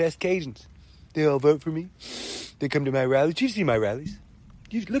all the best Cajuns. They all vote for me. They come to my rallies. You see my rallies.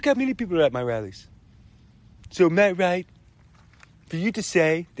 Look how many people are at my rallies. So, Matt Wright, for you to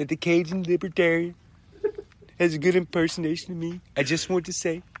say that the Cajun Libertarian has a good impersonation of me, I just want to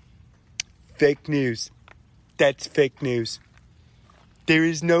say, fake news. That's fake news. There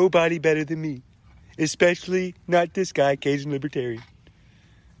is nobody better than me, especially not this guy, Cajun Libertarian,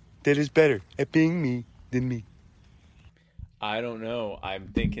 that is better at being me than me. I don't know. I'm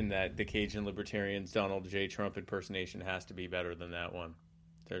thinking that the Cajun Libertarian's Donald J. Trump impersonation has to be better than that one.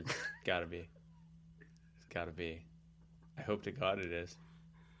 There's got to be. It's got to be. I hope to God it is.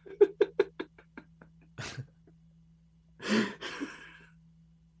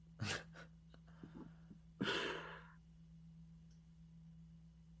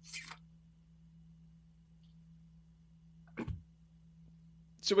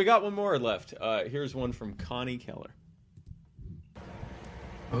 So we got one more left. Here's one from Connie Keller.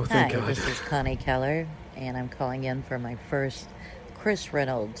 Oh, thank God. This is Connie Keller, and I'm calling in for my first Chris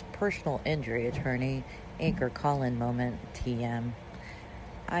Reynolds personal injury attorney anchor call-in moment, TM.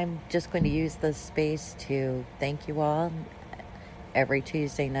 I'm just going to use this space to thank you all. Every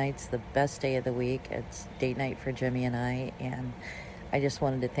Tuesday night's the best day of the week. It's date night for Jimmy and I, and I just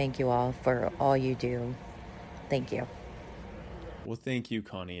wanted to thank you all for all you do. Thank you. Well, thank you,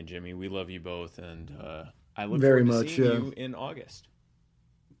 Connie and Jimmy. We love you both, and I look Very forward to much, seeing yeah. you in August.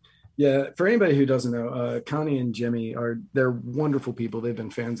 Yeah, for anybody who doesn't know, Connie and Jimmy they're wonderful people. They've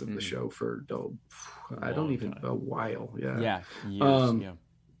been fans of the show for a while. Yeah. Yeah, years, yeah.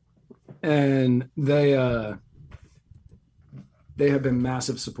 And they have been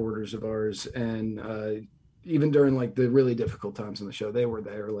massive supporters of ours, and even during like the really difficult times in the show, they were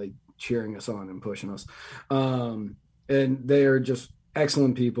there like cheering us on and pushing us. And they are just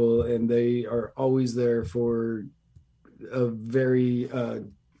excellent people, and they are always there for a very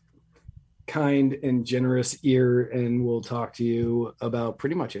kind and generous ear, and will talk to you about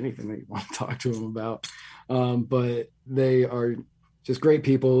pretty much anything that you want to talk to them about. But they are just great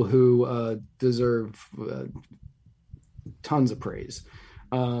people who deserve tons of praise.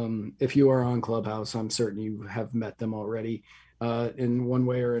 If you are on Clubhouse, I'm certain you have met them already in one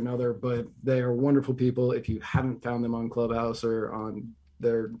way or another, but they are wonderful people. If you haven't found them on Clubhouse or on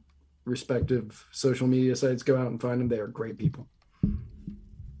their respective social media sites, go out and find them. They are great people.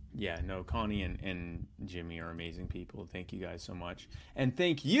 Yeah, no, Connie and Jimmy are amazing people. Thank you guys so much. And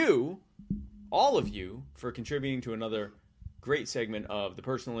thank you, all of you, for contributing to another great segment of the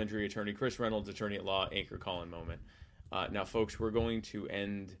Personal Injury Attorney, Chris Reynolds, Attorney at Law, Anchor Call-In Moment. Now, folks, we're going to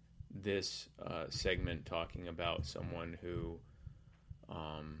end this segment talking about someone who...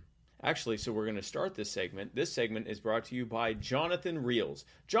 so we're going to start this segment. This segment is brought to you by Jonathan Reels.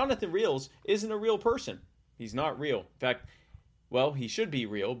 Jonathan Reels isn't a real person. He's not real. In fact, well, he should be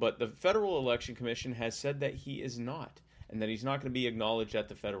real, but the Federal Election Commission has said that he is not, and that he's not going to be acknowledged at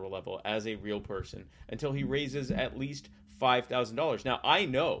the federal level as a real person until he raises at least $5,000. Now, I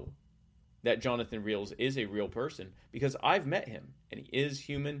know that Jonathan Reels is a real person because I've met him, and he is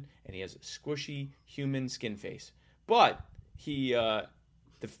human, and he has a squishy human skin face. But the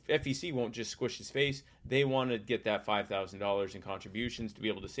FEC won't just squish his face. They want to get that $5,000 in contributions to be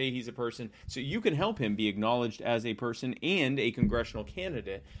able to say he's a person. So you can help him be acknowledged as a person and a congressional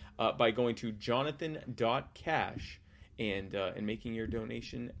candidate by going to jonathan.cash and making your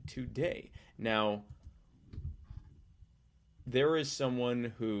donation today. Now, there is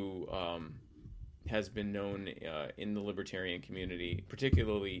someone who has been known in the libertarian community,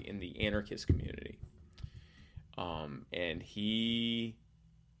 particularly in the anarchist community. And he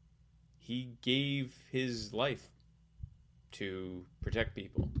gave his life to protect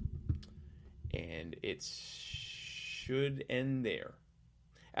people, and it should end there.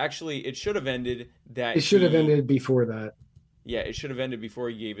 Actually, it should have ended that. It should have ended before that. Yeah, it should have ended before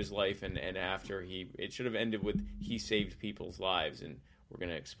he gave his life, and after it should have ended with he saved people's lives, and we're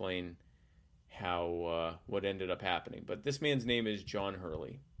going to explain how what ended up happening. But this man's name is John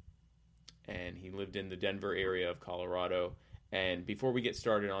Hurley, and he lived in the Denver area of Colorado. And before we get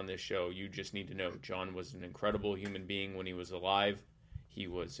started on this show, you just need to know John was an incredible human being when he was alive. He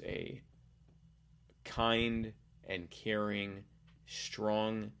was a kind and caring,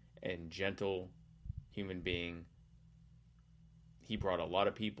 strong and gentle human being. He brought a lot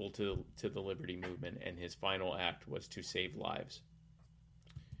of people to the Liberty Movement, and his final act was to save lives.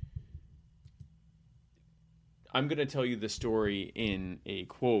 I'm going to tell you the story in a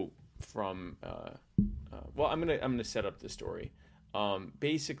quote from. I'm gonna set up the story.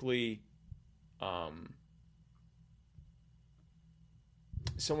 Basically,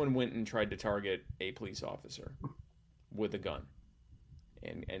 someone went and tried to target a police officer with a gun,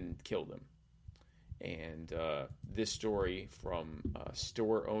 and killed him. And this story from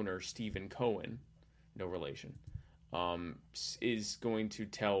store owner Stephen Cohen, no relation, is going to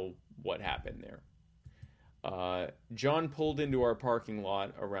tell what happened there. John pulled into our parking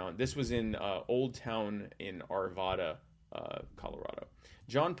lot around, this was in Old Town in Arvada, Colorado.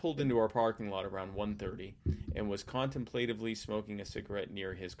 John pulled into our parking lot around 1:30 and was contemplatively smoking a cigarette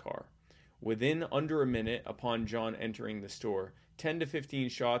near his car. Within under a minute upon John entering the store, 10 to 15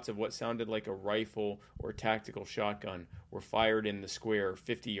 shots of what sounded like a rifle or tactical shotgun were fired in the square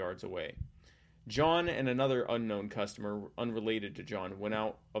 50 yards away. John and another unknown customer, unrelated to John, went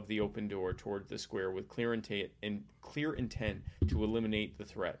out of the open door toward the square with clear intent to eliminate the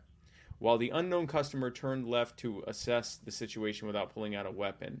threat. While the unknown customer turned left to assess the situation without pulling out a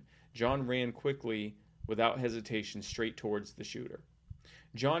weapon, John ran quickly, without hesitation, straight towards the shooter.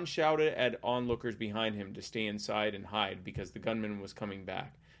 John shouted at onlookers behind him to stay inside and hide because the gunman was coming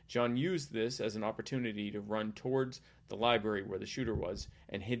back. John used this as an opportunity to run towards the library where the shooter was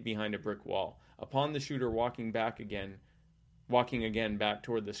and hid behind a brick wall. Upon the shooter walking again back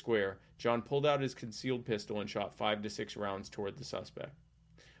toward the square, John pulled out his concealed pistol and shot 5 to 6 rounds toward the suspect.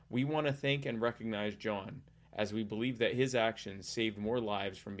 We want to thank and recognize John, as we believe that his actions saved more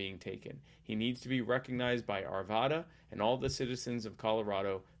lives from being taken. He needs to be recognized by Arvada and all the citizens of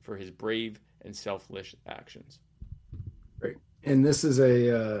Colorado for his brave and selfless actions. Great. And this is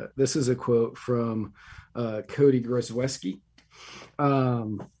a quote from Cody Grozweski.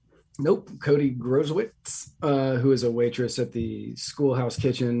 Cody Grozwitz, who is a waitress at the Schoolhouse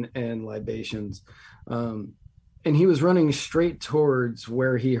Kitchen and Libations. And he was running straight towards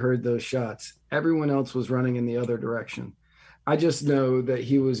where he heard those shots. Everyone else was running in the other direction. I just know that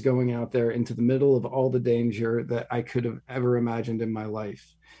he was going out there into the middle of all the danger that I could have ever imagined in my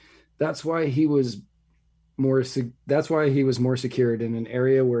life. That's why he was more secured in an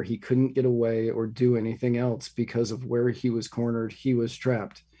area where he couldn't get away or do anything else because of where he was cornered. He was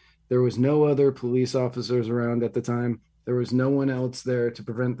trapped. There was no other police officers around at the time. There was no one else there to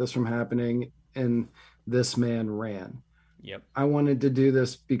prevent this from happening. And this man ran. Yep. I wanted to do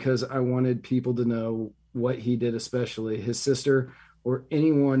this because I wanted people to know what he did, especially his sister or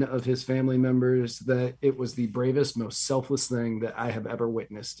any one of his family members, that it was the bravest, most selfless thing that I have ever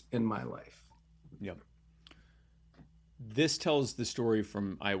witnessed in my life. Yep. This tells the story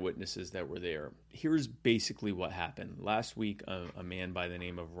from eyewitnesses that were there. Here's basically what happened. Last week, a man by the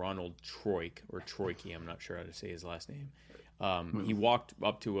name of Ronald Troik, or Troike, I'm not sure how to say his last name, he walked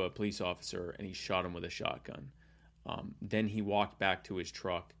up to a police officer and he shot him with a shotgun. Then he walked back to his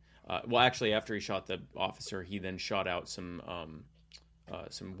truck. After he shot the officer, he then shot out some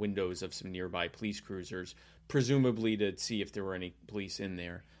windows of some nearby police cruisers, presumably to see if there were any police in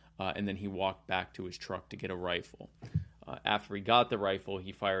there. And then he walked back to his truck to get a rifle. After he got the rifle,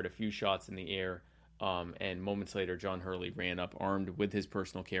 he fired a few shots in the air, and moments later, John Hurley ran up armed with his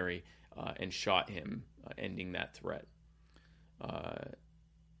personal carry and shot him, ending that threat.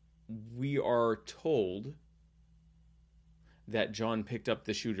 We are told that John picked up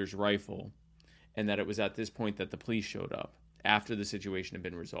the shooter's rifle and that it was at this point that the police showed up after the situation had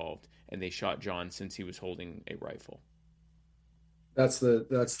been resolved, and they shot John since he was holding a rifle. That's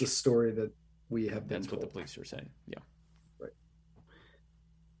the story that we have been told. That's what the police are saying. Yeah. Right.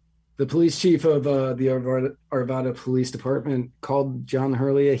 The police chief of the Arvada Police Department called John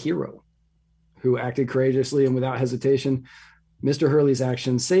Hurley a hero who acted courageously and without hesitation. Mr. Hurley's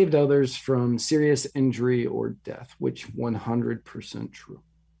actions saved others from serious injury or death, which 100% true.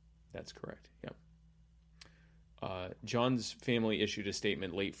 That's correct. Yep. John's family issued a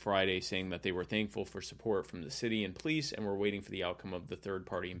statement late Friday saying that they were thankful for support from the city and police and were waiting for the outcome of the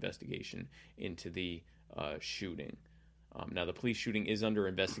third-party investigation into the shooting. Now, the police shooting is under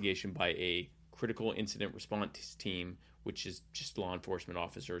investigation by a critical incident response team, which is just law enforcement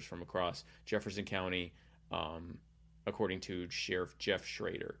officers from across Jefferson County, according to Sheriff Jeff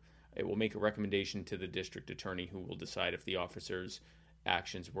Schrader. It will make a recommendation to the district attorney, who will decide if the officer's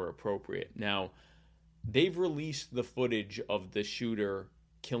actions were appropriate. Now, they've released the footage of the shooter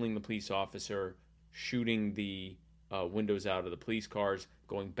killing the police officer, shooting the windows out of the police cars,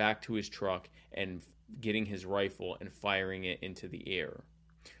 going back to his truck, and getting his rifle and firing it into the air.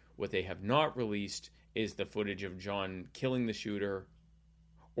 What they have not released is the footage of John killing the shooter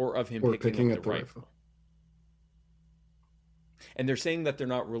or of him picking up the rifle. And they're saying that they're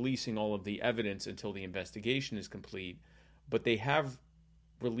not releasing all of the evidence until the investigation is complete, but they have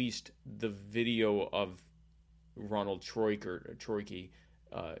released the video of Ronald Troike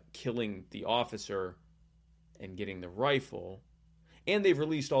killing the officer and getting the rifle, and they've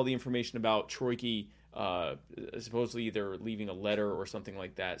released all the information about Troike supposedly either leaving a letter or something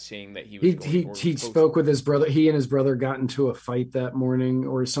like that, saying that he spoke with his brother. He and his brother got into a fight that morning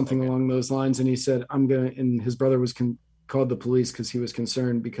or something along those lines, and he said, and his brother was called the police because he was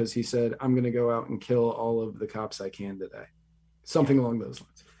concerned, because he said, I'm going to go out and kill all of the cops I can today. Something along those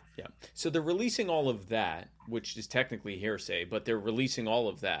lines. Yeah. So they're releasing all of that, which is technically hearsay, but they're releasing all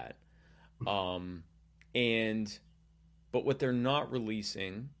of that. But what they're not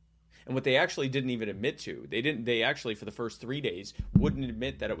releasing, and what they actually didn't even admit to, they actually for the first 3 days wouldn't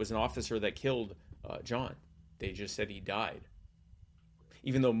admit that it was an officer that killed John. They just said he died,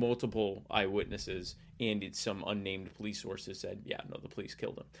 even though multiple eyewitnesses and some unnamed police sources said, yeah, no, the police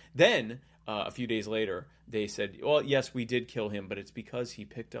killed him. Then a few days later, they said, well, yes, we did kill him, but it's because he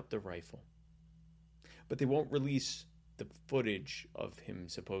picked up the rifle. But they won't release the footage of him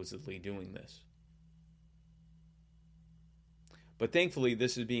supposedly doing this. But thankfully,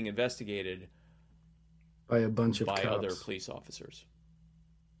 this is being investigated by a bunch of cops. Other police officers.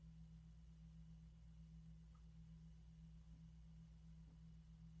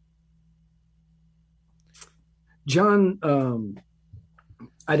 John,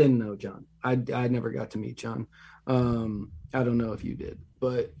 I didn't know John. I never got to meet John. I don't know if you did,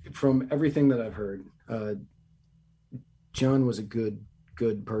 but from everything that I've heard, John was a good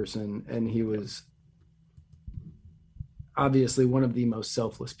person, and he was obviously one of the most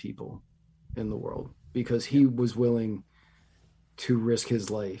selfless people in the world, because he was willing to risk his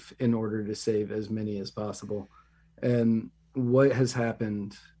life in order to save as many as possible. And what has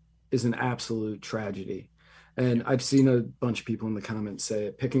happened is an absolute tragedy. And I've seen a bunch of people in the comments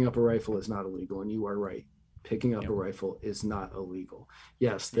say picking up a rifle is not illegal. And you are right. Picking up a rifle is not illegal.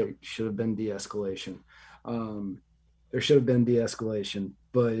 Yes, there should have been de-escalation.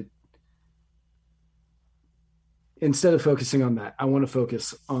 But instead of focusing on that, I want to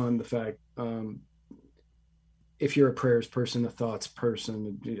focus on the fact, if you're a prayers person, a thoughts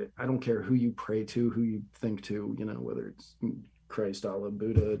person, I don't care who you pray to, who you think to, whether it's Christ, Allah,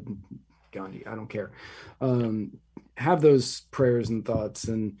 Buddha, Gandhi, I don't care. Have those prayers and thoughts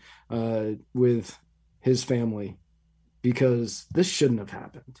and with his family, because this shouldn't have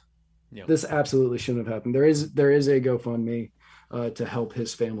happened. Yep. This absolutely shouldn't have happened. There is a GoFundMe to help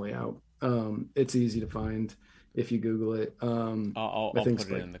his family out. It's easy to find if you Google it. I'll put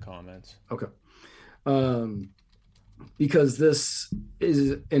it in the comments. Okay. Because this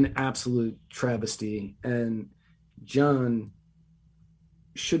is an absolute travesty, and John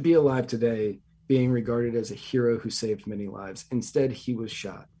should be alive today, being regarded as a hero who saved many lives. Instead, he was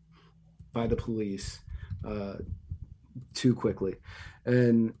shot by the police too quickly.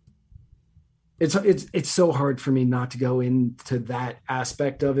 And it's so hard for me not to go into that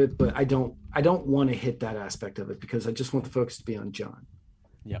aspect of it, but I don't want to hit that aspect of it, because I just want the focus to be on John.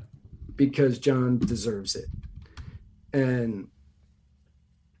 Yeah. Because John deserves it. And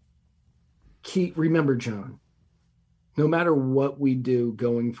remember John. No matter what we do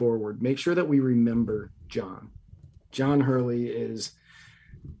going forward, make sure that we remember John. John Hurley is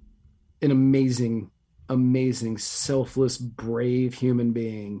an amazing, amazing, selfless, brave human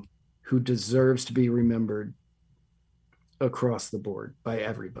being who deserves to be remembered across the board by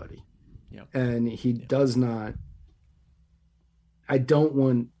everybody. Yep. And he does not. I don't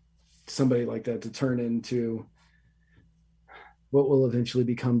want somebody like that to turn into what will eventually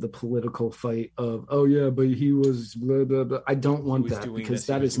become the political fight of, oh yeah, but he was blah, blah, blah. I don't want that, because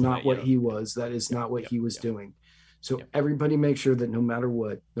that is not what he was. That is not what he was doing. So everybody make sure that no matter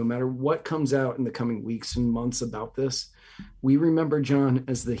what comes out in the coming weeks and months about this, we remember John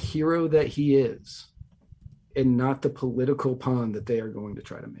as the hero that he is, and not the political pawn that they are going to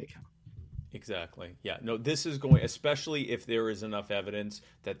try to make him. Exactly. Yeah. No, this is going, especially if there is enough evidence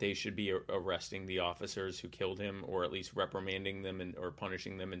that they should be arresting the officers who killed him, or at least reprimanding them or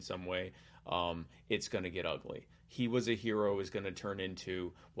punishing them in some way. It's going to get ugly. He was a hero is going to turn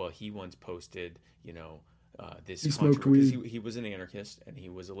into, well, he once posted, this he smoked weed. He was an anarchist and he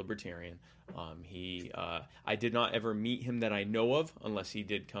was a libertarian. I did not ever meet him that I know of, unless he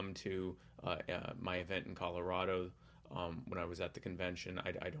did come to my event in Colorado when I was at the convention.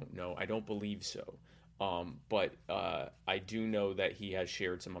 I don't know. I don't believe so. But I do know that he has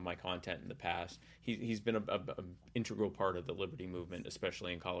shared some of my content in the past. He's been a integral part of the liberty movement,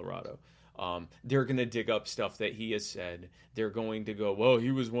 especially in Colorado. They're going to dig up stuff that he has said. They're going to go, well,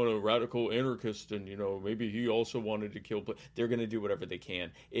 he was one of radical anarchists, and maybe he also wanted to kill. They're going to do whatever they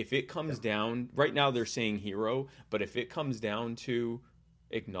can. If it comes down, right now they're saying hero, but if it comes down to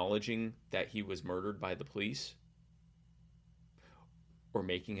acknowledging that he was murdered by the police, or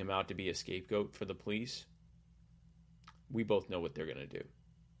making him out to be a scapegoat for the police, we both know what they're going to do.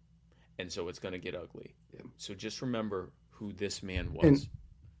 And so it's going to get ugly. Yeah. So just remember who this man was.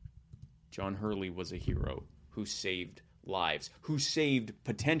 John Hurley was a hero who saved lives, who saved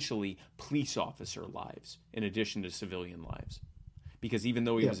potentially police officer lives in addition to civilian lives. Because even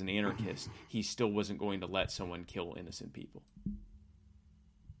though he was an anarchist, he still wasn't going to let someone kill innocent people.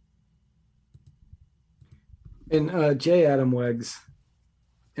 And J. Adam Weggs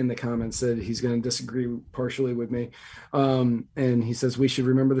in the comments said he's going to disagree partially with me. And he says we should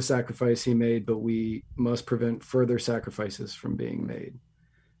remember the sacrifice he made, but we must prevent further sacrifices from being made.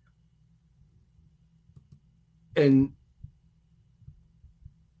 And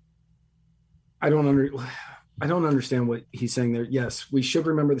I don't understand what he's saying there. Yes, we should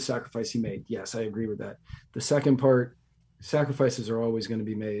remember the sacrifice he made. Yes, I agree with that. The second part, sacrifices are always going to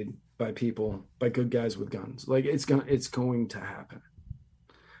be made by people, by good guys with guns. Like it's going to happen.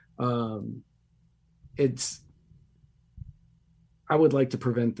 I would like to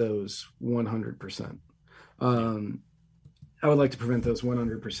prevent those 100%. I would like to prevent those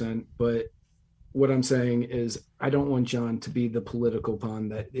 100%, but what I'm saying is I don't want John to be the political pawn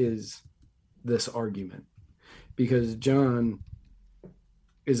that is this argument, because John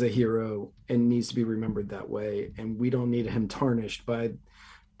is a hero and needs to be remembered that way. And we don't need him tarnished by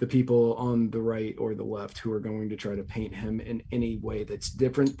the people on the right or the left who are going to try to paint him in any way that's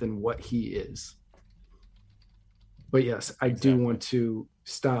different than what he is. But yes, I do want to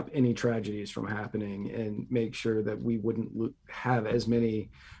stop any tragedies from happening and make sure that we wouldn't have as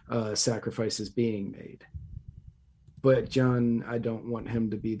many sacrifices being made. But John, I don't want him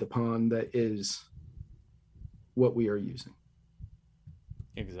to be the pawn that is what we are using.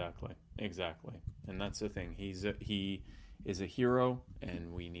 Exactly. And that's the thing. He is a hero,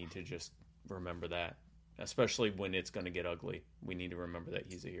 and we need to just remember that, especially when it's going to get ugly. We need to remember that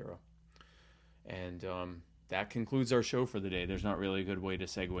he's a hero. And that concludes our show for the day. There's not really a good way to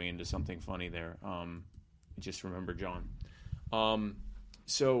segue into something funny there. Just remember John.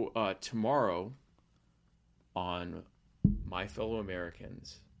 So tomorrow on My Fellow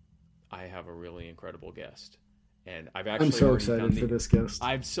Americans, I have a really incredible guest. And I'm so excited for this guest.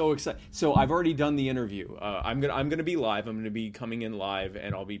 I'm so excited. So I've already done the interview. I'm gonna be live. I'm gonna be coming in live,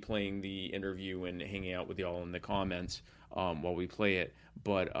 and I'll be playing the interview and hanging out with y'all in the comments while we play it.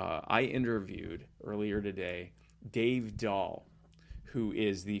 But I interviewed earlier today Dave Dahl, who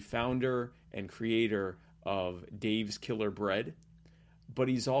is the founder and creator of Dave's Killer Bread, but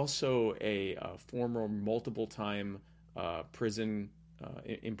he's also a former multiple-time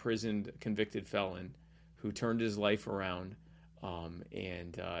imprisoned convicted felon who turned his life around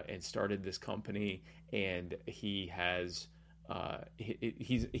and started this company, and he has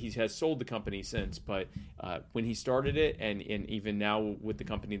sold the company since. But when he started it, and even now with the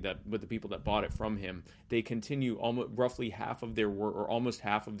company with the people that bought it from him, they continue roughly half of their work, or almost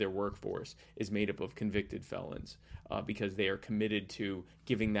half of their workforce is made up of convicted felons, because they are committed to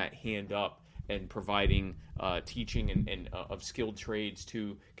giving that hand up and providing teaching and of skilled trades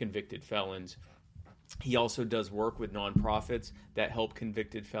to convicted felons. He also does work with nonprofits that help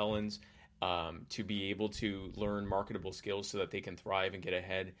convicted felons to be able to learn marketable skills so that they can thrive and get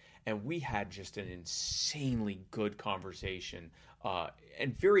ahead. And we had just an insanely good conversation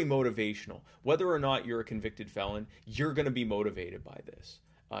and very motivational. Whether or not you're a convicted felon, you're going to be motivated by this.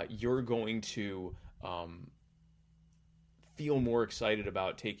 You're going to feel more excited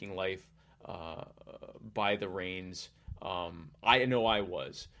about taking life by the reins. I know I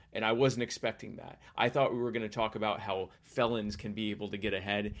was. And I wasn't expecting that. I thought we were going to talk about how felons can be able to get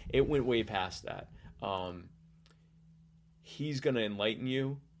ahead. It went way past that. He's going to enlighten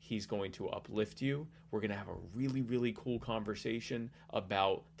you. He's going to uplift you. We're going to have a really, really cool conversation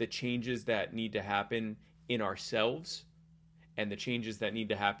about the changes that need to happen in ourselves and the changes that need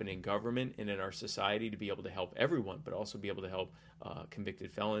to happen in government and in our society to be able to help everyone, but also be able to help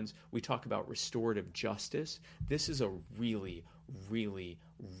convicted felons. We talk about restorative justice. This is a really, really,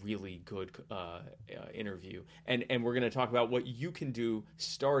 really good interview. And we're going to talk about what you can do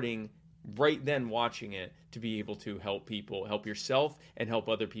starting right then watching it to be able to help people, help yourself and help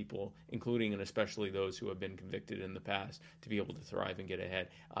other people, including and especially those who have been convicted in the past, to be able to thrive and get ahead.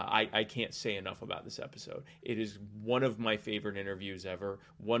 I can't say enough about this episode. It is one of my favorite interviews ever,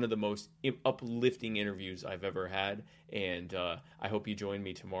 one of the most uplifting interviews I've ever had, and I hope you join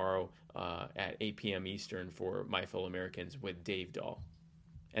me tomorrow at 8 p.m. Eastern for My Fellow Americans with Dave Dahl.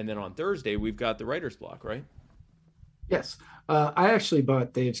 And then on Thursday, we've got the Writer's Block, right? Yes. I actually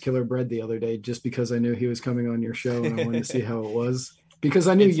bought Dave's Killer Bread the other day just because I knew he was coming on your show and I wanted to see how it was, because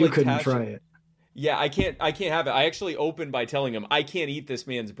I knew you like couldn't try it. Yeah, I can't have it. I actually opened by telling him I can't eat this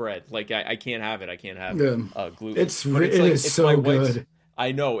man's bread. Like I can't have it. I can't have gluten. It is so good.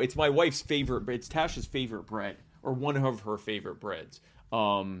 I know. It's my wife's favorite. It's Tasha's favorite bread, or one of her favorite breads.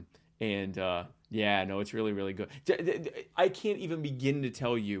 Yeah, no, it's really, really good. I can't even begin to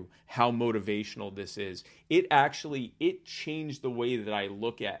tell you how motivational this is. It changed the way that I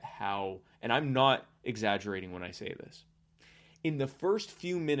look at how, and I'm not exaggerating when I say this. In the first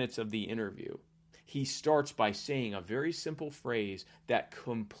few minutes of the interview, he starts by saying a very simple phrase that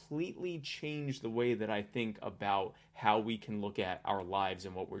completely changed the way that I think about how we can look at our lives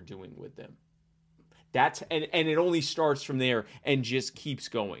and what we're doing with them. And it only starts from there and just keeps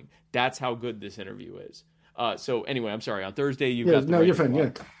going. That's how good this interview is. So anyway, I'm sorry. On Thursday, you've got the you're fine.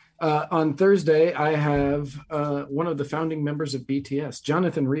 Yeah. On Thursday, I have one of the founding members of BTS,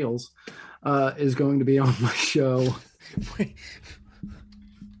 Jonathan Reels, is going to be on my show.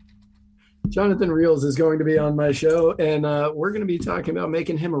 Jonathan Reels is going to be on my show, and we're going to be talking about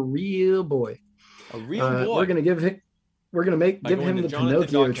making him a real boy. A real boy. We're going to give him the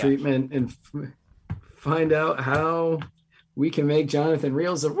Pinocchio treatment and find out how we can make Jonathan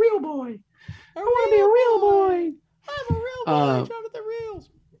Reels a real boy. I want to be a real boy. I'm a real boy, Jonathan Reels.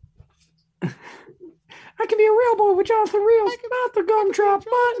 I can be a real boy with Jonathan Reels, not the gumdrop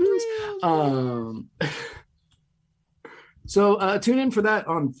buttons. So tune in for that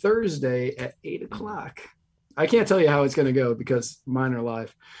on Thursday at 8 o'clock. I can't tell you how it's going to go because mine are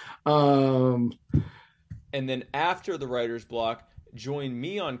live. And then after the Writer's Block, join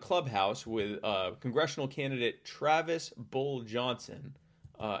me on Clubhouse with congressional candidate Travis Bull Johnson.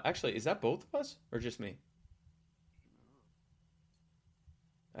 Actually, is that both of us or just me?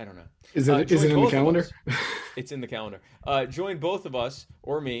 I don't know. Is it in the calendar? It's in the calendar. Join both of us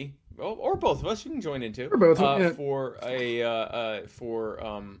or me, or both of us. You can join in too. Or both. For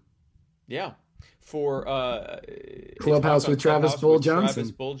Clubhouse with Travis Bull Johnson.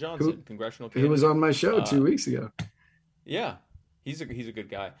 Travis Bull Johnson, congressional candidate. Who was on my show 2 weeks ago. Yeah. He's a good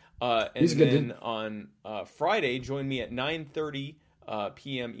guy. He's a good dude. On Friday, join me at 9:30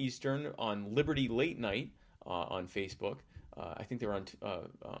 p.m. Eastern on Liberty Late Night on Facebook. I think they're on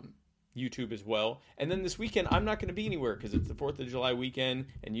YouTube as well. And then this weekend, I'm not going to be anywhere because it's the 4th of July weekend,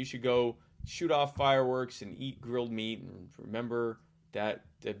 and you should go shoot off fireworks and eat grilled meat and remember that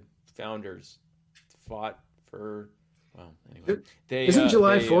the founders fought for. Well, anyway, isn't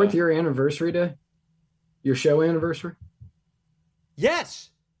July 4th your anniversary day? Your show anniversary?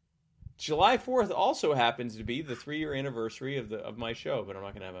 Yes, July 4th also happens to be the 3-year anniversary of my show, but I'm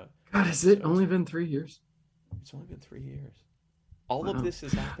not going to have a. God, has it only been 3 years? It's only been 3 years. All of this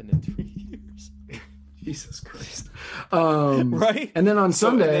has happened in 3 years. Jesus Christ! Right. And then on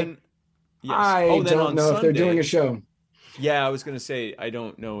Sunday, I don't know if they're doing a show. Yeah, I was going to say I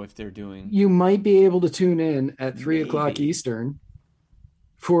don't know if they're doing. You might be able to tune in at 3 o'clock Eastern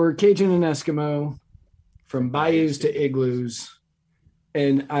for Cajun and Eskimo, from bayous to igloos.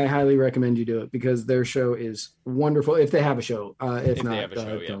 And I highly recommend you do it because their show is wonderful. If they have a show, if not, they have a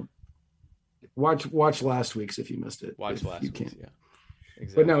show, don't. Watch last week's if you missed it. Watch last week's, yeah.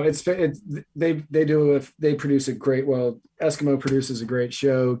 Exactly. But no, they produce a great. Well, Eskimo produces a great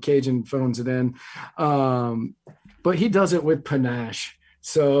show. Cajun phones it in, but he does it with panache,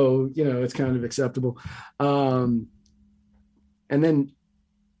 so it's kind of acceptable. And then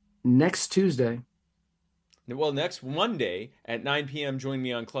next Tuesday. Well, next Monday at 9 p.m., join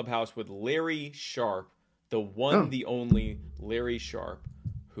me on Clubhouse with Larry Sharp, the one, the only Larry Sharp,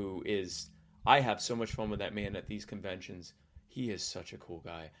 who is, I have so much fun with that man at these conventions. He is such a cool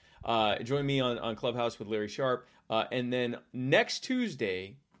guy. Join me on Clubhouse with Larry Sharp. And then next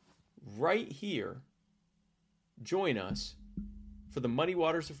Tuesday, right here, join us for the Muddy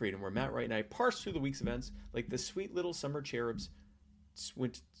Waters of Freedom, where Matt Wright and I parse through the week's events like the sweet little summer cherubs,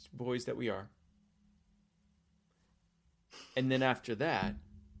 boys that we are. And then after that,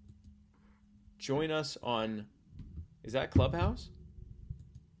 join us on, is that Clubhouse?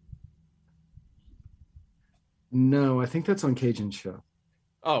 No, I think that's on Cajun Show.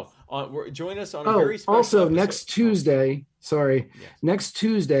 Oh, join us on a very special also episode. Next Tuesday. Sorry, next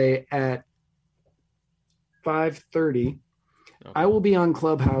Tuesday at 5:30, I will be on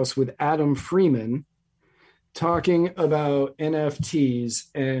Clubhouse with Adam Freeman talking about NFTs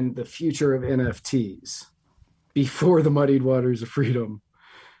and the future of NFTs before the Muddied Waters of Freedom.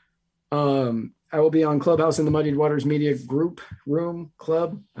 I will be on Clubhouse in the Muddied Waters Media Group Room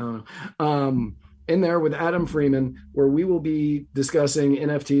Club. I don't know. In there with Adam Freeman, where we will be discussing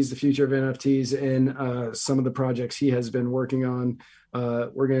NFTs, the future of NFTs, and some of the projects he has been working on.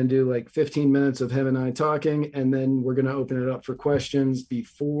 We're going to do like 15 minutes of him and I talking, and then we're going to open it up for questions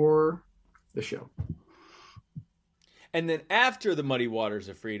before the show. And then after the Muddy Waters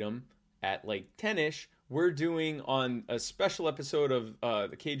of Freedom at like 10-ish, we're doing on a special episode of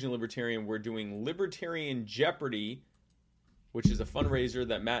the Cajun Libertarian, we're doing Libertarian Jeopardy, which is a fundraiser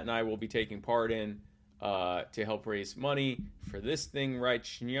that Matt and I will be taking part in to help raise money for this thing right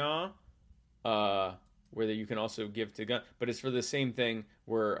now, where you can also give to gun. But it's for the same thing,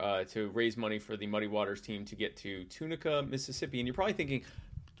 where to raise money for the Muddy Waters team to get to Tunica, Mississippi. And you're probably thinking,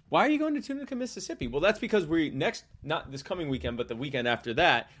 why are you going to Tunica, Mississippi? Well, that's because not this coming weekend, but the weekend after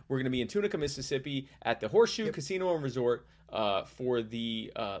that, we're going to be in Tunica, Mississippi at the Horseshoe Casino and Resort for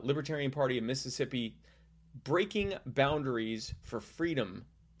the Libertarian Party of Mississippi Breaking Boundaries for Freedom,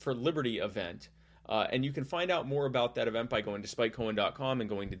 for Liberty event. And you can find out more about that event by going to spikecohen.com and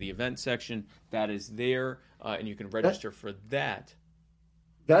going to the event section. That is there, and you can register for that.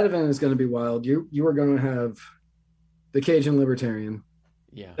 That event is going to be wild. You are going to have the Cajun Libertarian,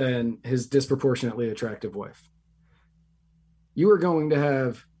 and his disproportionately attractive wife. You are going to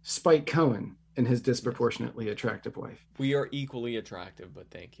have Spike Cohen and his disproportionately attractive wife. We are equally attractive, but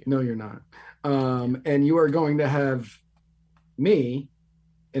thank you. No, you're not. And you are going to have me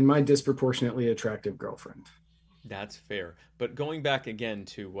and my disproportionately attractive girlfriend. That's fair. But going back again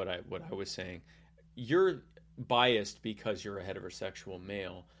to what I was saying, you're biased because you're a heterosexual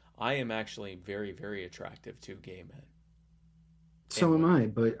male. I am actually very, very attractive to gay men. So am I,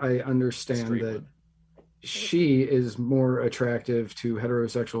 but I understand that she is more attractive to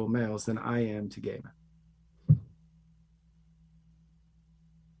heterosexual males than I am to gay men.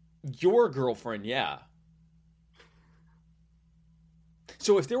 Your girlfriend, yeah.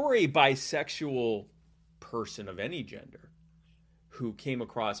 So if there were a bisexual person of any gender who came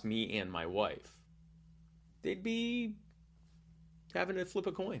across me and my wife, they'd be having to flip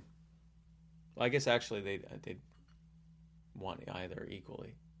a coin. Well, I guess actually they'd want either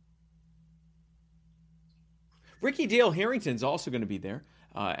equally. Ricky Dale Harrington's also going to be there,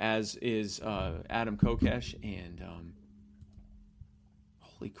 as is Adam Kokesh, and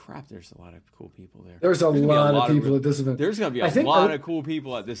holy crap, there's a lot of cool people there. There's a lot of people at this event. There's going to be a lot of cool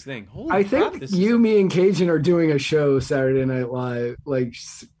people at this thing. Holy I crap, think me and Cajun are doing a show Saturday Night Live, like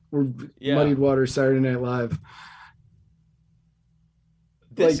we're Muddied Waters Saturday Night Live.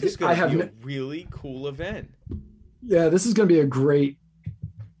 This is going to be a really cool event. Yeah, this is going to be a great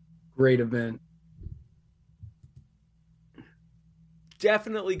event.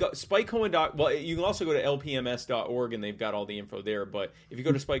 Definitely go SpikeCohen. Well, you can also go to lpms.org and they've got all the info there. But if you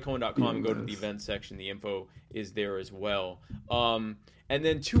go to SpikeCohen.com and go to the event section, the info is there as well. And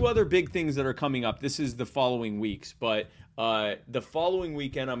then two other big things that are coming up. This is the following weeks, but the following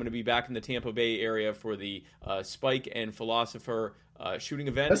weekend I'm going to be back in the Tampa Bay area for the Spike and Philosopher shooting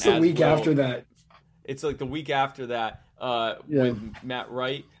event. That's the week after that. It's like the week after that with Matt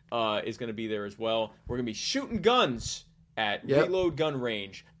Wright is going to be there as well. We're going to be shooting guns at Reload Gun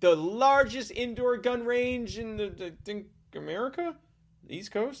Range, the largest indoor gun range in the America, the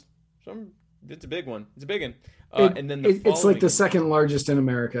East Coast. It's a big one. It's a big one. And then it's like the second largest in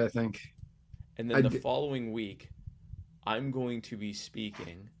America, I think. And then the following week, I'm going to be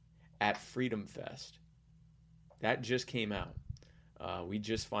speaking at Freedom Fest. That just came out. We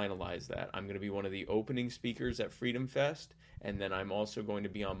just finalized that. I'm going to be one of the opening speakers at Freedom Fest, and then I'm also going to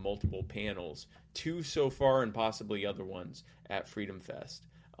be on multiple panels, 2 so far and possibly other ones at Freedom Fest.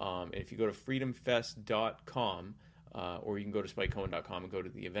 And if you go to freedomfest.com, or you can go to spikecohen.com and go to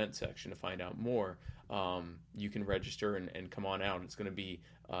the event section to find out more, you can register and come on out. It's going to be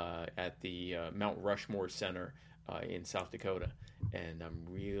at the Mount Rushmore Center in South Dakota, and I'm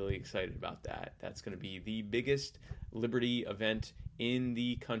really excited about that. That's going to be the biggest Liberty event in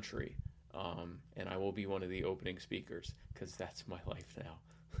the country, and I will be one of the opening speakers because that's my life now.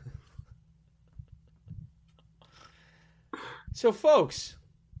 So, folks,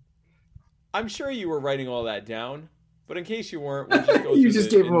 I'm sure you were writing all that down, but in case you weren't, we'll just go you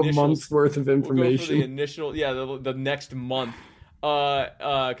just gave them a month's worth of information. We'll go for the initial, the next month.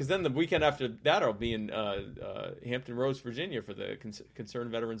 Because then the weekend after that, I'll be in Hampton Roads, Virginia for the Concerned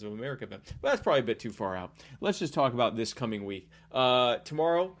Veterans of America event. But that's probably a bit too far out. Let's just talk about this coming week.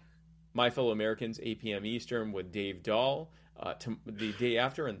 Tomorrow, My Fellow Americans, 8 p.m. Eastern with Dave Dahl. The day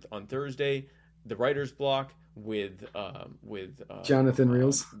after, on Thursday, The Writer's Block with Jonathan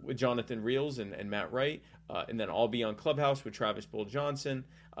Reels. With Jonathan Reels and Matt Wright. And then I'll be on Clubhouse with Travis Bull Johnson.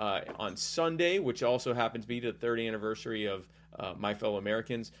 On Sunday, which also happens to be the 30th anniversary of My Fellow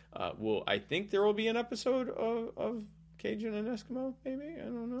Americans, I think there will be an episode of Cajun and Eskimo, maybe? I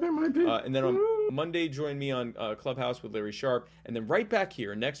don't know. There might be. And then on Monday, join me on Clubhouse with Larry Sharp. And then right back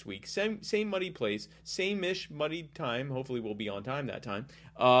here next week, same muddy place, same-ish muddy time. Hopefully we'll be on time that time.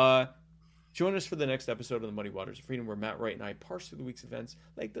 Join us for the next episode of the Muddy Waters of Freedom, where Matt Wright and I parse through the week's events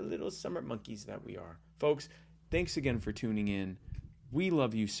like the little summer monkeys that we are. Folks, thanks again for tuning in. We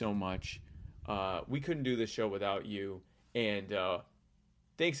love you so much. We couldn't do this show without you. And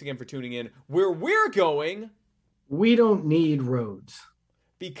thanks again for tuning in. Where we're going, we don't need roads.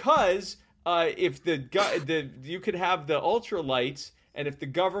 Because if you could have the ultralights, and if the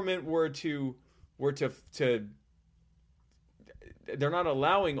government were to they're not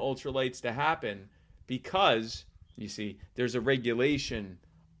allowing ultralights to happen because, you see, there's a regulation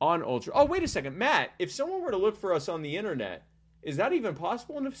on ultra. Oh, wait a second, Matt. If someone were to look for us on the internet, is that even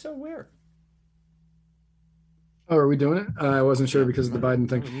possible? And if so, where? Oh, are we doing it? I wasn't sure because of the Biden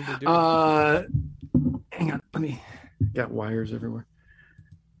thing. Hang on. Let me. Got wires everywhere.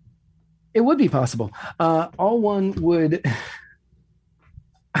 It would be possible. All one would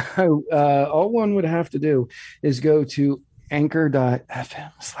have to do is go to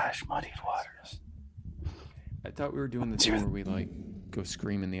anchor.fm/muddiedwaters. I thought we were doing the thing where we go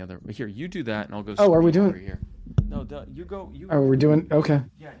scream in the other. Here, you do that, and I'll go. Oh, are we doing? Over here. No, you go. Oh, we're doing. Okay.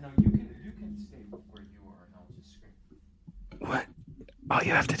 Yeah, no, you can stay where you are, and I'll just scream. What? All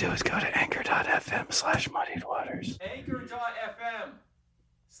you have to do is go to anchor.fm/muddiedwaters.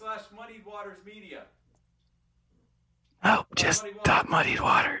 Anchor.fm/muddiedwatersmedia. Oh, just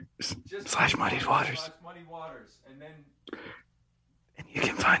 .muddiedwaters/muddiedwaters. And then. And you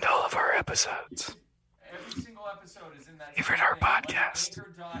can find all of our episodes. Every single episode is in that. Favorite our podcast.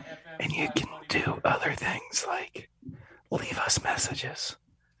 And you can do other things like leave us messages.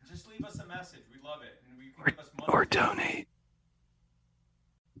 Just leave us a message. We love it. And we can give us money. Or donate.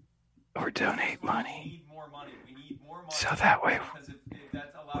 Or donate money. We need more money. We need more money. So that way because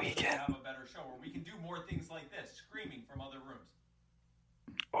that allows us to have a better show, where we can do more things like this, screaming from other rooms.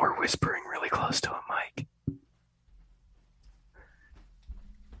 Or whispering really close to a mic.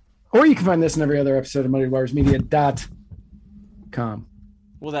 Or you can find this and every other episode of MuddyWatersMedia.com.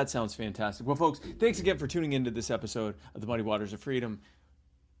 Well, that sounds fantastic. Well, folks, thanks again for tuning into this episode of the Muddy Waters of Freedom.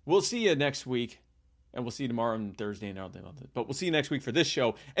 We'll see you next week, and we'll see you tomorrow and Thursday and all that. But we'll see you next week for this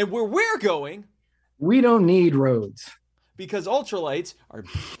show. And where we're going, we don't need roads. Because ultralights are,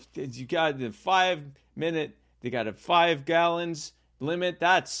 you got the 5 minute, they got a 5 gallons limit.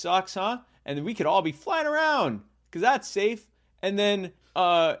 That sucks, huh? And we could all be flying around because that's safe. And then,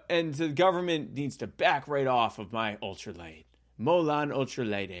 and the government needs to back right off of my ultralight. Molan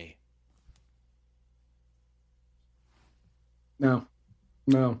ultralight. No.